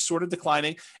so it's just sort of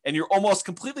declining, and you're almost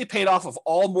completely paid off of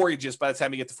all mortgages by the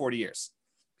time you get to 40 years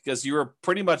because you were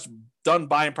pretty much done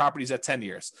buying properties at 10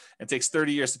 years. It takes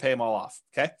 30 years to pay them all off.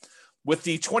 Okay. With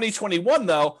the 2021,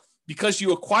 though, because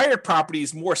you acquired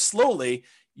properties more slowly,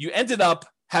 you ended up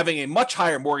having a much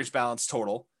higher mortgage balance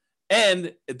total,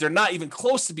 and they're not even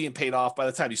close to being paid off by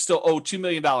the time you still owe $2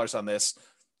 million on this,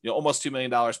 almost $2 million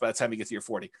by the time you get to your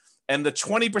 40. And the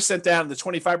 20% down, the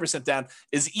 25% down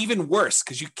is even worse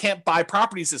because you can't buy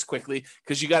properties as quickly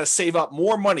because you got to save up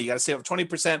more money. You got to save up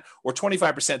 20% or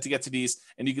 25% to get to these.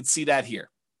 And you can see that here.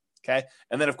 Okay.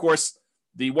 And then of course,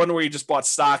 the one where you just bought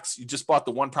stocks, you just bought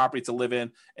the one property to live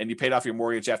in and you paid off your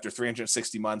mortgage after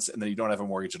 360 months. And then you don't have a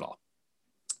mortgage at all.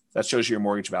 That shows you your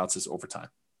mortgage balances over time.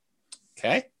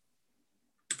 Okay.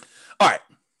 All right.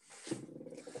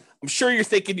 I'm sure you're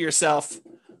thinking to yourself,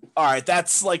 all right,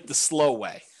 that's like the slow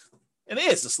way. And it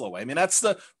is the slow way. I mean, that's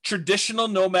the traditional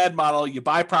nomad model. You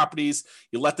buy properties,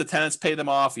 you let the tenants pay them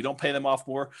off. You don't pay them off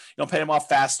more. You don't pay them off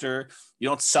faster. You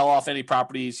don't sell off any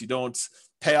properties. You don't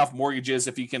pay off mortgages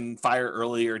if you can fire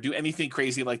early or do anything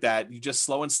crazy like that. You just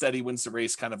slow and steady wins the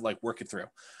race, kind of like work it through.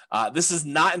 This is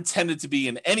not intended to be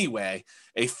in any way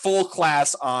a full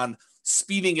class on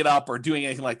speeding it up or doing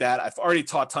anything like that. I've already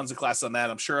taught tons of classes on that.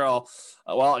 I'm sure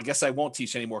I guess I won't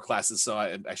teach any more classes, so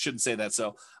I shouldn't say that.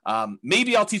 So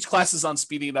maybe I'll teach classes on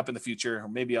speeding it up in the future, or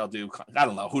maybe I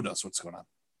don't know. Who knows what's going on?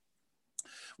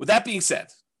 With that being said,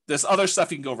 there's other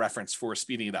stuff you can go reference for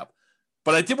speeding it up.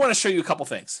 But I did want to show you a couple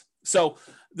things. So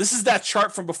this is that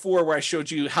chart from before where I showed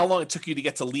you how long it took you to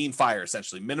get to lean fire,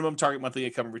 essentially, minimum target monthly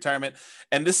income in retirement.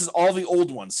 And this is all the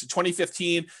old ones. So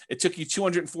 2015, it took you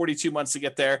 242 months to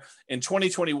get there. In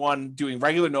 2021, doing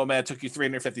regular Nomad took you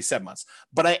 357 months.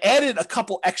 But I added a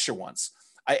couple extra ones.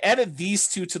 I added these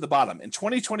two to the bottom. In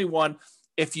 2021,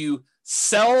 if you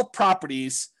sell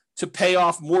properties to pay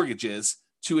off mortgages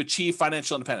to achieve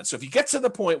financial independence. So if you get to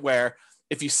the point where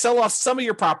if you sell off some of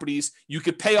your properties, you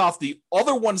could pay off the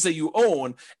other ones that you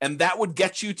own, and that would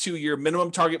get you to your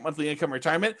minimum target monthly income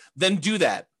retirement, then do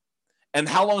that. And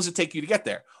how long does it take you to get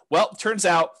there? Well, it turns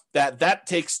out that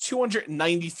takes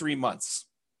 293 months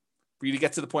for you to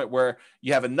get to the point where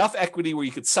you have enough equity where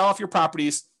you could sell off your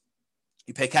properties,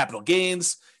 you pay capital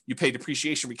gains, you pay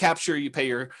depreciation recapture, you pay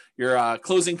your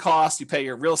closing costs, you pay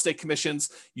your real estate commissions,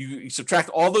 you subtract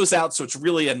all those out. So it's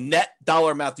really a net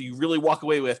dollar amount that you really walk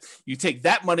away with. You take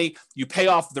that money, you pay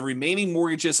off the remaining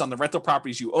mortgages on the rental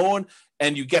properties you own,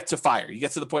 and you get to fire. You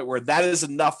get to the point where that is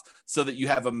enough so that you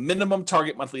have a minimum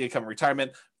target monthly income in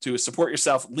retirement to support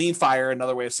yourself, lean fire,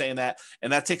 another way of saying that.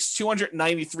 And that takes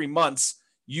 293 months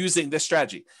using this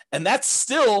strategy. And that's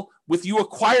still with you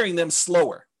acquiring them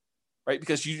slower. Right?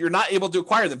 Because you're not able to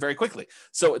acquire them very quickly.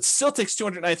 So it still takes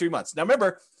 293 months. Now,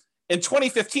 remember, in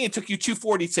 2015, it took you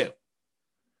 242.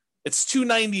 It's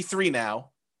 293 now.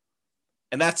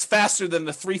 And that's faster than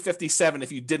the 357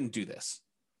 if you didn't do this.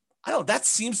 I don't know. That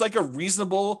seems like a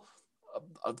reasonable,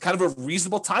 kind of a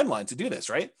reasonable timeline to do this,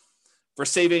 right? For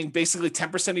saving basically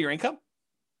 10% of your income.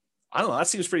 I don't know. That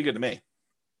seems pretty good to me.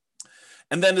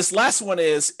 And then this last one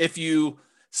is if you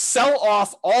sell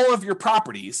off all of your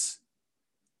properties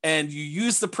and you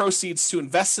use the proceeds to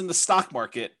invest in the stock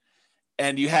market,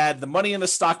 and you had the money in the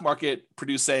stock market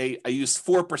produce I used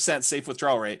 4% safe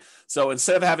withdrawal rate. So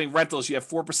instead of having rentals, you have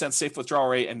 4% safe withdrawal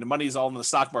rate, and the money is all in the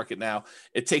stock market now.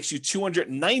 It takes you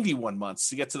 291 months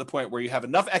to get to the point where you have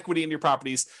enough equity in your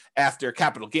properties after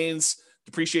capital gains,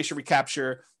 depreciation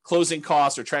recapture, closing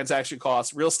costs or transaction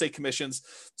costs, real estate commissions.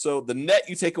 So the net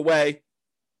you take away,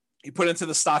 you put into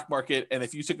the stock market, and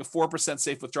if you took a 4%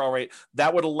 safe withdrawal rate,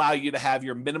 that would allow you to have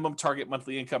your minimum target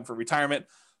monthly income for retirement.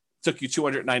 It took you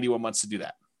 291 months to do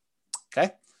that,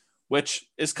 okay? Which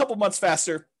is a couple months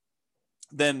faster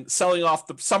than selling off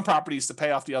some properties to pay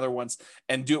off the other ones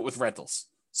and do it with rentals.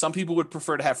 Some people would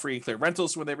prefer to have free and clear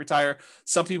rentals when they retire.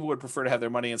 Some people would prefer to have their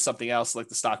money in something else like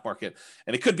the stock market,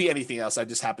 and it could be anything else. I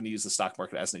just happen to use the stock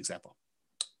market as an example,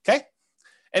 okay?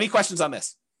 Any questions on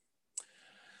this?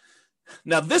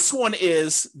 Now, this one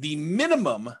is the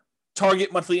minimum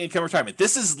target monthly income retirement.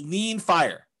 This is lean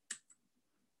fire.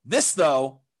 This,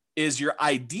 though, is your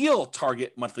ideal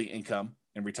target monthly income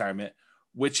in retirement,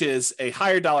 which is a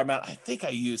higher dollar amount. I think I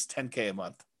use $10K a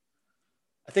month.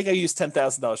 I think I use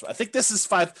 $10,000. I think this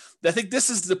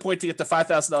is the point to get to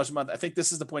 $5,000 a month. I think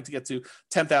this is the point to get to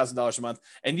 $10,000 a month.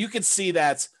 And you can see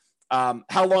that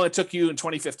how long it took you in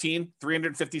 2015,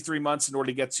 353 months in order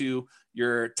to get to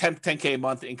your 10K a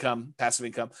month income, passive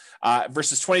income,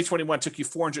 versus 2021 took you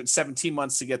 417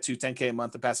 months to get to 10K a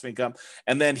month of passive income.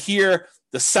 And then here,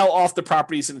 the sell off the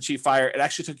properties and achieve fire, it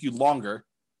actually took you longer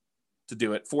to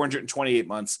do it, 428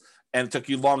 months, and it took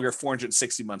you longer,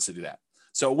 460 months to do that.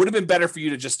 So it would have been better for you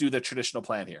to just do the traditional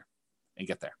plan here and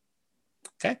get there.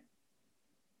 Okay.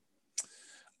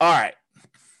 All right.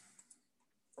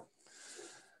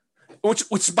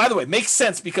 Which, by the way, makes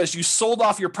sense because you sold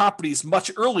off your properties much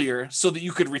earlier so that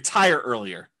you could retire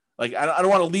earlier. Like, I don't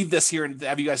want to leave this here and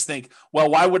have you guys think,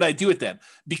 well, why would I do it then?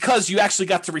 Because you actually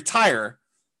got to retire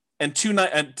at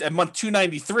month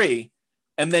 293,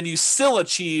 and then you still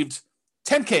achieved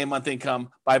 10K a month income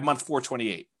by month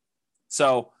 428.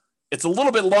 So it's a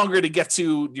little bit longer to get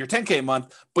to your 10K a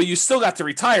month, but you still got to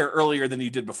retire earlier than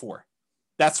you did before.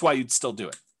 That's why you'd still do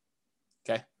it.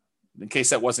 Okay? In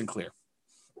case that wasn't clear.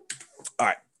 All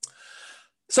right.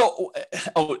 So,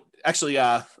 actually,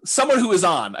 someone who is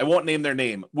on, I won't name their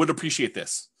name, would appreciate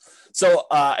this. So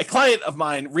a client of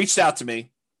mine reached out to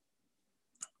me.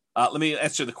 Let me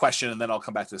answer the question, and then I'll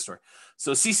come back to the story.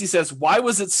 So Cece says, why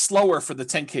was it slower for the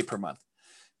 10K per month?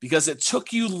 Because it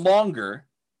took you longer.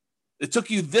 It took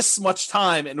you this much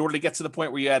time in order to get to the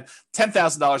point where you had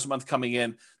 $10,000 a month coming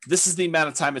in. This is the amount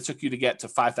of time it took you to get to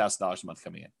 $5,000 a month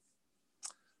coming in.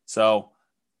 So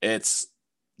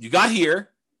you got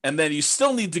here, and then you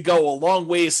still need to go a long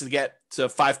ways to get to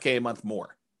 5K a month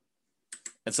more.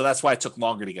 And so that's why it took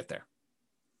longer to get there.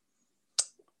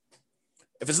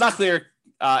 If it's not clear,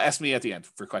 ask me at the end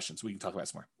for questions. We can talk about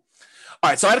some more. All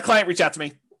right. So I had a client reach out to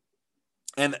me,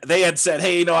 and they had said,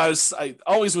 hey, I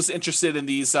always was interested in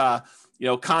these,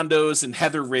 condos in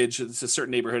Heather Ridge. It's a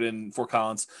certain neighborhood in Fort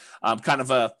Collins, kind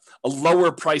of a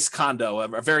lower price condo,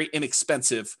 a very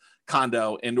inexpensive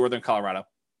condo in Northern Colorado.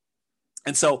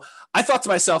 And so I thought to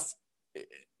myself,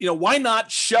 why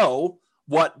not show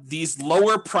what these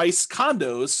lower price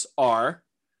condos are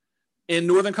in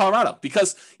Northern Colorado?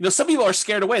 Because, some people are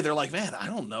scared away. They're like, man, I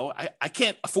don't know. I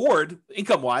can't afford,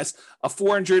 income wise, a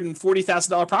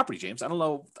 $440,000 property, James. I don't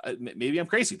know. Maybe I'm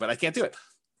crazy, but I can't do it.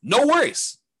 No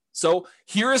worries. So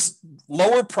here's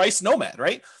lower price Nomad,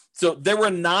 right? So there were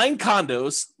 9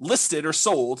 condos listed or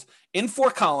sold in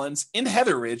Fort Collins, in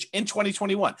Heather Ridge in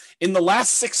 2021, in the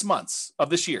last 6 months of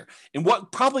this year, in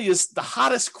what probably is the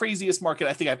hottest, craziest market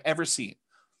I think I've ever seen.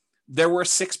 There were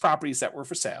 6 properties that were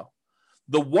for sale.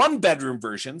 The 1-bedroom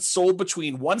version sold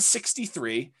between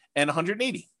 $163,000 and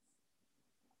 $180,000.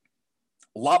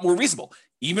 A lot more reasonable,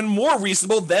 even more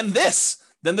reasonable than the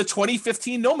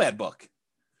 2015 Nomad book.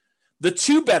 The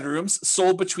 2 bedrooms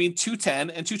sold between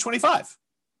 $210,000 and $225,000.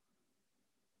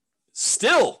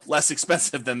 Still less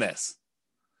expensive than this.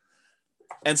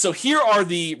 And so here are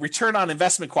the return on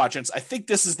investment quadrants. I think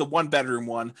this is the 1-bedroom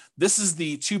one. This is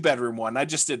the 2-bedroom one. I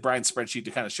just did Brian's spreadsheet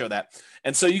to kind of show that.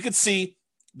 And so you can see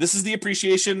this is the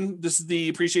appreciation. This is the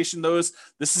appreciation. This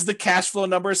is the cash flow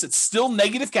numbers. It's still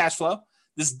negative cash flow.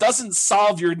 This doesn't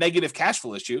solve your negative cash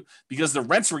flow issue because the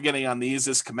rents we're getting on these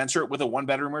is commensurate with a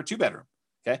 1-bedroom or a 2-bedroom.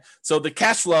 Okay. So the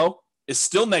cash flow is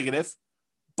still negative,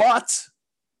 but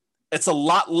it's a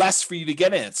lot less for you to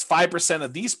get in. It's 5%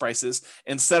 of these prices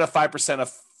instead of 5% of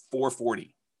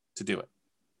 440 to do it.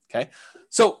 Okay.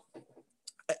 So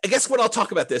I guess what I'll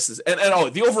talk about this is, and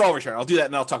the overall return, I'll do that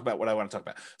and I'll talk about what I want to talk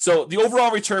about. So the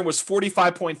overall return was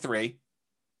 45.3,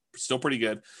 still pretty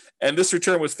good. And this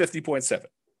return was 50.7.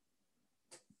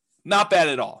 Not bad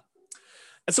at all.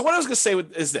 And so what I was going to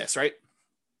say is this, right?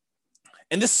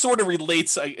 And this sort of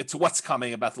relates to what's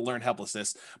coming about the learned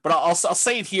helplessness, but I'll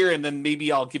say it here, and then maybe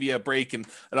I'll give you a break, and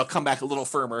I'll come back a little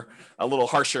firmer, a little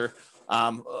harsher,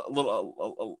 a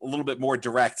little bit more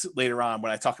direct later on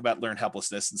when I talk about learned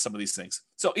helplessness and some of these things.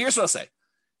 So here's what I'll say: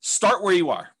 start where you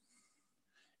are.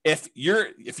 If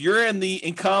you're in the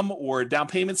income or down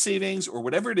payment savings or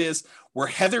whatever it is, where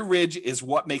Heather Ridge is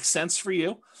what makes sense for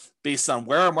you based on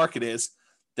where our market is,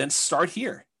 then start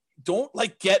here.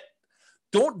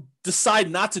 Don't decide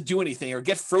not to do anything or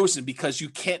get frozen because you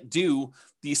can't do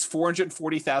these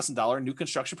 $440,000 new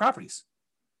construction properties.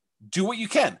 Do what you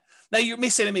can. Now you may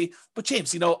say to me, but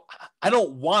James, I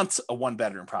don't want a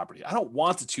 1-bedroom property. I don't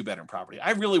want a 2-bedroom property.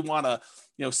 I really want a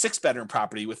 6-bedroom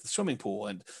property with a swimming pool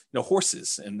and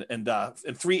horses and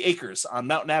 3 acres on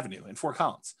Mountain Avenue in Fort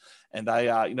Collins. And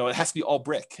it has to be all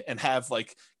brick and have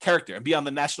like character and be on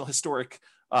the National Historic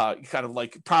kind of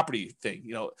like property thing,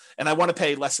 and I want to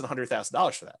pay less than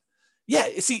 $100,000 for that. Yeah.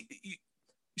 See,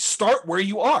 start where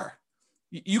you are.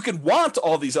 You can want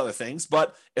all these other things,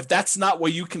 but if that's not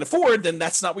what you can afford, then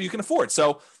that's not what you can afford.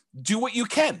 So do what you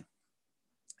can.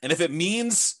 And if it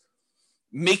means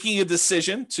making a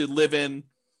decision to live in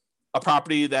a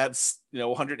property that's,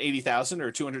 $180,000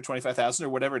 or $225,000 or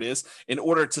whatever it is, in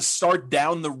order to start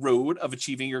down the road of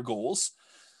achieving your goals,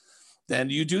 then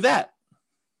you do that.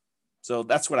 So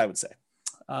that's what I would say.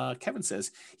 Kevin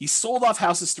says he sold off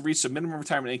houses to reach a minimum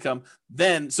retirement income.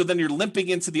 Then you're limping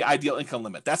into the ideal income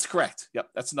limit. That's correct. Yep.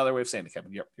 That's another way of saying it,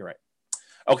 Kevin. Yep. You're right.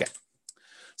 Okay.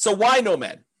 So why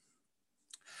Nomad?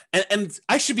 And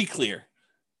I should be clear.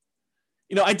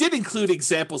 I did include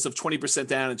examples of 20%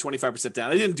 down and 25% down.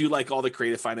 I didn't do like all the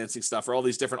creative financing stuff or all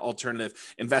these different alternative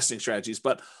investing strategies,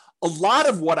 but a lot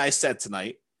of what I said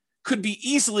tonight could be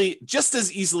just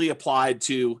as easily applied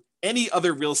to any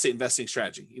other real estate investing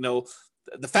strategy.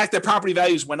 The fact that property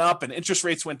values went up and interest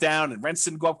rates went down and rents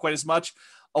didn't go up quite as much.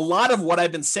 A lot of what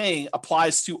I've been saying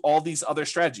applies to all these other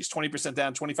strategies: 20%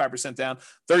 down, 25% down,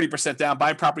 30% down,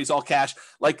 buying properties all cash.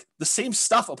 Like the same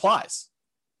stuff applies.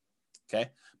 Okay.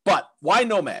 But why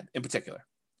Nomad in particular?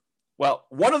 Well,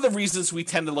 one of the reasons we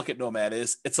tend to look at Nomad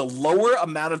is it's a lower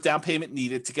amount of down payment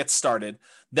needed to get started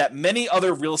than many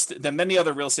other real estate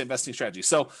investing strategies.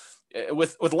 So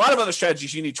with a lot of other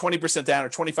strategies, you need 20% down or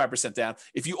 25% down.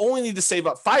 If you only need to save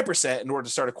up 5% in order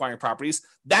to start acquiring properties,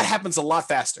 that happens a lot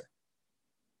faster.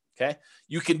 Okay.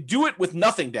 You can do it with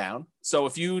nothing down. So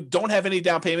if you don't have any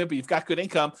down payment, but you've got good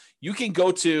income, you can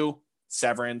go to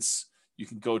Severance, you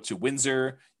can go to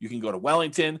Windsor, you can go to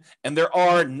Wellington, and there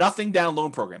are nothing down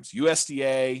loan programs,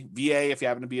 USDA, VA, if you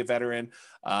happen to be a veteran.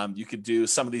 You could do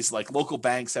some of these, like local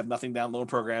banks have nothing down loan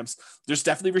programs. There's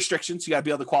definitely restrictions. You got to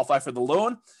be able to qualify for the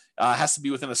loan. has to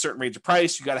be within a certain range of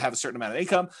price. You got to have a certain amount of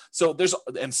income. So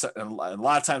and a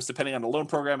lot of times, depending on the loan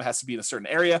program, it has to be in a certain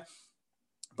area,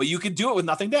 but you can do it with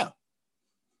nothing down.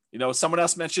 Someone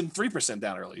else mentioned 3%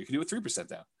 down earlier. You can do it 3%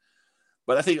 down.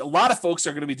 But I think a lot of folks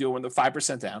are going to be doing the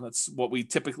 5% down. That's what we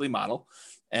typically model.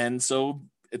 And so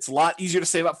it's a lot easier to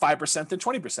save up 5% than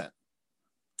 20%.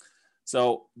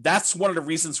 So that's one of the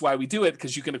reasons why we do it,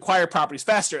 because you can acquire properties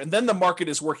faster, and then the market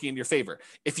is working in your favor.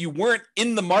 If you weren't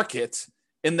in the market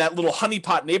in that little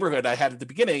honeypot neighborhood I had at the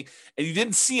beginning, and you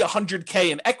didn't see $100K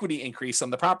in equity increase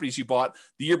on the properties you bought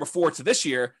the year before to this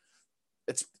year,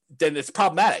 then it's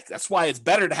problematic. That's why it's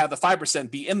better to have the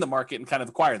 5% be in the market and kind of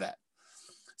acquire that.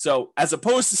 So as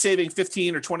opposed to saving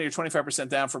 15 or 20 or 25%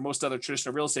 down for most other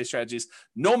traditional real estate strategies,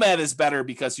 Nomad is better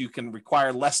because you can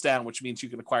require less down, which means you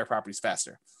can acquire properties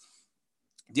faster.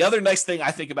 The other nice thing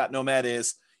I think about Nomad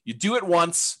is you do it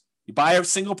once, you buy a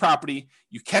single property,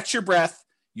 you catch your breath,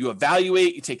 you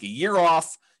evaluate, you take a year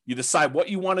off, you decide what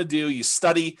you want to do, you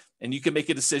study, and you can make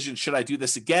a decision. Should I do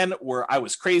this again? Or I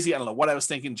was crazy. I don't know what I was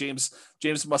thinking. James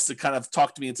must have kind of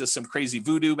talked me into some crazy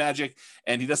voodoo magic,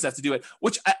 and he doesn't have to do it,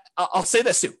 which I'll say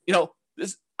this too.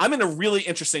 I'm in a really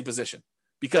interesting position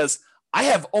because I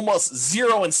have almost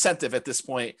zero incentive at this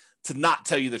point to not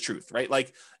tell you the truth, right?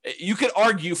 Like you could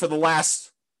argue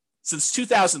since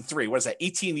 2003, what is that,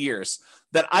 18 years,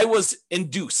 that I was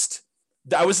induced,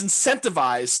 that I was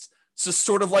incentivized to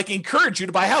sort of like encourage you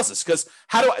to buy houses, because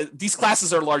these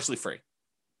classes are largely free.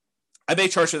 I may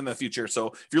charge them in the future. So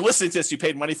if you're listening to this, you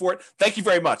paid money for it. Thank you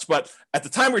very much. But at the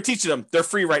time we're teaching them, they're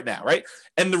free right now, right?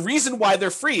 And the reason why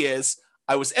they're free is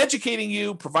I was educating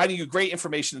you, providing you great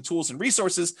information and tools and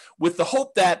resources with the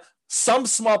hope that some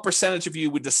small percentage of you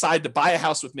would decide to buy a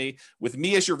house with me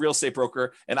as your real estate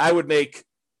broker, and I would make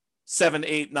 $7,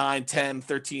 $8, $9, $10,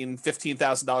 $13,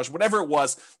 $15,000, whatever it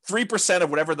was. 3% of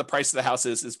whatever the price of the house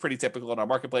is pretty typical in our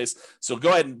marketplace. So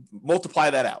go ahead and multiply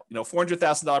that out.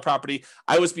 $400,000 property,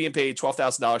 I was being paid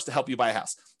 $12,000 to help you buy a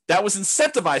house. That was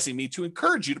incentivizing me to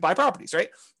encourage you to buy properties, right?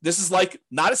 This is like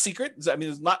not a secret. I mean,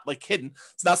 it's not like hidden.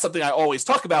 It's not something I always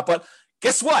talk about, but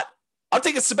guess what? I'm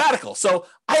taking a sabbatical. So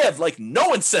I have like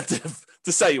no incentive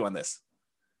to sell you on this.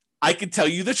 I can tell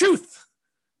you the truth.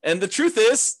 And the truth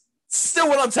is, still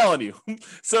what I'm telling you.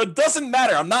 So it doesn't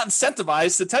matter. I'm not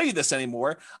incentivized to tell you this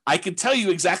anymore. I can tell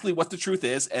you exactly what the truth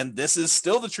is, and this is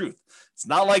still the truth. It's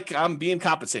not like I'm being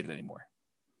compensated anymore.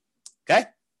 Okay?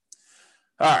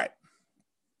 All right.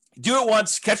 Do it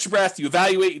once, catch your breath, you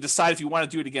evaluate, you decide if you want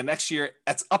to do it again next year.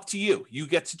 That's up to you. You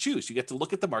get to choose. You get to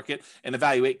look at the market and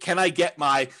evaluate, can I get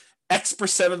my X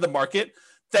percent of the market?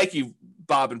 Thank you,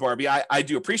 Bob and Barbie. I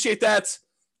do appreciate that.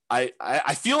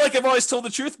 I feel like I've always told the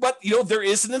truth, but there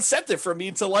is an incentive for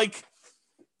me to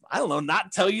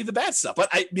not tell you the bad stuff. But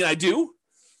I do.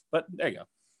 But there you go.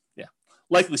 Yeah.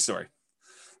 Likely story.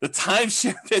 The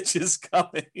timeshare pitch is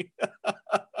coming.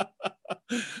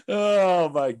 Oh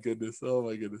my goodness.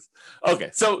 Okay.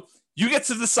 So you get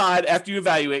to decide after you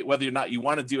evaluate whether or not you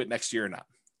want to do it next year or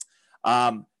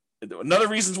not. Another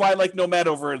reasons why I like Nomad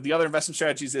over the other investment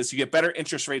strategies is you get better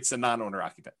interest rates than non-owner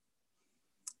occupant.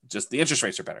 Just the interest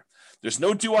rates are better. There's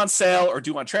no due on sale or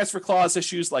due on transfer clause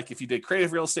issues like if you did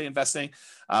creative real estate investing,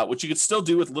 which you could still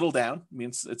do with little down. I mean,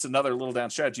 it's another little down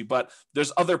strategy, but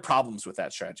there's other problems with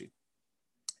that strategy.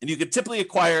 And you could typically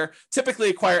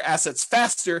acquire assets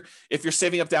faster if you're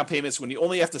saving up down payments when you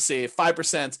only have to save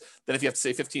 5% than if you have to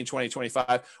save 15, 20,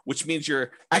 25, which means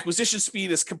your acquisition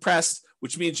speed is compressed,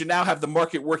 which means you now have the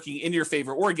market working in your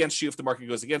favor or against you if the market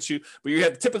goes against you, but you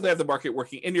typically have the market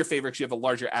working in your favor because you have a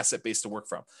larger asset base to work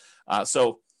from.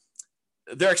 So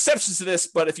there are exceptions to this,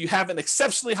 but if you have an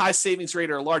exceptionally high savings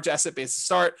rate or a large asset base to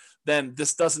start, then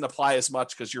this doesn't apply as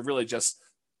much because you're really just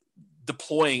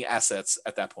deploying assets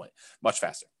at that point much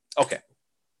faster. Okay.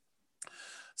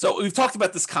 So we've talked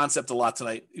about this concept a lot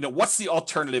tonight. What's the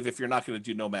alternative if you're not going to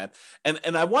do Nomad?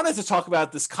 And I wanted to talk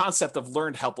about this concept of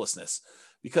learned helplessness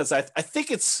because I think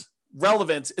it's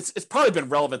relevant. It's probably been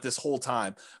relevant this whole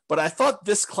time, but I thought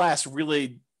this class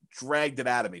really drug it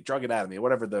out of me,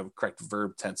 whatever the correct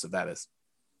verb tense of that is.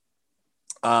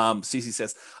 Cece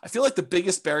says, I feel like the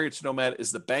biggest barrier to Nomad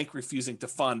is the bank refusing to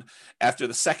fund after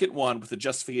the second one with the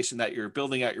justification that you're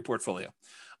building out your portfolio.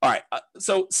 All right.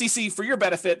 So Cece, for your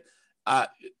benefit,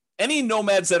 any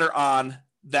Nomads that are on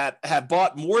that have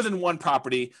bought more than one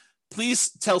property, please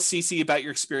tell Cece about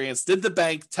your experience. Did the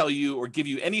bank tell you or give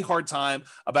you any hard time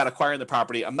about acquiring the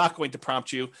property? I'm not going to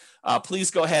prompt you.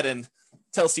 Please go ahead and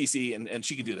tell Cece and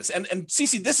she can do this. And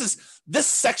Cece, this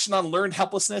section on learned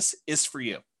helplessness is for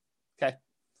you. Okay.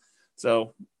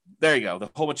 So there you go. The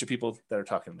whole bunch of people that are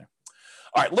talking there.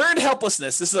 All right. Learned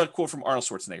helplessness. This is a quote from Arnold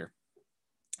Schwarzenegger.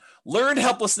 Learned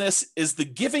helplessness is the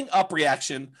giving up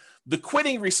reaction, the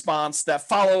quitting response that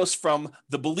follows from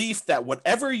the belief that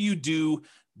whatever you do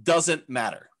doesn't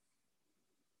matter.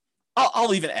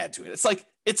 I'll even add to it. It's like,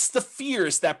 it's the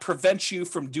fears that prevent you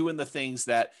from doing the things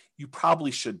that you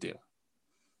probably should do.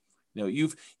 You know,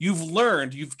 you've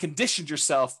learned, you've conditioned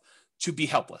yourself to be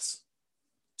helpless,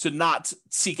 to not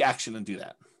seek action and do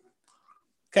that.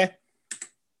 Okay.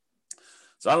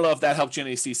 So I don't know if that helped you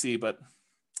any, CC, but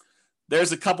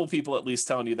there's a couple people at least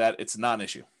telling you that it's not an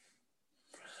issue.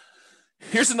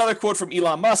 Here's another quote from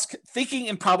Elon Musk, thinking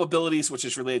in probabilities, which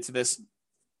is related to this.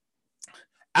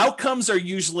 Outcomes are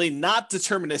usually not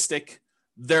deterministic,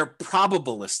 they're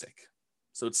probabilistic.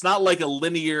 So it's not like a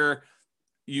linear,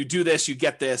 you do this, you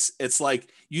get this. It's like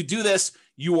you do this,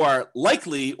 you are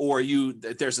likely, or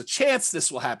there's a chance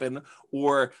this will happen,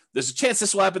 or there's a chance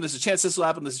this will happen, there's a chance this will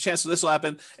happen, there's a chance this will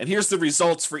happen, and here's the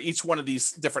results for each one of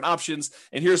these different options,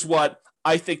 and here's what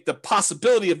I think the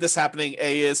possibility of this happening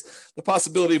A is, the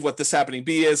possibility of what this happening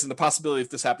B is, and the possibility of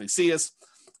this happening C is.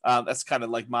 That's kind of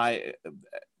like my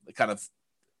kind of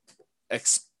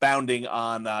expounding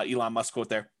on Elon Musk quote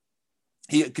there.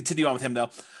 He continue on with him though,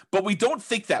 but we don't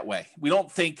think that way. We don't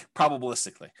think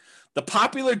probabilistically. The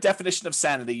popular definition of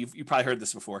sanity, you've probably heard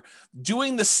this before,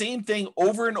 doing the same thing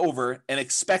over and over and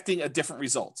expecting a different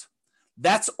result.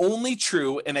 That's only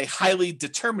true in a highly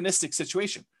deterministic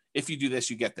situation. If you do this,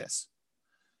 you get this.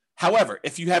 However,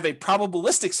 if you have a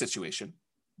probabilistic situation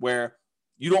where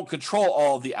you don't control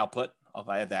all of the output, I'll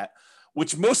add that,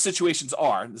 which most situations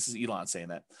are, this is Elon saying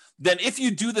that, then if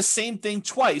you do the same thing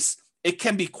twice, it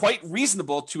can be quite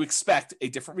reasonable to expect a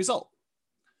different result.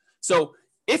 So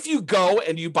if you go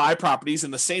and you buy properties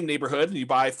in the same neighborhood and you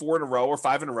buy 4 in a row or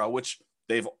 5 in a row, which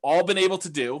they've all been able to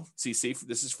do, CC,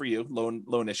 this is for you,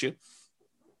 loan issue.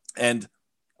 And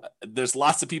there's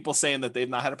lots of people saying that they've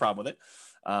not had a problem with it.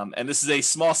 And this is a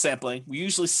small sampling. We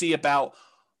usually see about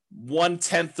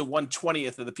 1/10 to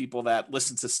 1/20th of the people that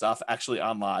listen to stuff actually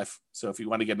on live. So if you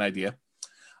want to get an idea,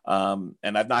 and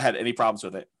I've not had any problems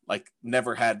with it, like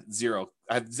never had zero.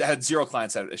 I've had 0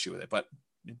 clients had an issue with it, but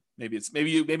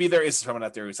maybe there is someone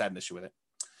out there who's had an issue with it.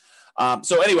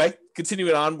 So anyway,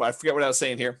 continuing on, I forget what I was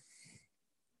saying here.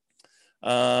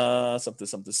 Something,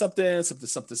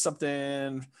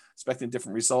 expecting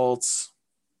different results.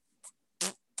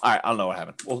 All right, I don't know what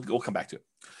happened. We'll come back to it.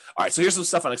 All right, so here's some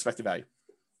stuff on expected value.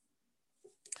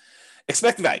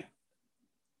 Expected value.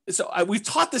 So we've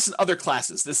taught this in other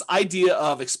classes, this idea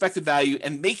of expected value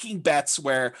and making bets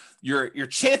where your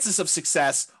chances of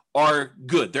success are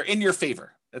good. They're in your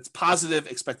favor. That's positive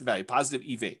expected value, positive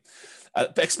EV.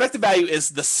 Expected value is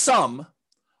the sum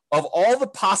of all the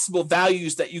possible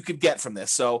values that you could get from this.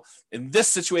 So in this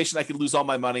situation, I could lose all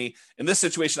my money. In this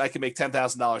situation, I can make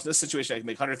 $10,000. In this situation, I can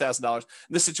make $100,000.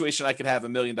 In this situation, I could have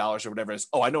 $1 million or whatever it is.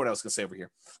 Oh, I know what I was going to say over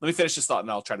here. Let me finish this thought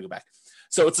and I'll try to go back.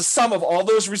 So it's a sum of all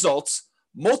those results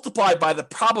multiplied by the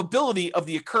probability of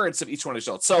the occurrence of each one of the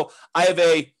results. So I have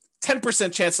a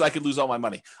 10% chance that I could lose all my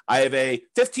money. I have a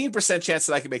 15% chance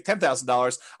that I can make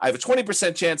 $10,000. I have a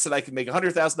 20% chance that I can make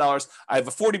 $100,000. I have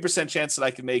a 40% chance that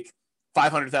I can make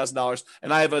 $500,000,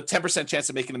 and I have a 10% chance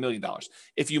of making $1 million.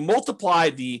 If you multiply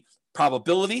the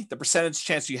probability, the percentage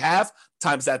chance you have,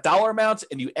 times that dollar amount,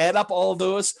 and you add up all of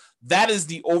those, that is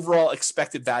the overall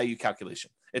expected value calculation.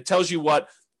 It tells you what,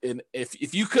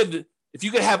 if you could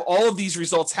have all of these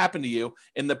results happen to you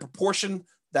in the proportion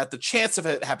that the chance of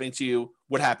it happening to you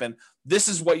would happen, this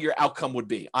is what your outcome would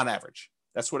be on average.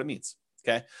 That's what it means.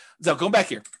 Okay. So going back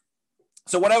here.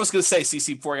 So what I was going to say,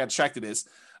 CC, before I got distracted is,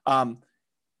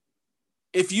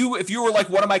 if you were like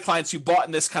one of my clients who bought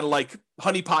in this kind of like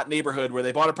honeypot neighborhood where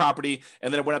they bought a property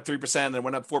and then it went up 3%, then it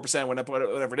went up 4%, went up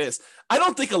whatever it is, I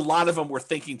don't think a lot of them were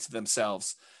thinking to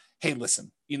themselves, hey,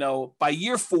 listen, by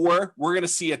year 4, we're going to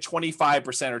see a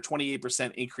 25% or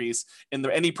 28% increase in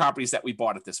any properties that we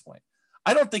bought at this point.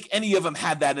 I don't think any of them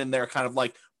had that in their kind of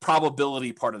like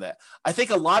probability part of that. I think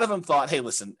a lot of them thought, hey,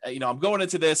 listen, I'm going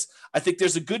into this. I think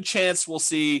there's a good chance we'll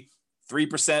see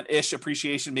 3%-ish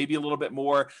appreciation, maybe a little bit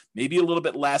more, maybe a little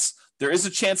bit less. There is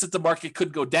a chance that the market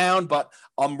could go down, but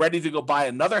I'm ready to go buy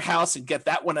another house and get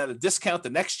that one at a discount the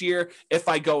next year if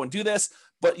I go and do this.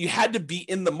 But you had to be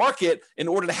in the market in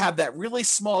order to have that really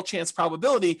small chance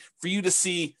probability for you to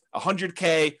see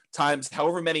 100K times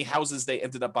however many houses they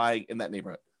ended up buying in that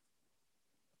neighborhood.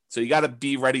 So you got to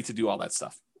be ready to do all that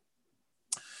stuff.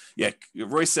 Yeah,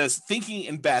 Roy says, Thinking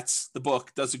in Bets, the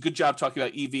book, does a good job talking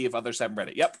about EV if others haven't read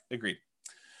it. Yep, agreed.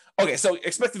 Okay, so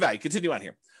expected value. Continue on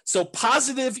here. So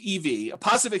positive EV, a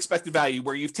positive expected value,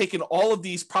 where you've taken all of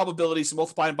these probabilities and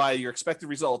multiplying by your expected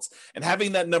results and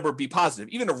having that number be positive,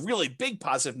 even a really big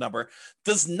positive number,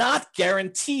 does not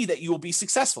guarantee that you will be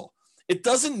successful. It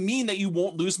doesn't mean that you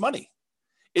won't lose money.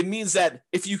 It means that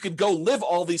if you could go live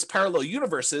all these parallel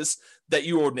universes, that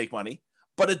you would make money,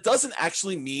 but it doesn't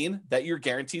actually mean that you're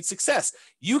guaranteed success.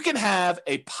 You can have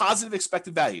a positive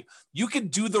expected value. You can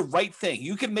do the right thing.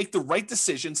 You can make the right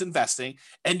decisions investing,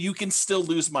 and you can still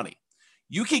lose money.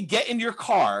 You can get in your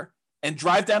car and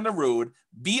drive down the road,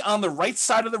 be on the right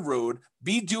side of the road,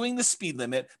 be doing the speed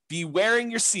limit, be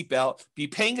wearing your seatbelt, be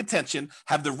paying attention,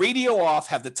 have the radio off,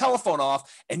 have the telephone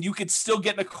off, and you could still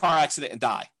get in a car accident and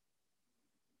die.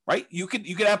 Right? You could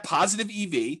have positive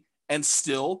EV and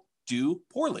still do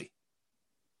poorly.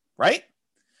 Right?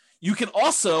 You can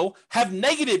also have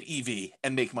negative EV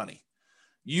and make money.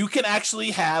 You can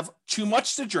actually have too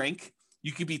much to drink.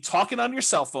 You could be talking on your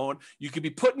cell phone. You could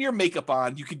be putting your makeup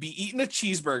on. You could be eating a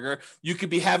cheeseburger. You could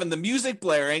be having the music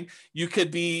blaring. You could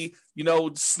be,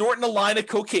 snorting a line of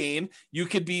cocaine. You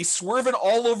could be swerving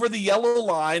all over the yellow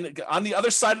line on the other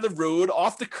side of the road,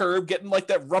 off the curb, getting like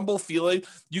that rumble feeling.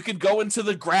 You could go into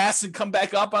the grass and come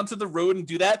back up onto the road and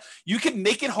do that. You can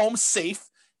make it home safe.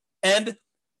 And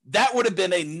that would have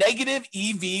been a negative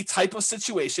EV type of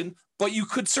situation, but you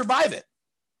could survive it.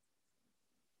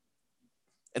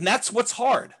 And that's what's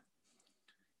hard.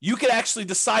 You could actually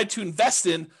decide to invest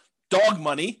in dog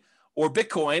money or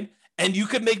Bitcoin, and you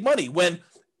could make money. When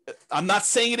I'm not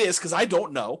saying it is, because I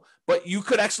don't know, but you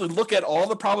could actually look at all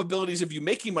the probabilities of you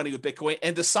making money with Bitcoin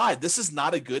and decide this is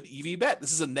not a good EV bet.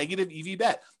 This is a negative EV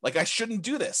bet. Like, I shouldn't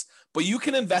do this. But you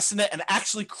can invest in it and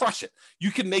actually crush it. You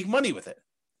can make money with it.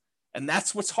 And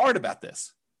that's what's hard about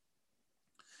this.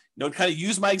 To kind of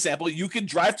use my example, you could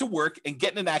drive to work and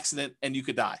get in an accident and you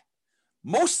could die.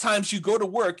 Most times you go to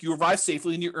work, you arrive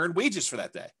safely, and you earn wages for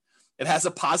that day. It has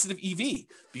a positive EV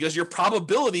because your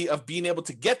probability of being able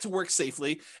to get to work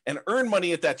safely and earn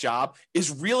money at that job is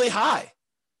really high.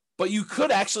 But you could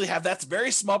actually have that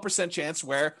very small percent chance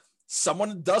where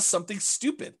someone does something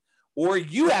stupid, or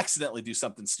you accidentally do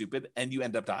something stupid and you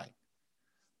end up dying.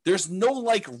 There's no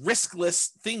riskless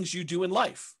things you do in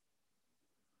life.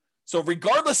 So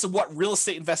regardless of what real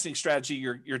estate investing strategy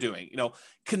you're doing,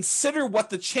 consider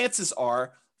what the chances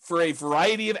are for a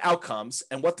variety of outcomes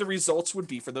and what the results would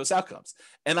be for those outcomes.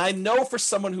 And I know for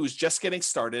someone who's just getting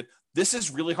started, this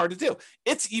is really hard to do.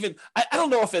 It's even, I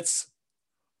don't know if it's,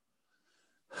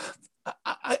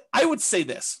 I would say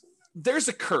this, there's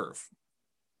a curve.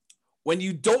 When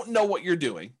you don't know what you're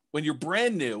doing, when you're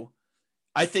brand new,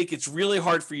 I think it's really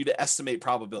hard for you to estimate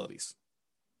probabilities.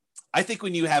 I think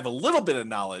when you have a little bit of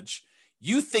knowledge,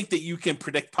 you think that you can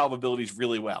predict probabilities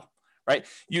really well, right?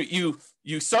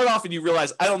 You start off and you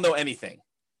realize, I don't know anything.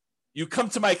 You come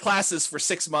to my classes for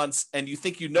 6 months and you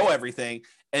think you know everything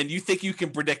and you think you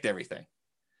can predict everything.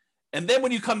 And then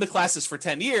when you come to classes for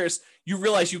 10 years, you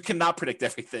realize you cannot predict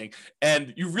everything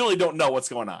and you really don't know what's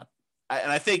going on. And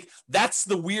I think that's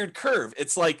the weird curve.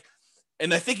 It's like,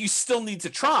 and I think you still need to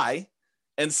try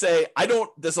and say,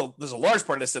 there's a large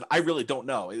part of this that I really don't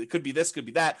know. It could be this, could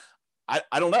be that.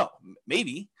 I don't know,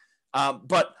 maybe.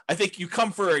 But I think you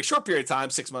come for a short period of time,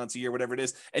 6 months, a year, whatever it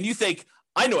is, and you think,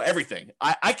 I know everything.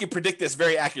 I can predict this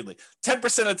very accurately. 10%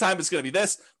 of the time it's going to be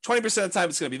this, 20% of the time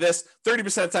it's going to be this, 30%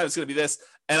 of the time it's going to be this,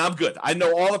 and I'm good. I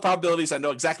know all the probabilities. I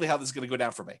know exactly how this is going to go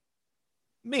down for me.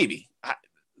 Maybe.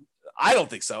 I don't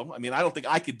think so. I mean, I don't think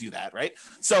I could do that, right?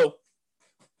 So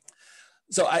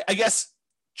I guess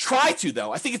try to,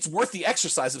 though. I think it's worth the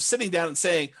exercise of sitting down and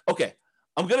saying, okay,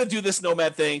 I'm going to do this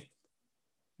Nomad thing.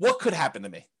 What could happen to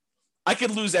me? I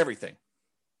could lose everything.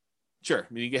 Sure.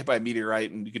 I mean, you get hit by a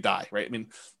meteorite and you could die, right? I mean,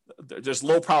 there's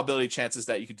low probability chances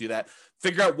that you could do that.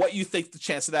 Figure out what you think the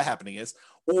chance of that happening is.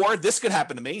 Or this could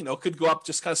happen to me, it could go up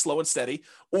just kind of slow and steady.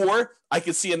 Or I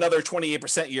could see another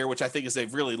 28% year, which I think is a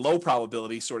really low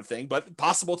probability sort of thing, but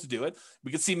possible to do it.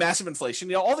 We could see massive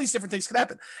inflation. All these different things could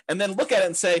happen. And then look at it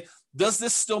and say, does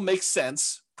this still make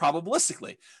sense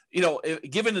probabilistically?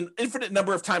 Given an infinite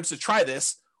number of times to try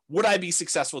this, would I be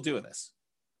successful doing this?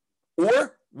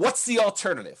 Or what's the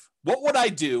alternative? What would I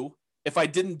do if I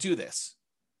didn't do this?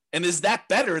 And is that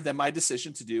better than my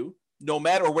decision to do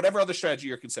Nomad or whatever other strategy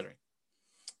you're considering?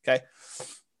 Okay.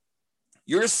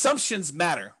 Your assumptions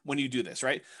matter when you do this,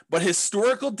 right? But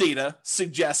historical data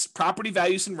suggests property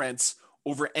values and rents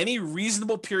over any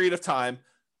reasonable period of time,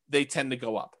 they tend to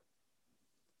go up.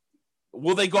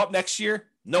 Will they go up next year?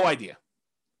 No idea.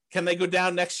 Can they go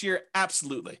down next year?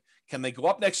 Absolutely. Can they go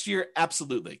up next year?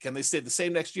 Absolutely. Can they stay the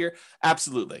same next year?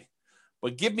 Absolutely.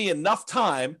 But give me enough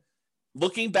time,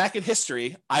 looking back at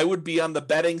history, I would be on the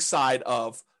betting side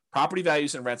of Property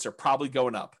values and rents are probably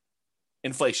going up.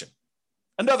 Inflation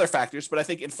and other factors, but I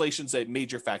think inflation's a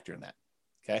major factor in that.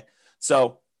 Okay.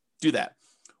 So do that.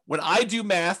 When I do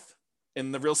math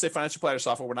in the real estate financial planner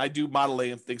software, when I do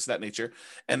modeling and things of that nature,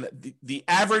 and the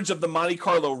average of the Monte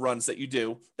Carlo runs that you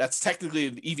do, that's technically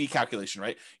an EV calculation,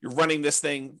 right? You're running this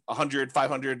thing 100,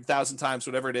 500, 1,000 times,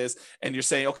 whatever it is. And you're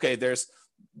saying, okay, there's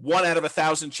 1 out of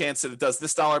 1,000 chance that it does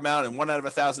this dollar amount and 1 out of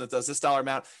 1,000 it does this dollar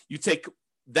amount. You take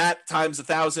that times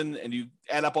 1,000 and you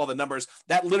add up all the numbers.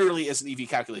 That literally is an EV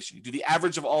calculation. You do the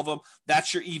average of all of them.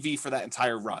 That's your EV for that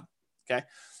entire run. Okay.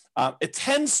 It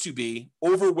tends to be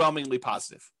overwhelmingly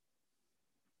positive.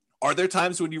 Are there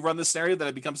times when you run this scenario that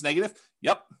it becomes negative?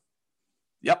 Yep,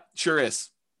 sure is.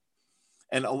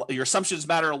 And your assumptions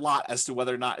matter a lot as to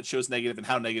whether or not it shows negative and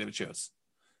how negative it shows.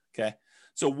 Okay.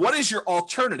 So what is your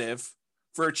alternative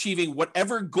for achieving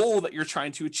whatever goal that you're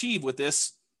trying to achieve with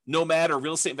this Nomad or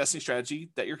real estate investing strategy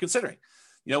that you're considering?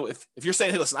 You know, if you're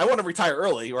saying, hey, listen, I want to retire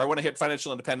early, or I want to hit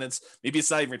financial independence, maybe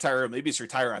it's not even retire, maybe it's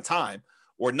retire on time,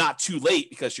 or not too late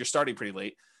because you're starting pretty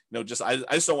late. You know,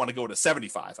 I just don't want to go to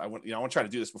 75. I want to try to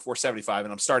do this before 75,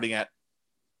 and I'm starting at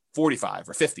 45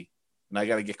 or 50, and I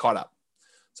got to get caught up.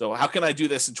 So how can I do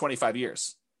this in 25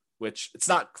 years? Which it's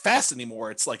not fast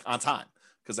anymore. It's like on time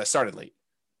because I started late,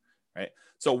 right?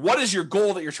 So what is your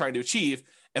goal that you're trying to achieve?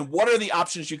 And what are the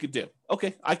options you could do?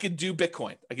 Okay, I could do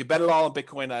Bitcoin. I could bet it all on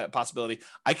Bitcoin possibility.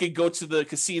 I could go to the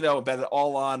casino and bet it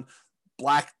all on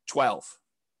Black 12.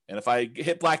 And if I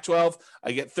hit Black 12,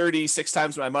 I get 36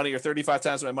 times my money or 35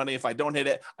 times my money. If I don't hit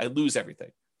it, I lose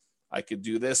everything. I could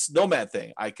do this Nomad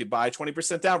thing. I could buy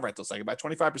 20% down rentals. I could buy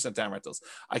 25% down rentals.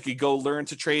 I could go learn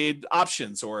to trade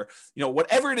options, or,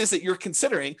 whatever it is that you're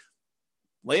considering.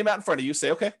 Lay them out in front of you. Say,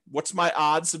 okay, what's my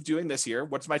odds of doing this here?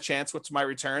 What's my chance? What's my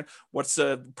return? What's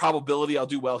the probability I'll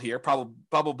do well here?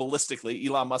 Probabilistically,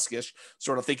 Elon Musk-ish,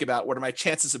 sort of think about what are my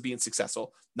chances of being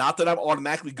successful? Not that I'm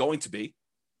automatically going to be,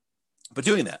 but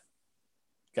doing that.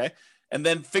 Okay. And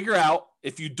then figure out,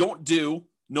 if you don't do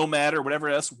Nomad or whatever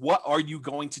else, what are you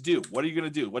going to do? What are you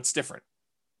going to do? What's different?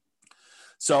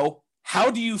 So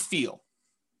how do you feel?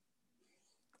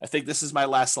 I think this is my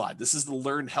last slide. This is the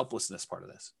learned helplessness part of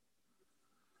this.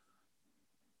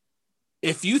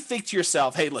 If you think to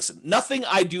yourself, hey, listen, nothing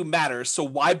I do matters, so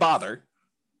why bother?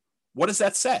 What does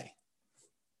that say?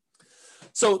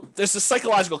 So there's a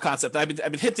psychological concept. I've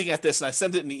been hinting at this, and I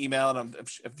sent it in the email, and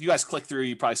if you guys click through,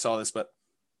 you probably saw this, but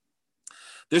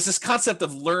there's this concept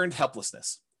of learned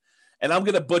helplessness. And I'm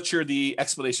going to butcher the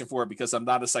explanation for it because I'm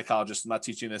not a psychologist. I'm not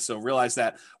teaching this. So realize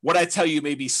that what I tell you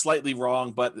may be slightly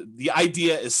wrong, but the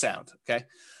idea is sound. Okay.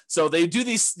 So they do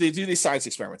these science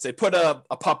experiments. They put a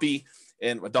puppy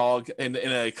and a dog in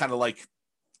a kind of like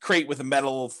crate with a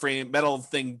metal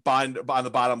thing bind on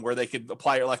the bottom where they could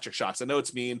apply electric shocks. I know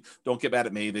it's mean. Don't get mad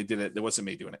at me. They did it. It wasn't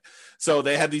me doing it. So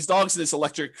they had these dogs in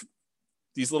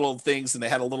these little things, and they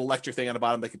had a little electric thing on the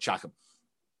bottom. They could shock them.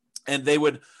 And they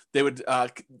would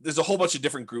there's a whole bunch of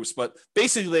different groups, but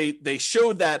basically they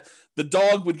showed that the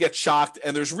dog would get shocked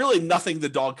and there's really nothing the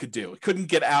dog could do. It couldn't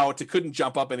get out. It couldn't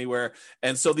jump up anywhere.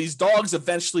 And so these dogs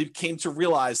eventually came to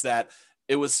realize that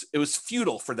it was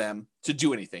futile for them to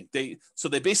do anything. So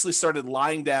they basically started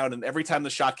lying down, and every time the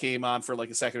shock came on for like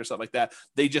a second or something like that,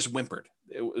 they just whimpered.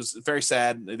 It was very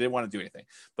sad. They didn't want to do anything,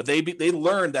 but they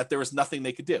learned that there was nothing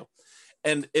they could do.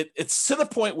 And it's to the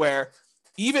point where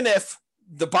even if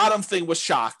the bottom thing was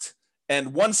shocked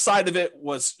and one side of it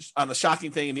was on the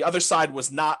shocking thing and the other side was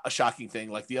not a shocking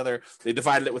thing, like they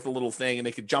divided it with a little thing and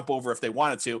they could jump over if they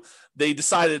wanted to. They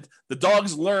decided, the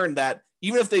dogs learned that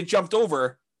even if they jumped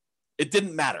over, it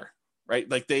didn't matter, right?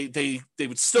 Like they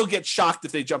would still get shocked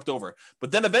if they jumped over.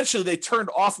 But then eventually they turned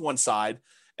off one side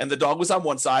and the dog was on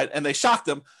one side and they shocked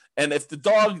them. And if the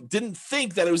dog didn't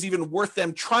think that it was even worth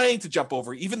them trying to jump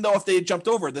over, even though if they had jumped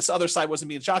over, this other side wasn't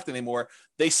being shocked anymore,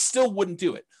 they still wouldn't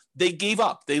do it. They gave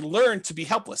up. They learned to be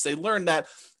helpless. They learned that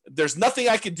there's nothing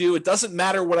I could do. It doesn't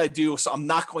matter what I do, so I'm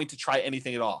not going to try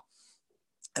anything at all.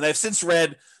 And I've since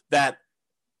read that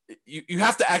you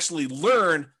have to actually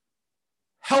learn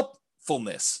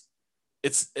helpfulness.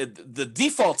 The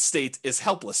default state is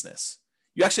helplessness.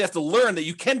 You actually have to learn that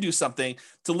you can do something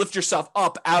to lift yourself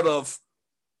up out of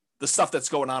the stuff that's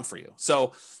going on for you.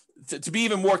 So to be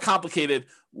even more complicated,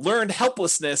 learned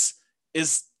helplessness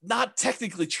is not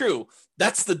technically true.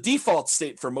 That's the default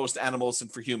state for most animals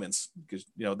and for humans, because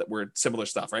that we're similar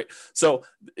stuff, right? So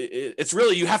it's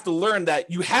really, you have to learn that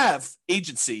you have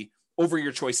agency over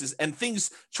your choices, and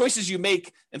choices you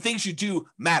make and things you do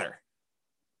matter.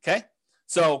 Okay.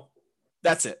 So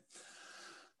that's it.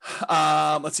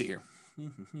 Let's see here.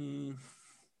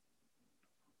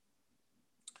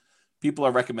 People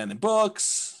are recommending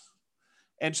books.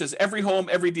 And says, every home,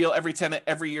 every deal, every tenant,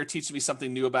 every year teaches me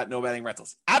something new about nomading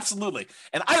rentals. Absolutely.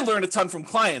 And I learn a ton from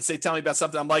clients. They tell me about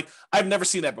something. I'm like, I've never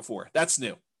seen that before. That's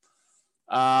new.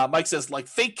 Mike says, like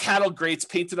fake cattle grates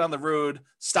painted on the road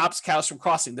stops cows from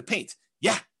crossing the paint.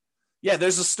 Yeah,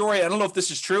 there's a story. I don't know if this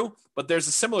is true, but there's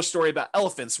a similar story about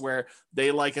elephants where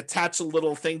they like attach a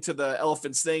little thing to the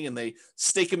elephant's thing and they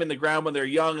stake them in the ground when they're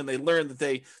young and they learn that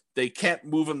they can't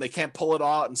move them, they can't pull it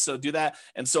out, and so do that.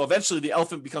 And so eventually the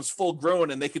elephant becomes full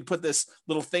grown and they can put this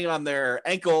little thing on their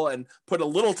ankle and put a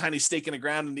little tiny stake in the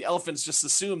ground, and the elephants just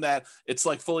assume that it's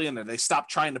like fully in there. They stop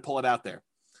trying to pull it out there.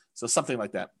 So something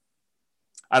like that.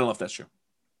 I don't know if that's true.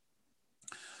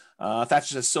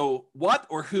 Thatcher says, so what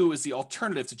or who is the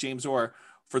alternative to James Orr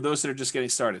for those that are just getting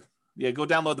started? Yeah, go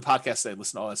download the podcast today,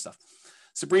 listen to all that stuff.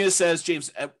 Sabrina says,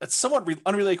 James, a somewhat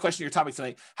unrelated question to your topic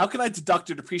tonight. How can I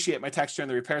deduct or depreciate my tax return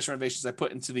the repairs and renovations I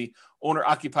put into the owner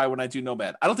occupy when I do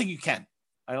Nomad? I don't think you can.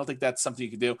 I don't think that's something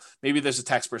you can do. Maybe there's a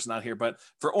tax person out here, but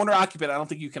for owner occupant, I don't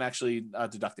think you can actually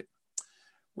deduct it.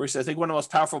 Where he says, I think one of the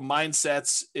most powerful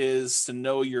mindsets is to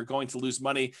know you're going to lose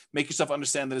money. Make yourself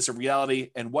understand that it's a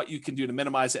reality and what you can do to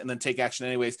minimize it, and then take action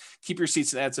anyways. Keep your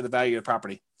receipts and add to the value of the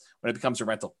property when it becomes a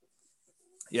rental.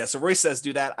 Yeah, so Royce says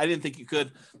do that. I didn't think you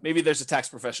could. Maybe there's a tax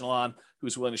professional on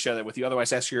who's willing to share that with you.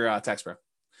 Otherwise, ask your tax pro.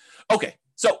 Okay,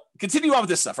 so continue on with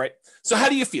this stuff, right? So how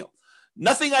do you feel?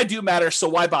 Nothing I do matters, so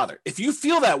why bother? If you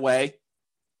feel that way,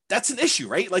 that's an issue,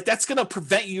 right? Like that's going to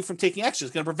prevent you from taking action.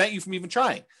 It's going to prevent you from even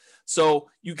trying. So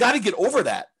you got to get over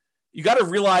that. You got to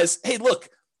realize, hey, look,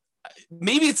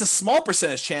 maybe it's a small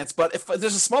percentage chance, but if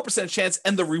there's a small percentage chance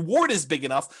and the reward is big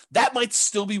enough, that might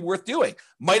still be worth doing.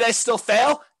 Might I still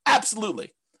fail?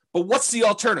 Absolutely. But what's the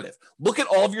alternative? Look at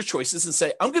all of your choices and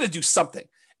say, I'm going to do something.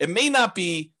 It may not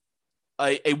be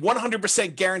a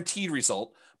 100% guaranteed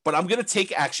result, but I'm going to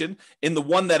take action in the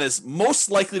one that is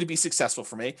most likely to be successful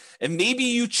for me. And maybe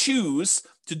you choose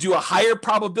to do a higher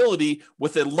probability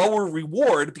with a lower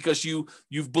reward because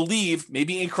you've believed,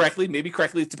 maybe incorrectly, maybe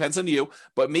correctly, it depends on you,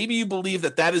 but maybe you believe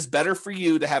that that is better for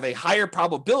you to have a higher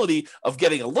probability of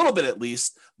getting a little bit at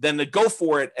least than to go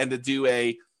for it and to do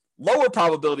a lower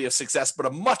probability of success, but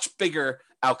a much bigger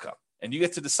outcome. And you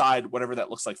get to decide whatever that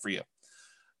looks like for you.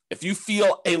 If you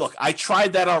feel, hey, look, I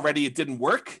tried that already, it didn't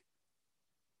work.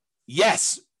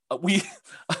 Yes, we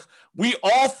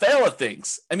all fail at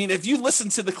things. I mean, if you listen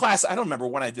to the class, I don't remember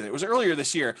when I did it. It was earlier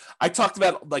this year. I talked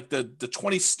about like the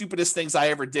 20 stupidest things I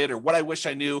ever did or what I wish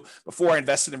I knew before I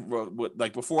invested in,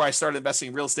 like before I started investing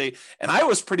in real estate. And I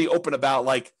was pretty open about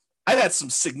like, I've had some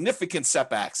significant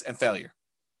setbacks and failure.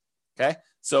 Okay.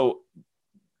 So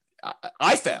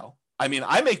I fail. I mean,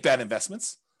 I make bad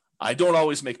investments. I don't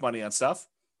always make money on stuff.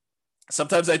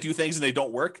 Sometimes I do things and they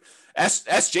don't work.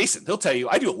 Ask Jason. He'll tell you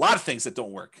I do a lot of things that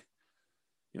don't work,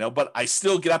 but I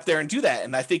still get up there and do that.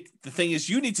 And I think the thing is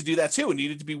you need to do that too. And you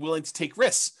need to be willing to take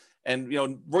risks. And,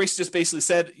 Royce just basically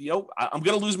said, I'm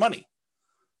going to lose money.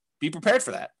 Be prepared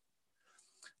for that.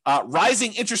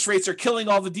 Rising interest rates are killing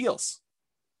all the deals.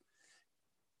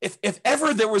 If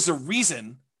ever there was a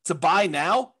reason to buy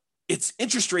now, it's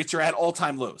interest rates are at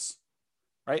all-time lows.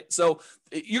 Right. So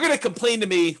you're going to complain to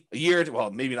me a year, well,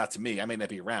 maybe not to me, I may not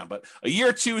be around, but a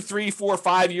year, 2, 3, 4,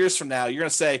 5 years from now, you're going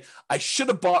to say, I should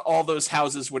have bought all those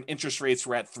houses when interest rates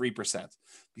were at 3%,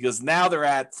 because now they're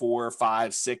at 4,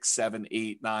 5, 6, 7,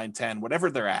 8, 9, 10, whatever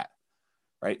they're at.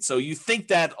 Right. So you think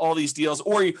that all these deals,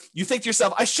 or you think to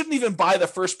yourself, I shouldn't even buy the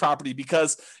first property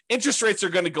because interest rates are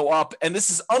going to go up and this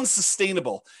is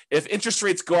unsustainable. If interest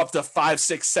rates go up to 5,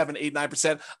 6, 7, 8,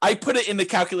 9%, I put it in the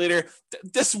calculator.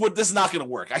 This is not going to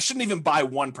work. I shouldn't even buy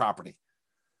one property.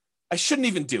 I shouldn't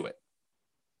even do it.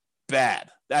 Bad.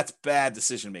 That's bad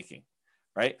decision making.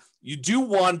 Right. You do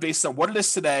one based on what it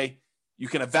is today. You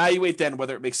can evaluate then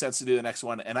whether it makes sense to do the next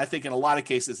one. And I think in a lot of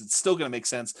cases, it's still going to make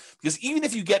sense because even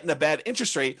if you get in a bad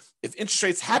interest rate, if interest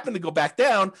rates happen to go back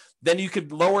down, then you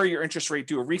could lower your interest rate,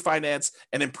 do a refinance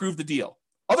and improve the deal.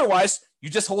 Otherwise,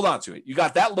 you just hold on to it. You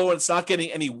got that low and it's not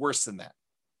getting any worse than that.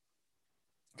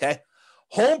 Okay.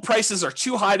 Home prices are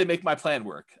too high to make my plan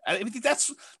work. I think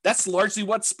that's largely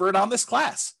what spurred on this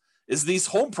class is these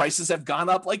home prices have gone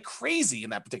up like crazy in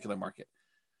that particular market.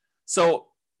 So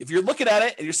if you're looking at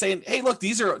it and you're saying, hey, look,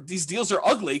 these deals are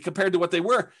ugly compared to what they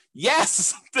were.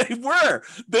 Yes, they were.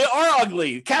 They are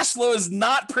ugly. Cash flow is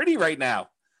not pretty right now.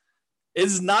 It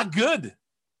is not good. I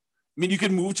mean, you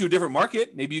can move to a different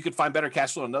market. Maybe you could find better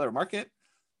cash flow in another market.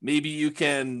 Maybe you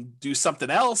can do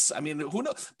something else. I mean, who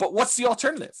knows? But what's the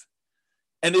alternative?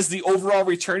 And is the overall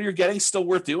return you're getting still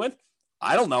worth doing?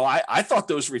 I don't know. I thought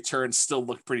those returns still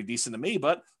looked pretty decent to me,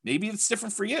 but maybe it's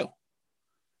different for you,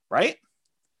 right?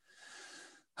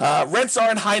 Rents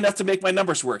aren't high enough to make my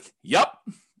numbers work. Yep.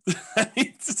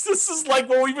 This is like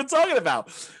what we've been talking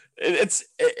about.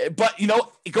 But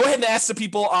go ahead and ask the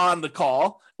people on the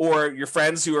call or your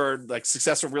friends who are like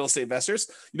successful real estate investors.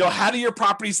 How do your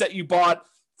properties that you bought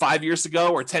 5 years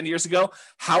ago or 10 years ago,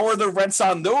 how are the rents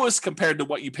on those compared to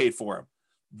what you paid for them?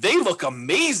 They look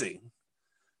amazing.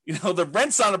 The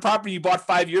rents on a property you bought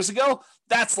 5 years ago,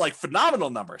 that's like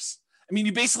phenomenal numbers. I mean,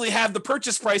 you basically have the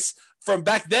purchase price from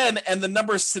back then and the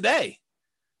numbers today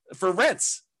for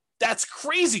rents. That's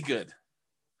crazy good,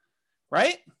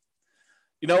 right?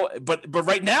 But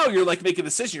right now you're like making a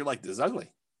decision. You're like, this is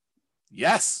ugly.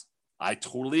 Yes, I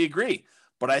totally agree.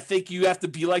 But I think you have to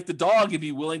be like the dog and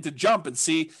be willing to jump and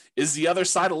see, is the other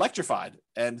side electrified?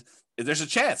 And if there's a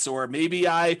chance, or maybe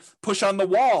I push on the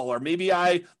wall, or maybe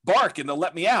I bark and they'll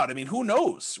let me out. I mean, who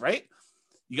knows, right?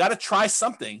 You got to try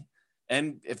something.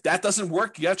 And if that doesn't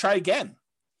work, you got to try again.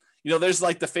 There's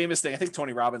like the famous thing. I think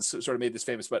Tony Robbins sort of made this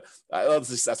famous, but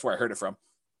that's where I heard it from.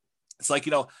 It's like,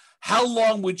 how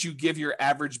long would you give your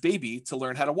average baby to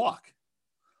learn how to walk?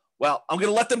 Well, I'm going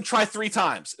to let them try 3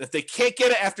 times. If they can't get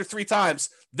it after 3 times,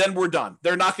 then we're done.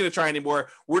 They're not going to try anymore.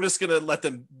 We're just going to let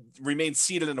them remain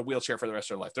seated in a wheelchair for the rest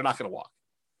of their life. They're not going to walk.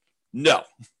 No.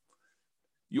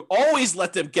 You always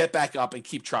let them get back up and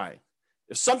keep trying.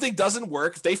 If something doesn't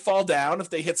work, if they fall down, if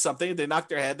they hit something, they knock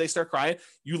their head, they start crying,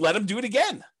 you let them do it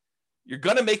again. You're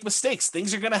going to make mistakes.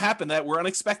 Things are going to happen that were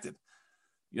unexpected.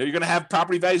 You're going to have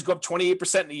property values go up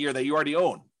 28% in a year that you already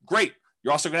own. Great.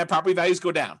 You're also going to have property values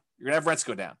go down. You're going to have rents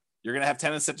go down. You're going to have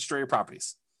tenants that destroy your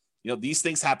properties. These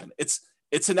things happen.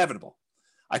 It's inevitable.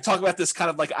 I talk about this kind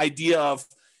of like idea of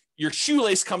your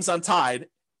shoelace comes untied.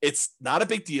 It's not a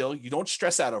big deal. You don't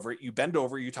stress out over it. You bend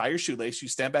over, you tie your shoelace, you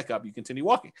stand back up, you continue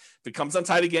walking. If it comes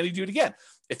untied again, you do it again.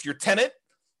 If your tenant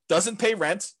doesn't pay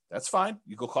rent, that's fine.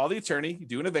 You go call the attorney, you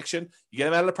do an eviction, you get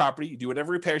them out of the property, you do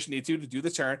whatever repairs you need to do the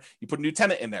turn, you put a new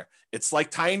tenant in there. It's like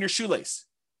tying your shoelace.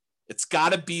 It's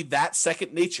got to be that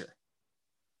second nature.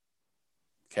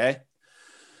 Okay?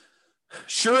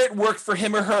 Sure, it worked for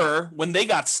him or her when they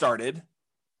got started.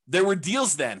 There were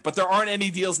deals then, but there aren't any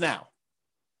deals now.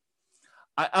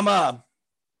 I'm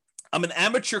an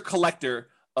amateur collector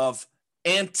of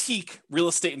antique real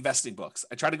estate investing books.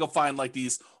 I try to go find like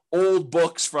these old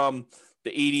books from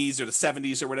the 80s or the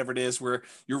 70s or whatever it is, where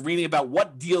you're reading about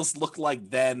what deals look like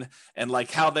then and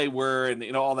like how they were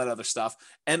and all that other stuff.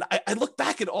 And I look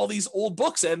back at all these old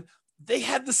books and they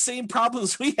had the same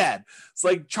problems we had. It's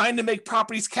like trying to make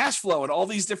properties cash flow and all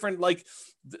these different like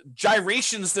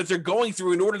gyrations that they're going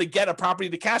through in order to get a property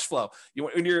to cash flow.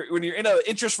 When you're in an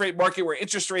interest rate market where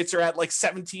interest rates are at like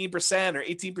 17% or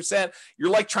 18%,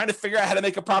 you're like trying to figure out how to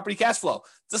make a property cash flow.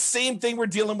 It's the same thing we're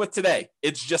dealing with today.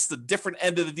 It's just the different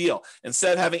end of the deal.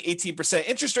 Instead of having 18%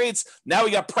 interest rates, now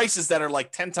we got prices that are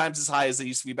like 10 times as high as they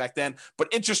used to be back then, but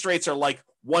interest rates are like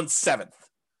 1/7.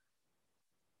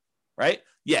 Right?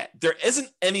 Yeah, there isn't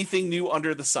anything new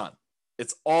under the sun.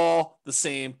 It's all the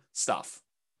same stuff.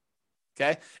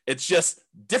 Okay? It's just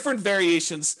different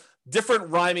variations, different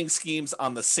rhyming schemes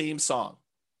on the same song.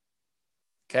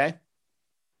 Okay?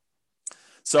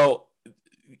 So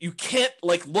you can't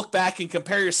like look back and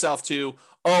compare yourself to,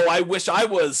 oh, I wish I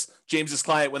was James's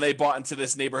client when they bought into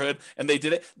this neighborhood and they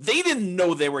did it. They didn't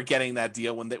know they were getting that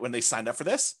deal when they signed up for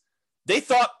this. They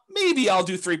thought maybe I'll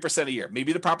do 3% a year.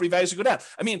 Maybe the property values would go down.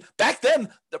 I mean, back then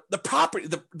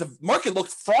the market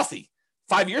looked frothy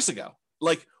 5 years ago.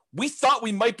 Like we thought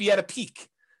we might be at a peak.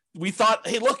 We thought,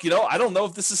 hey, look, I don't know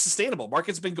if this is sustainable.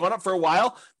 Market's been going up for a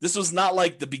while. This was not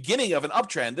like the beginning of an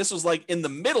uptrend. This was like in the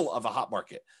middle of a hot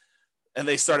market. And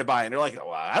they started buying. They're like,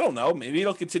 well, I don't know. Maybe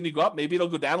it'll continue to go up. Maybe it'll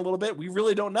go down a little bit. We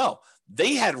really don't know.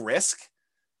 They had risk.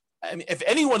 I mean, if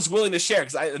anyone's willing to share,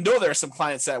 because I know there are some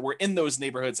clients that were in those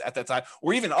neighborhoods at that time,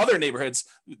 or even other neighborhoods,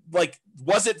 like,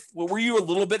 were you a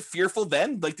little bit fearful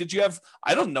then? Like, did you have,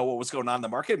 I don't know what was going on in the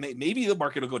market. Maybe the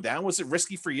market will go down. Was it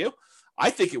risky for you?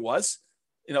 I think it was.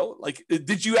 Like,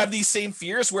 did you have these same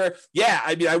fears where, yeah,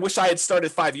 I mean, I wish I had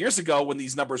started 5 years ago when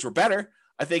these numbers were better.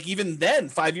 I think even then,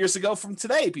 5 years ago from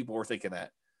today, people were thinking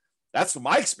that. That's what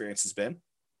my experience has been.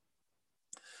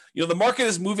 The market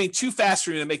is moving too fast for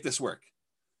me to make this work.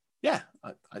 Yeah,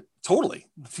 I totally.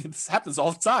 This happens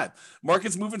all the time.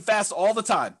 Market's moving fast all the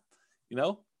time,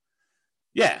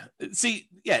 Yeah. See,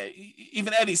 yeah,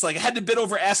 even Eddie's like, I had to bid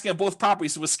over asking on both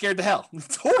properties and was scared to hell.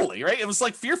 Totally, right? It was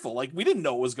like fearful. Like we didn't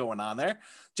know what was going on there.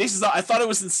 Jason's I thought it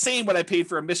was insane what I paid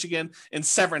for a Michigan in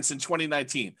Severance in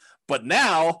 2019. But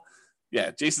now, yeah,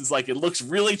 Jason's like, it looks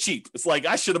really cheap. It's like,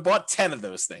 I should have bought 10 of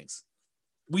those things.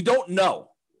 We don't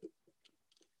know.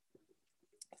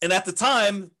 And at the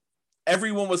time,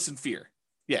 everyone was in fear.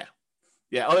 Yeah.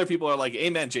 Other people are like,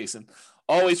 amen, Jason.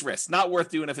 Always risk. Not worth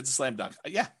doing if it's a slam dunk.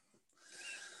 Yeah.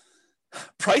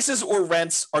 prices or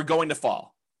rents are going to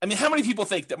fall. I mean, how many people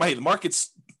think that the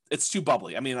market's it's too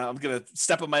bubbly? I mean, I'm going to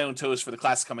step on my own toes for the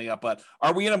class coming up, but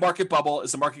are we in a market bubble?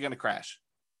 Is the market going to crash?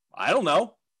 I don't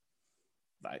know.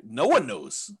 No one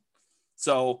knows.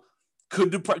 So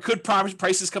could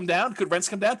prices come down? Could rents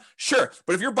come down? Sure.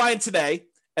 But if you're buying today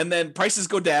and then prices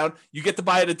go down, you get to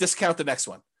buy at a discount the next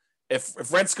one.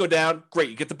 If rents go down, great.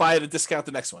 You get to buy at a discount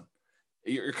the next one.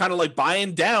 You're kind of like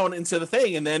buying down into the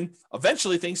thing, and then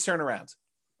eventually things turn around.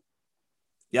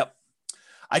 Yep.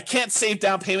 I can't save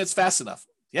down payments fast enough.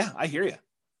 Yeah, I hear you.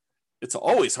 It's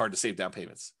always hard to save down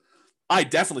payments. I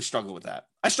definitely struggle with that.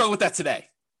 I struggle with that today.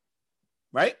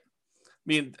 Right? I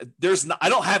mean, I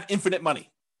don't have infinite money.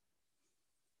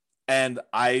 And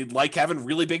I like having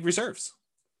really big reserves.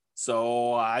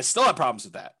 So I still have problems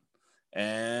with that.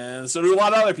 And so do a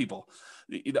lot of other people.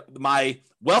 You know, my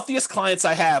wealthiest clients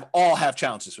I have all have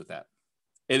challenges with that.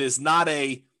 It is not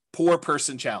a poor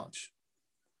person challenge.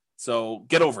 So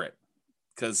get over it,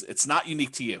 because it's not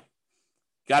unique to you.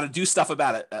 Got to do stuff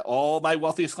about it. All my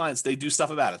wealthiest clients, they do stuff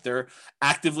about it. They're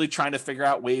actively trying to figure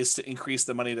out ways to increase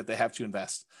the money that they have to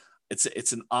invest.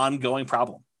 It's an ongoing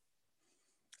problem.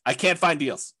 I can't find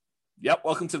deals. Yep,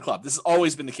 welcome to the club. This has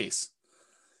always been the case.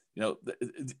 You know,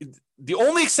 the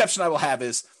only exception I will have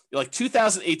is like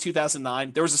 2008,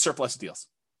 2009, there was a surplus of deals.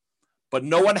 But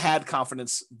no one had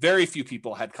confidence. Very few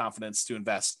people had confidence to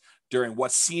invest during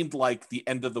what seemed like the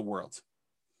end of the world.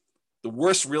 The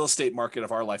worst real estate market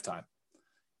of our lifetime.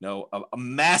 You know, a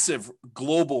massive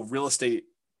global real estate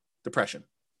depression.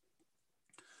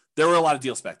 There were a lot of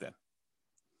deals back then.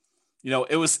 You know,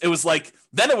 it was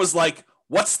like,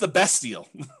 what's the best deal?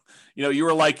 You know, you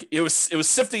were like, it was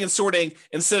sifting and sorting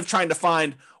instead of trying to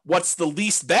find what's the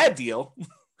least bad deal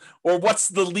or what's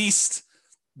the least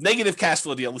negative cash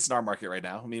flow deal, at least in our market right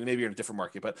now. I mean, maybe you're in a different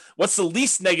market, but what's the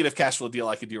least negative cash flow deal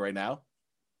I could do right now?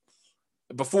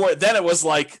 Before then it was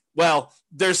like, well,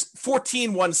 there's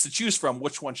 14 ones to choose from.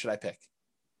 Which one should I pick?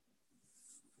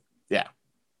 Yeah.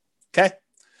 Okay.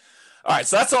 All right.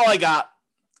 So that's all I got.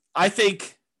 I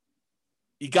think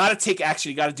you got to take action.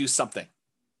 You got to do something.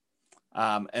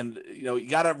 And you know, you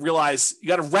got to realize, you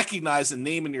got to recognize and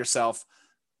name in yourself,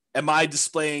 am I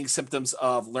displaying symptoms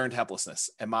of learned helplessness?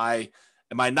 Am I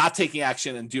not taking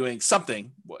action and doing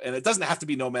something? And it doesn't have to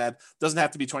be Nomad, doesn't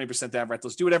have to be 20% down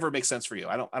rentals. Do whatever makes sense for you.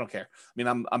 I don't care. I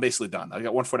mean, I'm basically done. I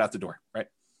got 1 foot out the door, right?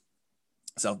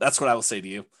 So that's what I will say to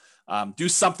you. Do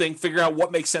something, figure out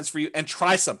what makes sense for you, and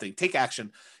try something. Take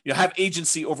action. You know, have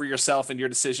agency over yourself and your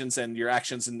decisions and your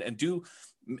actions, and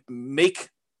make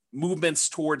movements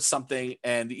towards something.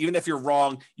 And even if you're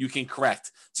wrong, you can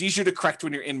correct. It's easier to correct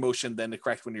when you're in motion than to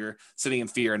correct when you're sitting in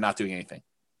fear and not doing anything.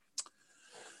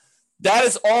 That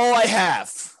is all I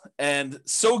have. And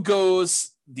so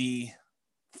goes the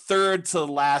third to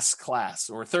last class,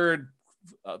 or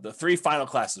the 3 final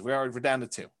classes. We're down to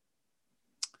 2.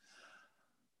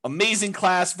 Amazing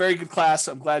class, very good class.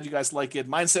 I'm glad you guys like it.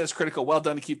 Mindset is critical. Well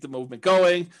done to keep the movement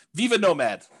going. Viva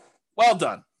Nomad. Well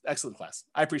done. Excellent class.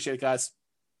 I appreciate it, guys.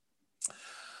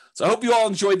 So I hope you all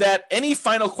enjoyed that. Any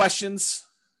final questions?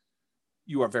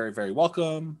 You are very, very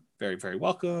welcome. Very, very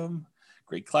welcome.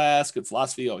 Great class. Good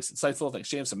philosophy. Always insightful. Thanks,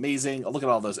 James. Amazing. Look at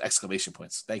all those exclamation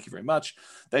points. Thank you very much.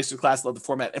 Thanks for the class. Love the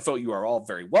format info. You are all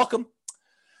very welcome.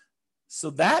 So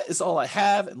that is all I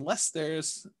have, unless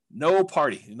there's no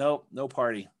party. No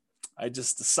party. I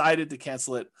just decided to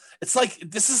cancel it. It's like,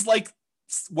 this is like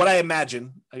what I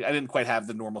imagine. I didn't quite have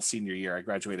the normal senior year. I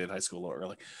graduated high school a little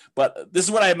early, but this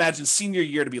is what I imagine senior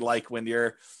year to be like when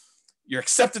you're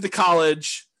accepted to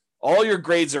college. All your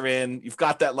grades are in. You've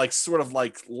got that like sort of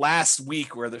like last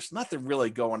week where there's nothing really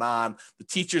going on. The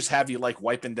teachers have you like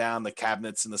wiping down the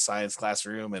cabinets in the science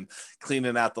classroom and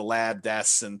cleaning out the lab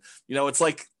desks. And, you know, it's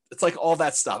like all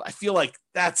that stuff. I feel like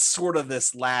that's sort of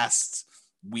this last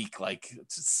week. Like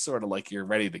it's sort of like you're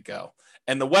ready to go.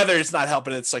 And the weather is not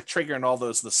helping. It's like triggering all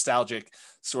those nostalgic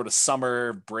sort of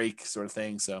summer break sort of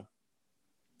thing. So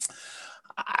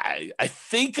I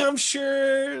think I'm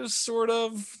sure sort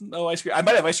of no ice cream. I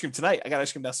might have ice cream tonight. I got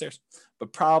ice cream downstairs,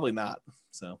 but probably not.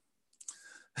 So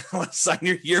I want to sign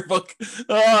your yearbook.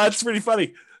 Oh, that's pretty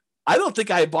funny. I don't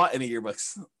think I bought any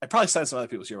yearbooks. I probably signed some other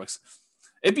people's yearbooks.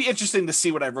 It'd be interesting to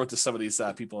see what I wrote to some of these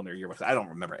people in their yearbooks. I don't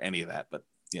remember any of that, but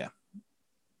yeah.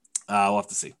 We'll have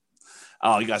to see.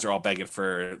 Oh, you guys are all begging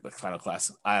for the final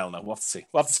class. I don't know. We'll have to see.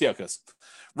 We'll have to see how it goes.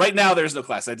 Right now, there's no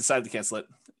class. I decided to cancel it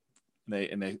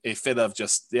in a fit of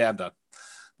just, yeah, I'm done.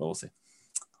 But we'll see.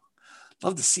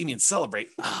 Love to see me and celebrate.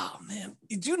 Oh, man.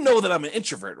 You do know that I'm an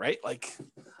introvert, right? Like,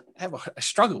 I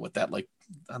struggle with that. Like,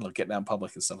 I don't know, getting out in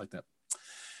public and stuff like that.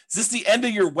 Is this the end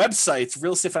of your website,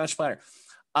 Real Estate Financial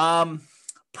Planner?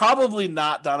 Probably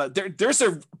not, Donna. There's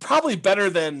a probably better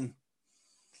than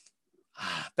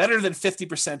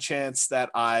 50% chance that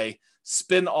I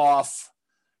spin off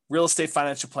Real Estate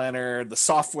Financial Planner, the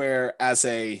software, as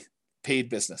a paid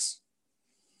business.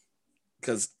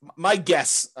 Because my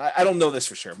guess, I don't know this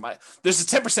for sure. There's a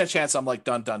 10% chance I'm like,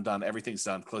 done. Everything's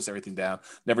done. Close everything down.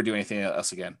 Never do anything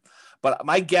else again. But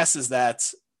my guess is that,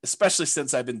 especially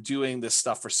since I've been doing this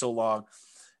stuff for so long,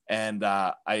 and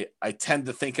I tend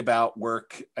to think about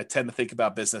work. I tend to think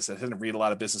about business. I tend to read a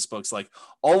lot of business books. Like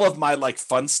all of my like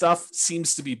fun stuff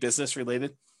seems to be business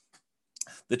related.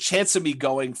 The chance of me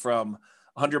going from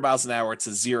 100 miles an hour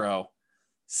to zero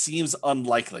seems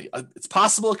unlikely. It's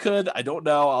possible it could. I don't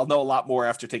know. I'll know a lot more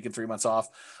after taking 3 months off.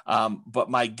 But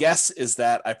my guess is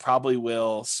that I probably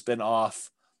will spin off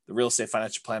the Real Estate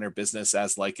Financial Planner business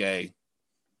as like a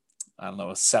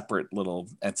separate little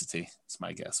entity. It's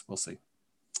my guess. We'll see.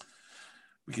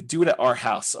 We could do it at our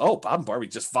house. Oh, Bob and Barbie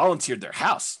just volunteered their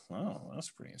house. Oh,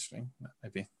 that's pretty interesting.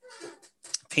 Maybe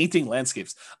painting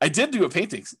landscapes. I did do a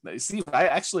painting. See,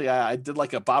 I did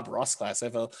like a Bob Ross class. I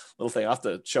have a little thing. I'll have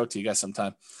to show it to you guys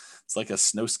sometime. It's like a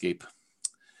snowscape.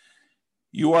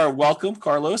 You are welcome,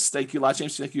 Carlos. Thank you a lot,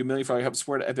 James. Thank you a million for all your help and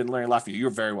support. I've been learning a lot from you.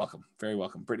 You're very welcome. Very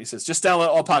welcome. Brittany says, just download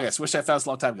all podcasts. Wish I found this a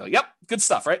long time ago. Yep. Good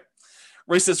stuff, right?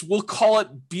 Ray says, we'll call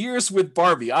it Beers with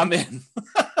Barbie. I'm in.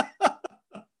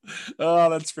 Oh,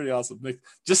 that's pretty awesome.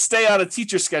 Just stay on a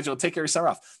teacher schedule. Take every summer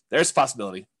off. There's a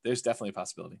possibility. There's definitely a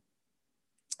possibility.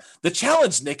 The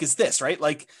challenge, Nick, is this, right?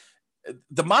 Like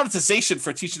the monetization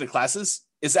for teaching the classes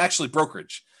is actually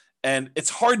brokerage. And it's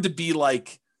hard to be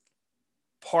like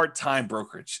part-time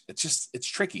brokerage. It's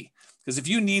tricky. Because if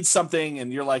you need something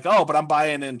and you're like, oh, but I'm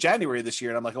buying in January this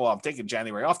year. And I'm like, oh, I'm taking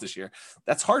January off this year.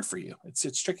 That's hard for you.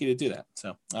 It's tricky to do that.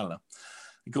 So I don't know.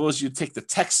 The goal is you take the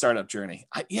tech startup journey.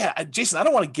 Jason, I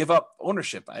don't want to give up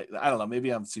ownership. I don't know. Maybe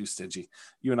I'm too stingy.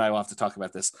 You and I will have to talk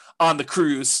about this on the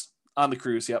cruise.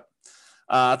 Yep.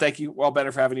 Thank you. Well,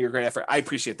 better for having your great effort. I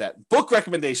appreciate that. Book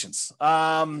recommendations.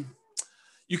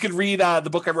 You can read the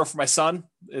book I wrote for my son.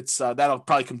 It's that'll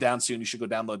probably come down soon. You should go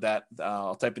download that.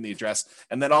 I'll type in the address.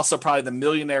 And then also probably The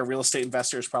Millionaire Real Estate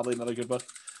Investor is probably another good book.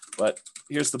 But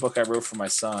here's the book I wrote for my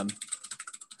son.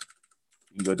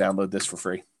 You can go download this for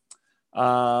free.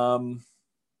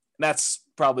 That's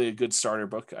probably a good starter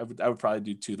book. I would probably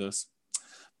do 2 of those.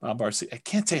 Barcy, I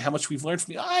can't tell you how much we've learned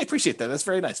from you. I appreciate that. That's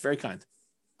very nice. Very kind.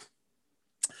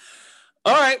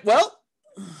 All right. Well,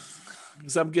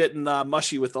 because I'm getting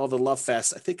mushy with all the love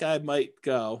fest, I think I might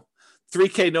go.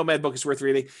 3K Nomad book is worth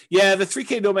reading. Yeah, the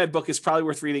 3K Nomad book is probably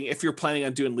worth reading if you're planning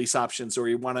on doing lease options or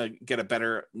you want to get a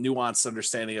better nuanced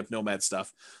understanding of Nomad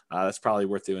stuff. That's probably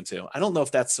worth doing too. I don't know if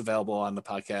that's available on the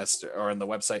podcast or on the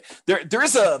website. There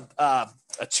is a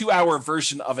 2-hour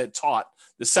version of it taught.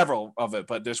 There's several of it,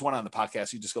 but there's one on the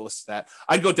podcast. You just go listen to that.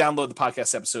 I'd go download the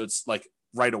podcast episodes like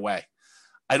right away.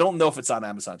 I don't know if it's on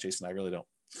Amazon, Jason. I really don't.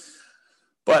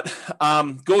 But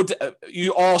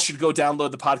you all should go download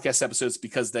the podcast episodes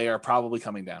because they are probably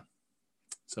coming down.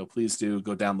 So please do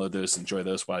go download those, enjoy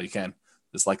those while you can.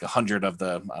 There's like 100 of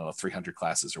the 300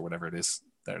 classes or whatever it is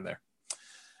that are there.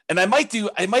 And I might do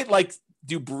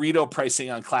burrito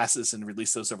pricing on classes and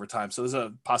release those over time. So there's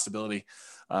a possibility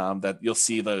that you'll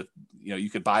see you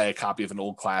could buy a copy of an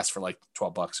old class for like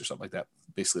 $12 or something like that.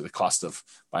 Basically the cost of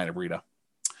buying a burrito.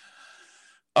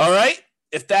 All right.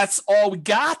 If that's all we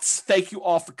got, thank you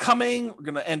all for coming. We're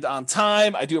going to end on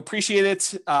time. I do appreciate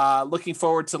it. Looking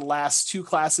forward to the last 2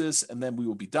 classes, and then we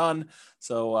will be done.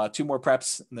 So 2 more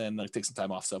preps, and then take some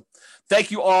time off. So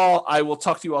thank you all. I will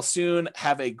talk to you all soon.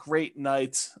 Have a great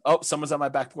night. Oh, someone's on my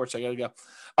back porch. I got to go.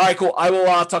 All right, cool. I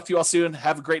will talk to you all soon.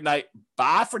 Have a great night.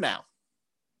 Bye for now.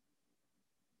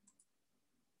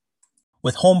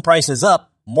 With home prices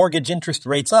up, mortgage interest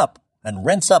rates up, and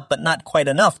rents up but not quite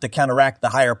enough to counteract the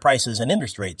higher prices and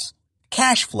interest rates,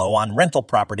 cash flow on rental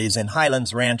properties in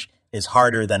Highlands Ranch is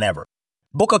harder than ever.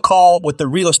 Book a call with the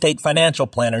Real Estate Financial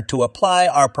Planner to apply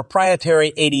our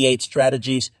proprietary 88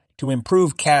 strategies to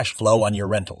improve cash flow on your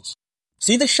rentals.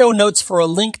 See the show notes for a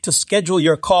link to schedule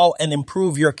your call and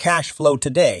improve your cash flow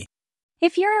today.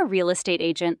 If you're a real estate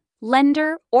agent,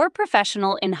 lender, or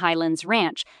professional in Highlands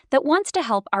Ranch that wants to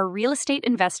help our real estate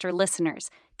investor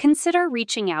listeners, consider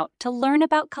reaching out to learn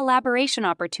about collaboration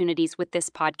opportunities with this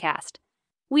podcast.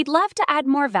 We'd love to add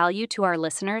more value to our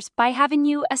listeners by having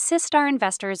you assist our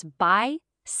investors buy,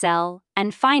 sell,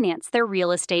 and finance their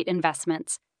real estate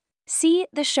investments. See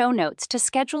the show notes to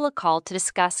schedule a call to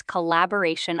discuss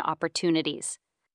collaboration opportunities.